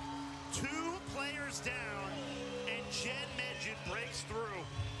 2 players down, and Jen Medjid breaks through.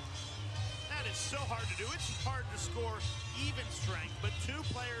 That is so hard to do. It's hard to score even strength, but 2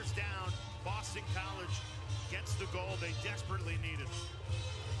 players down, Boston College gets the goal they desperately needed.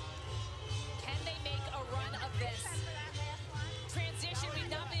 Can they make a run of this? Transition, we've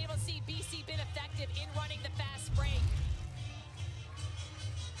not been able to see BC been effective in running the fast break.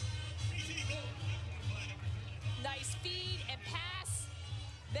 Nice feed and pass.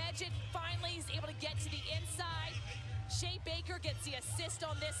 Medjid finally is able to get to the inside. Shea Baker gets the assist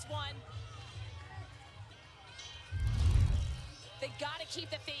on this one. They gotta keep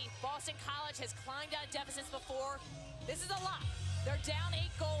the faith. Boston College has climbed out deficits before. This is a lot. They're down 8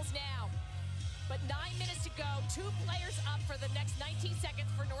 goals now. But 9 minutes to go, 2 players up for the next 19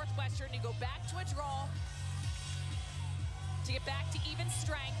 seconds for Northwestern to go back to a draw, to get back to even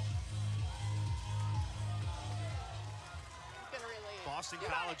strength. Boston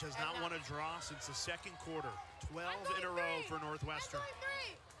College has not won a draw since the 2nd quarter. 12 in a row for Northwestern.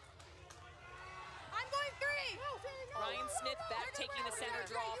 I'm going 3. Ryan Smith back taking the center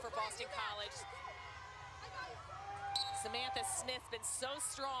draw for Boston College. Samantha Smith's been so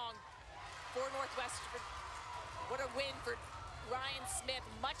strong for Northwestern. What a win for Ryan Smith,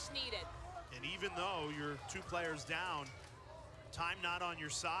 much needed. And even though you're 2 players down, time not on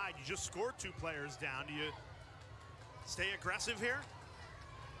your side, you just scored 2 players down. Do you stay aggressive here?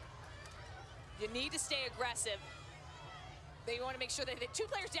 You need to stay aggressive. They want to make sure that the 2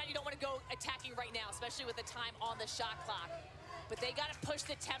 players down, you don't want to go attacking right now, especially with the time on the shot clock. But they got to push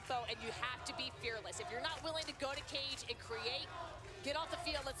the tempo, and you have to be fearless. If you're not willing to go to cage and create, get off the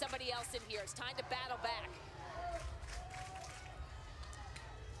field, let somebody else in here. It's time to battle back.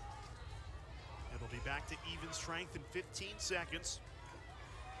 It'll be back to even strength in 15 seconds.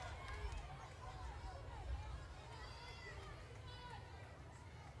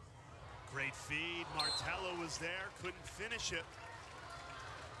 Great feed. Martello was there, couldn't finish it.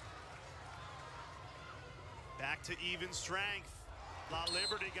 Back to even strength. La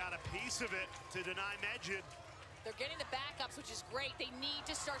Liberty got a piece of it to deny Medjid. They're getting the backups, which is great. They need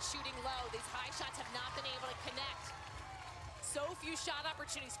to start shooting low. These high shots have not been able to connect. So few shot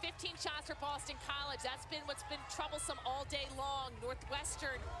opportunities. 15 shots for Boston College. That's been what's been troublesome all day long.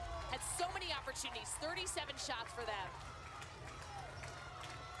 Northwestern had so many opportunities. 37 shots for them.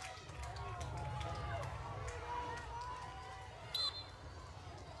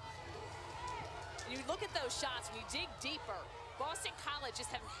 You look at those shots, when you dig deeper, Boston College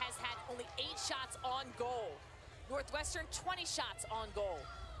just has had only 8 shots on goal. Northwestern, 20 shots on goal.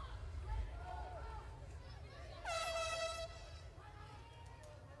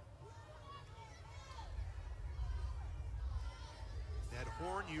 That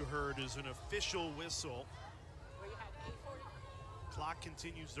horn you heard is an official whistle. Clock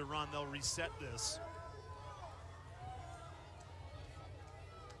continues to run. They'll reset this.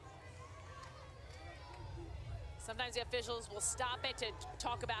 Sometimes the officials will stop it to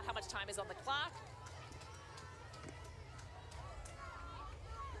talk about how much time is on the clock.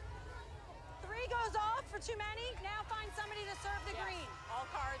 3 goes off for too many. Now find somebody to serve the green. All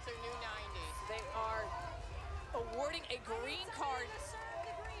cards are new 90s. They are awarding a green card.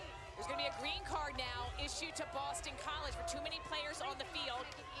 There's going to be a green card now issued to Boston College for too many players on the field.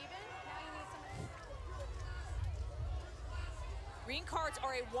 Green cards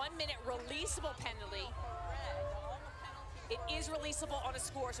are a 1-minute releasable penalty. It is releasable on a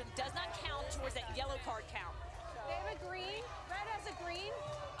score, so it does not count towards that yellow card count. They have a green. Red has a green.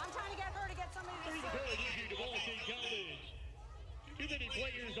 I'm trying to get her to get somebody to Green serve. card issued to Boston College. Too many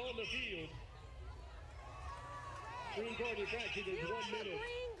players on the field. Green card infraction is 1 minute.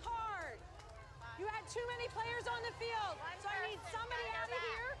 Green card. You had too many players on the field. So I need somebody out of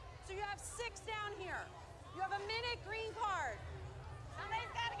here. So you have 6 down here. You have a minute green card.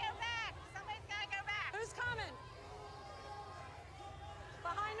 Somebody's got to go back. Somebody's got to go back. Who's coming?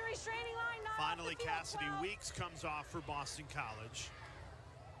 Behind the restraining line, not Finally, off the field, Cassidy 12. Weeks comes off for Boston College.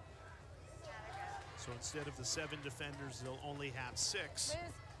 So instead of the 7 defenders, they'll only have 6.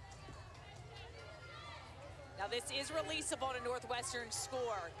 Now this is releasable to Northwestern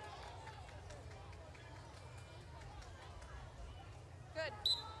score. Good.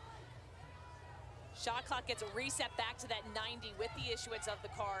 Shot clock gets a reset back to that 90 with the issuance of the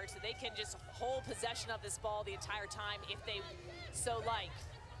card, so they can just hold possession of this ball the entire time if they so like.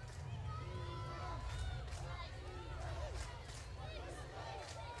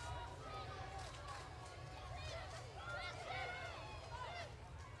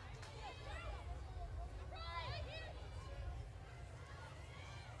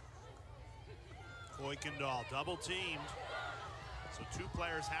 Kuykendall double teamed. So 2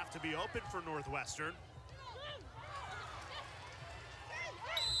 players have to be open for Northwestern.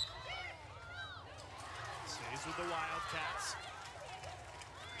 Stays with the Wildcats.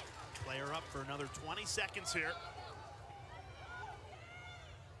 Player up for another 20 seconds here.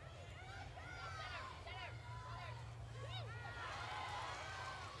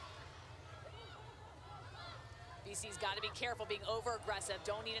 BC's got to be careful being over-aggressive.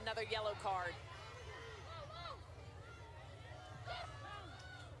 Don't need another yellow card.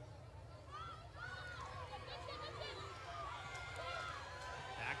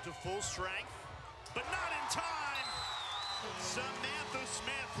 Back to full strength, but not in time. Samantha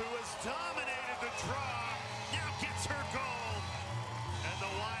Smith, who has dominated the draw, now gets her goal. And the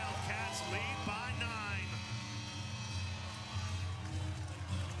Wildcats lead by 9.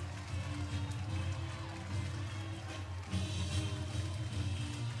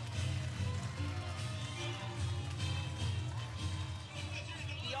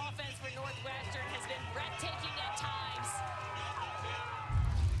 The offense for Northwestern has been breathtaking at times.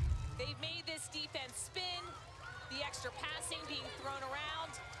 They've made this defense spin, the extra passing being thrown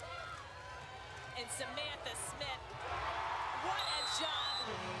around. And Samantha Smith, what a job.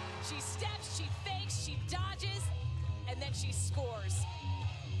 She steps, she fakes, she dodges, and then she scores.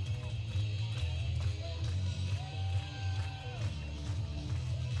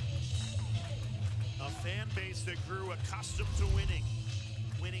 A fan base that grew accustomed to winning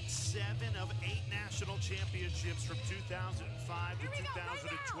 7 of 8 national championships from 2005 to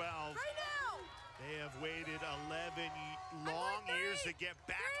 2012. They have waited 11 long years to get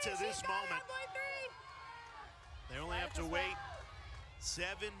back to this moment. They only have to wait 7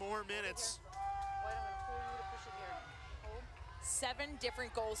 more minutes. 7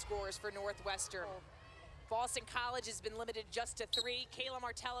 different goal scorers for Northwestern. Boston College has been limited just to 3. Kayla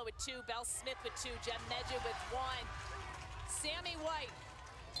Martello with 2, Belle Smith with 2, Jem Medjid with 1. Sammy White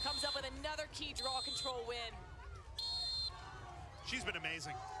comes up with another key draw control win. She's been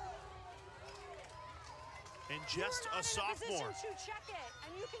amazing. And just a sophomore. To check it,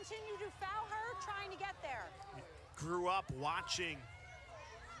 and you continue to foul her trying to get there. Grew up watching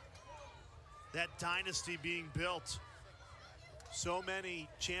that dynasty being built. So many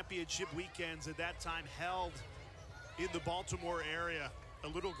championship weekends at that time held in the Baltimore area. A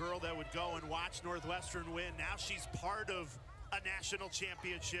little girl that would go and watch Northwestern win. Now she's part of a national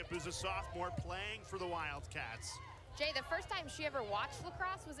championship as a sophomore playing for the Wildcats. Jay, the first time she ever watched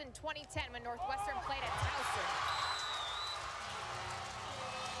lacrosse was in 2010 when Northwestern played at Towson.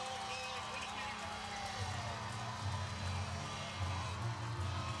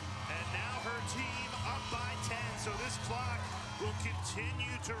 And now her team up by 10, so this clock will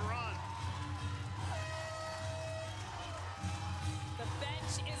continue to run. The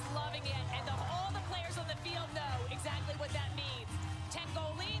bench is loving it, and all the players on the field know exactly what that means.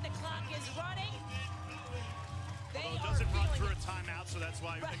 10-goal lead, the clock is running. Although it doesn't run through a timeout, so that's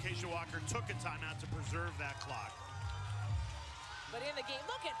why Acacia Walker took a timeout to preserve that clock. But in the game,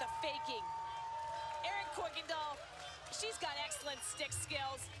 look at the faking. Erin Kuykendall, she's got excellent stick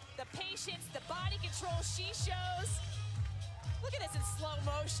skills. The patience, the body control she shows. Look at this in slow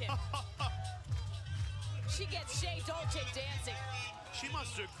motion. She gets Shea Dolce dancing. She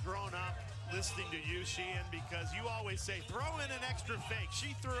must have grown up listening to you, Sheehan, because you always say, throw in an extra fake.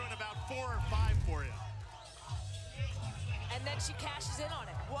 She threw in about 4 or 5 for you. And then she cashes in on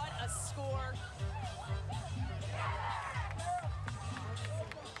it. What a score.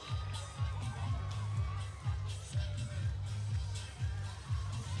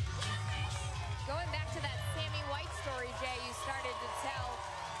 Going back to that Sammy White story, Jay, you started to tell.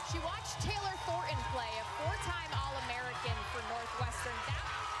 She watched Taylor Thornton play, a 4-time All-American for Northwestern.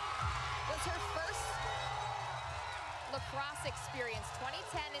 That was her first lacrosse experience,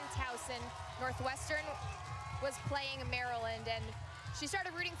 2010 in Towson. Northwestern was playing Maryland, and she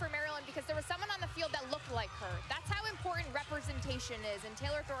started rooting for Maryland because there was someone on the field that looked like her. That's how important representation is, and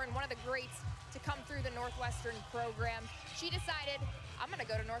Taylor Thornton, one of the greats to come through the Northwestern program, she decided, I'm gonna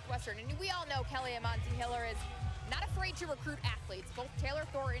go to Northwestern. And we all know Kelly Amonte-Hiller is not afraid to recruit athletes. Both Taylor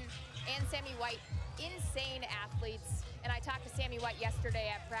Thornton and Sammy White, insane athletes. And I talked to Sammy White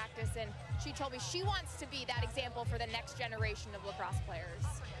yesterday at practice, and she told me she wants to be that example for the next generation of lacrosse players.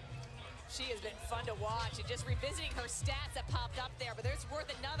 She has been fun to watch, and just revisiting her stats that popped up there, but there's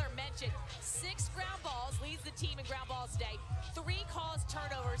worth another mention. 6 ground balls, leads the team in ground balls today, 3 caused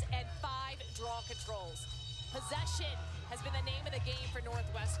turnovers, and 5 draw controls. Possession has been the name of the game for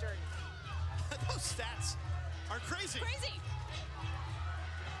Northwestern. Those stats are crazy. Crazy.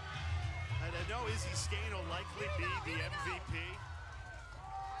 I know Izzy Skane will likely be the MVP,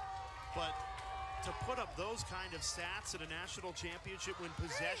 but to put up those kind of stats at a national championship when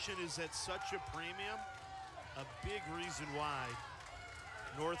possession is at such a premium, a big reason why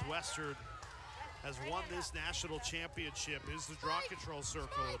Northwestern has won this national championship is the draw control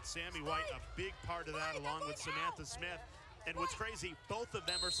circle. And Sammy White, a big part of that, along with Samantha Smith. And what's crazy, both of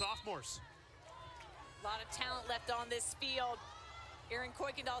them are sophomores. A lot of talent left on this field. Erin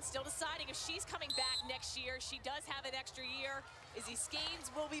Kuykendall still deciding if she's coming back next year. She does have an extra year. Izzy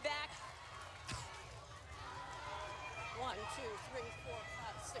Skanes will be back. 1, 2, 3, 4,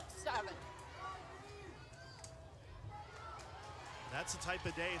 5, 6, 7. That's the type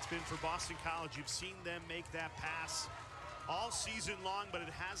of day it's been for Boston College. You've seen them make that pass all season long, but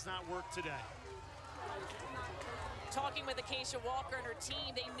it has not worked today. Talking with Acacia Walker and her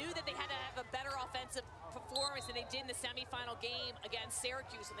team, they knew that they had to have a better offensive performance than they did in the semifinal game against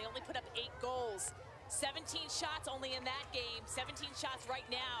Syracuse, and they only put up 8 goals. 17 shots only in that game, 17 shots right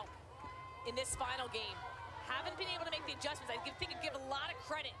now in this final game. Haven't been able to make the adjustments. I think I'd give a lot of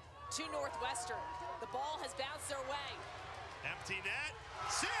credit to Northwestern. The ball has bounced their way. Empty net.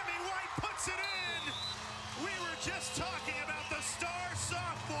 Sammy White puts it in. We were just talking about the star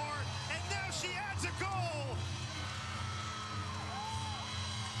sophomore, and now she adds a goal.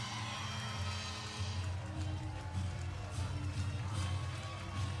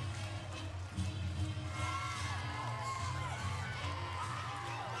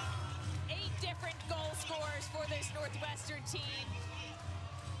 For this Northwestern team.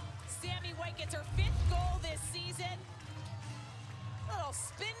 Sammy White gets her 5th goal this season. A little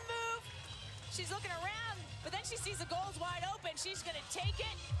spin move. She's looking around, but then she sees the goal's wide open. She's gonna take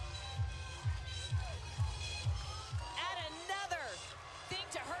it. Add another thing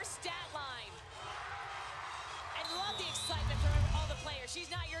to her stat line. And love the excitement from all the players.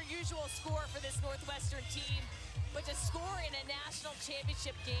 She's not your usual scorer for this Northwestern team, but to score in a national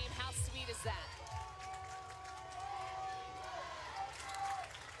championship game, how sweet is that?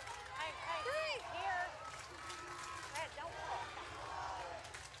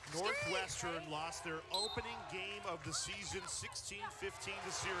 Northwestern lost their opening game of the season 16-15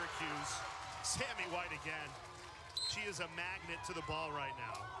 to Syracuse. Sammy White again. She is a magnet to the ball right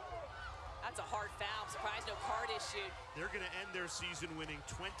now. That's a hard foul. I'm surprised no card issued. They're going to end their season winning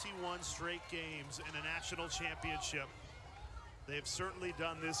 21 straight games in a national championship. They've certainly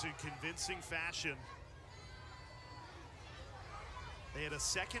done this in convincing fashion. They had a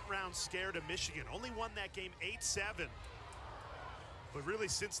second-round scare to Michigan. Only won that game 8-7. But really,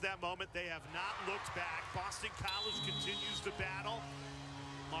 since that moment, they have not looked back. Boston College continues to battle.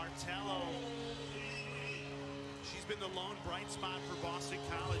 Martello, she's been the lone bright spot for Boston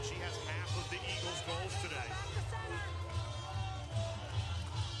College. She has half of the Eagles' goals today.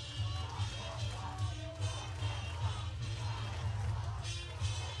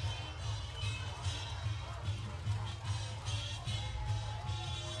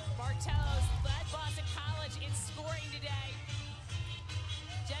 Martello's led Boston College in scoring today.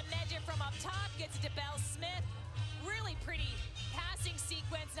 Jen Medjid from up top gets it to Belle Smith. Really pretty passing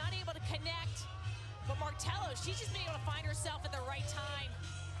sequence, not able to connect. But Martello, she's just been able to find herself at the right time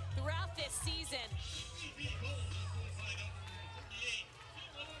throughout this season.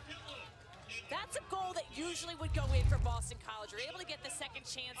 That's a goal that usually would go in for Boston College. You're able to get the second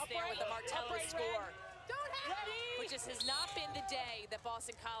chance there with the Martello score. But just has not been the day that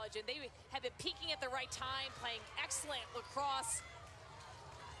Boston College, and they have been peaking at the right time, playing excellent lacrosse.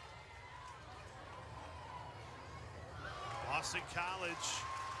 Boston College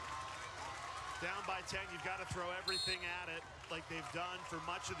down by 10. You've got to throw everything at it like they've done for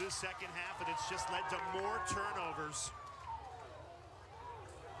much of this second half, and it's just led to more turnovers.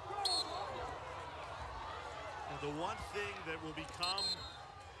 And the one thing that will become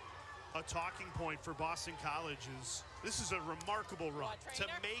a talking point for Boston College is this is a remarkable run. To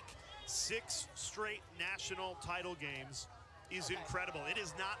make 6 straight national title games is incredible. It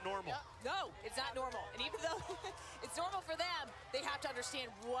is not normal. No, it's not normal. And even though it's normal for them, they have to understand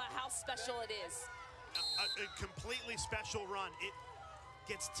how special it is. A completely special run. It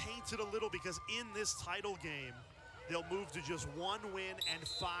gets tainted a little because in this title game, they'll move to just 1 win and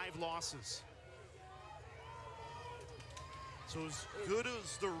 5 losses. So as good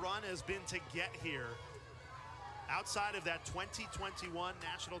as the run has been to get here, outside of that 2021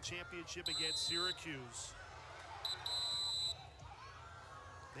 national championship against Syracuse,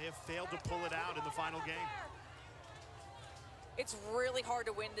 they have failed to pull it out in the final game. It's really hard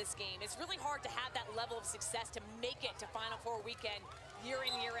to win this game. It's really hard to have that level of success to make it to Final Four weekend year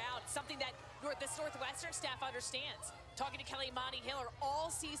in, year out. Something that this Northwestern staff understands. Talking to Kelly Hiller all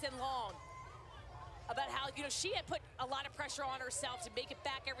season long about how, she had put a lot of pressure on herself to make it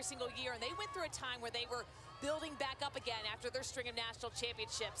back every single year, and they went through a time where they were building back up again after their string of national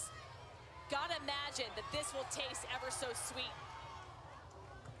championships. Gotta imagine that this will taste ever so sweet.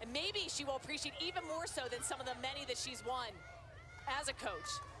 And maybe she will appreciate even more so than some of the many that she's won as a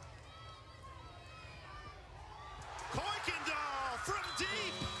coach. Kuykendall from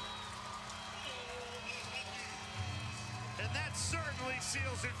deep. And that certainly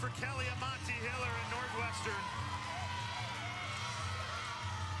seals it for Kelly Hiller and Northwestern.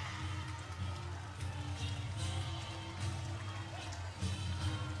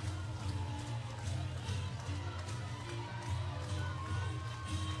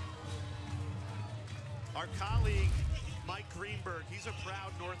 Our colleague, Mike Greenberg, he's a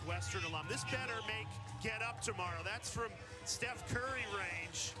proud Northwestern alum. This better make Get Up tomorrow. That's from Steph Curry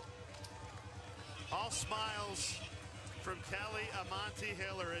range. All smiles from Kelly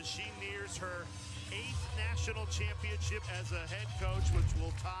Hiller as she nears her 8th national championship as a head coach, which will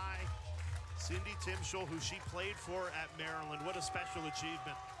tie Cindy Timschel, who she played for at Maryland. What a special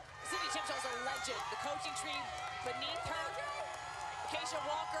achievement. Cindy Timschel's a legend. The coaching tree beneath her, Acacia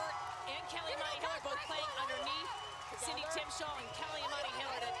Walker and Kelly Hiller both playing underneath Cindy Timschel, and Kelly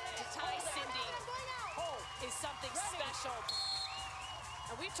Hiller to tie Cindy is something special.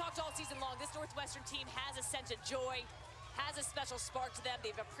 And we've talked all season long, this Northwestern team has a sense of joy, has a special spark to them.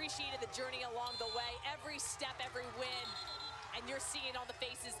 They've appreciated the journey along the way, every step, every win, and you're seeing on the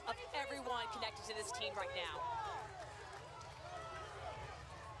faces of everyone connected to this team right now.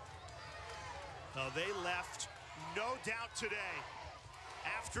 They left no doubt today.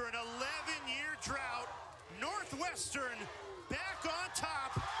 After an 11-year drought, Northwestern back on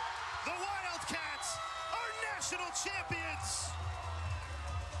top. The Wildcats are national champions.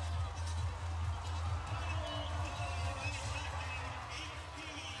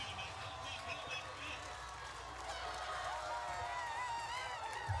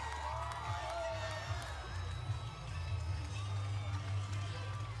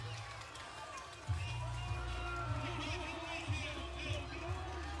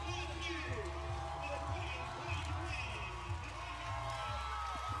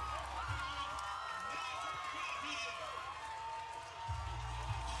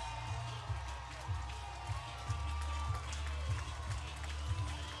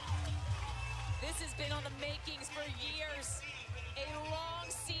 This has been on the makings for years. A long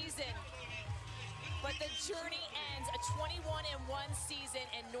season. But the journey ends, a 21-1 season,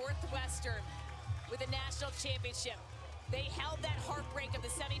 and Northwestern with a national championship. They held that heartbreak of the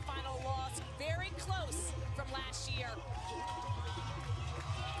semifinal loss very close from last year. And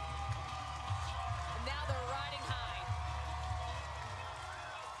now they're riding high.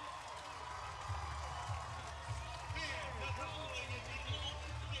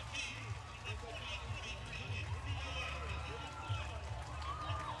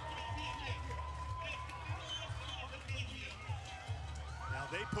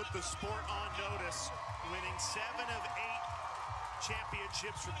 They put the sport on notice, winning 7 of 8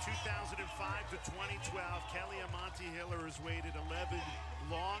 championships from 2005 to 2012. Kelly Amonte-Hiller has waited 11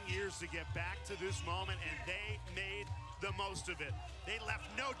 long years to get back to this moment, and they made the most of it. They left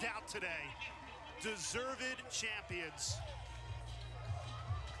no doubt today. Deserved champions.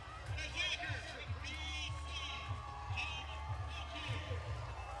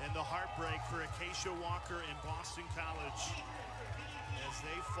 And the heartbreak for Acacia Walker and Boston College, as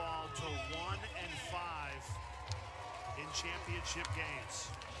they fall to 1-5 in championship games.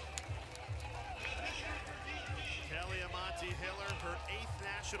 Kelly Amonte-Hiller, her 8th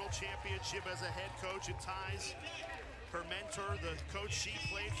national championship as a head coach. It ties her mentor, the coach she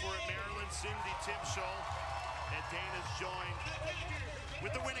played for at Maryland, Cindy Timschel. And Dana's joined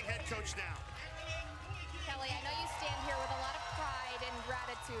with the winning head coach now. Kelly, I know you stand here with a lot of pride and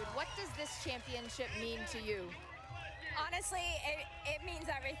gratitude. What does this championship mean to you? Honestly, it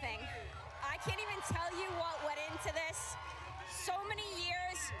means everything. I can't even tell you what went into this. So many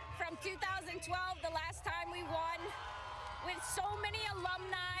years, from 2012, the last time we won, with so many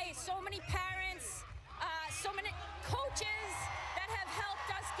alumni, so many parents, so many coaches that have helped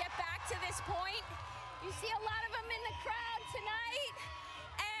us get back to this point. You see a lot of them in the crowd tonight,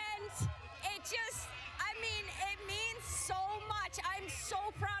 and it just, I mean, it means so much. I'm so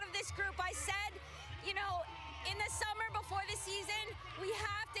proud of this group. I said, you know, in the summer before the season, we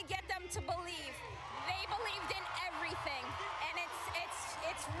have to get them to believe. They believed in everything, and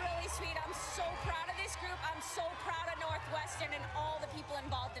it's really sweet. I'm so proud of this group. I'm so proud of Northwestern and all the people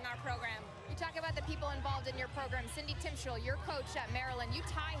involved in our program. You talk about the people involved in your program. Cindy Timschel, your coach at Maryland, you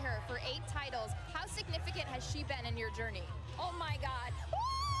tie her for 8 titles. How significant has she been in your journey? Oh my God.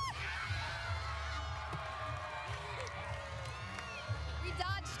 We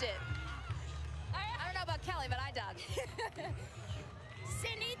dodged it. I don't know about Kelly, but I dodged.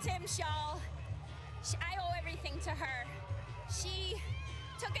 Cindy Timschel, I owe everything to her. She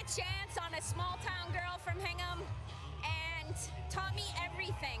took a chance on a small town girl from Hingham and taught me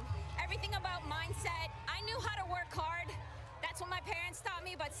everything. Everything about mindset. I knew how to work hard. That's what my parents taught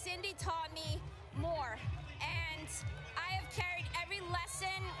me, but Cindy taught me more. And I have carried every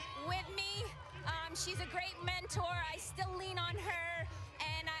lesson with me. She's a great mentor. I still lean on her,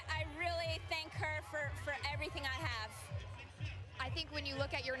 and I really thank her for everything I have. I think when you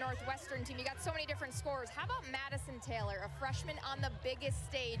look at your Northwestern team, you got so many different scorers. How about Madison Taylor, a freshman on the biggest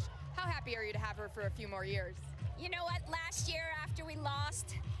stage? How happy are you to have her for a few more years? You know what? Last year after we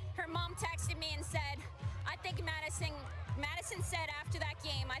lost, her mom texted me and said, I think Madison said after that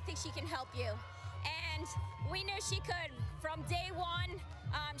game, I think she can help you. And we knew she could. From day one,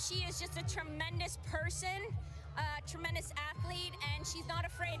 she is just a tremendous person, a tremendous athlete, and she's not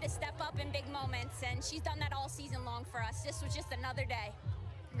afraid to step up in big moments, and she's done that all season long for us. This was just another day.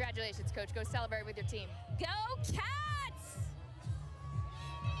 Congratulations, Coach. Go celebrate with your team. Go Cats!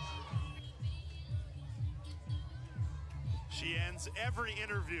 She ends every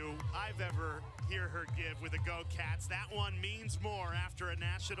interview I've ever hear her give with a Go Cats. That one means more after a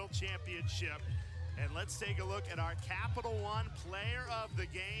national championship. And let's take a look at our Capital One player of the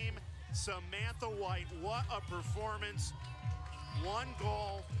game, Samantha White. What a performance. 1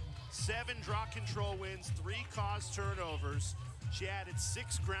 goal, 7 draw control wins, 3 caused turnovers. She added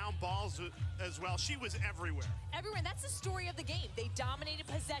 6 ground balls as well. She was everywhere. Everywhere. That's the story of the game. They dominated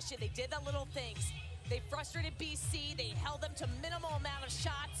possession. They did the little things. They frustrated BC. They held them to minimal amount of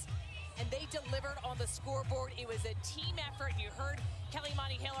shots, and they delivered on the scoreboard. It was a team effort. You heard Kelly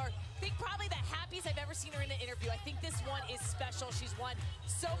Amonte-Hiller. I think probably the happiest I've ever seen her in an interview. I think this one is special. She's won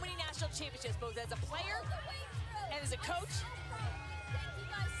so many national championships, both as a player and as a coach.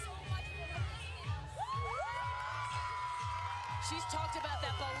 She's talked about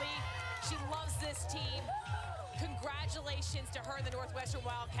that belief. She loves this team. Congratulations to her and the Northwestern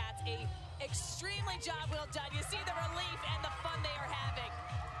Wildcats. A extremely job well done. You see the relief and the fun they are having.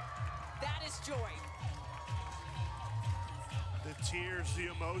 That is joy. The tears, the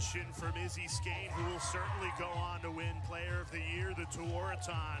emotion from Izzy Skane, who will certainly go on to win Player of the Year, the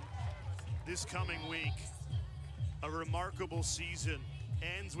Tuaraton this coming week. A remarkable season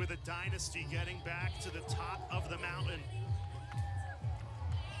ends with a dynasty getting back to the top of the mountain.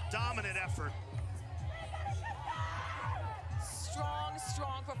 Dominant effort. Strong,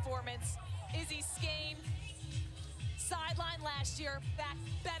 strong performance. Izzy Skane, sidelined last year, back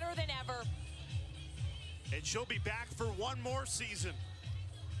better than ever. And she'll be back for one more season.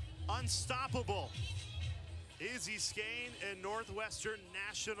 Unstoppable. Izzy Skane and Northwestern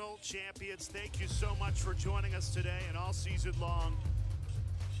national champions. Thank you so much for joining us today and all season long.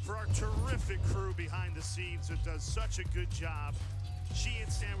 For our terrific crew behind the scenes that does such a good job. Sheehan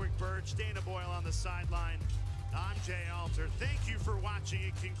Stanwyck Birch, Dana Boyle on the sideline. I'm Jay Alter. Thank you for watching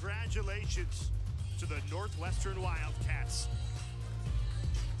and congratulations to the Northwestern Wildcats.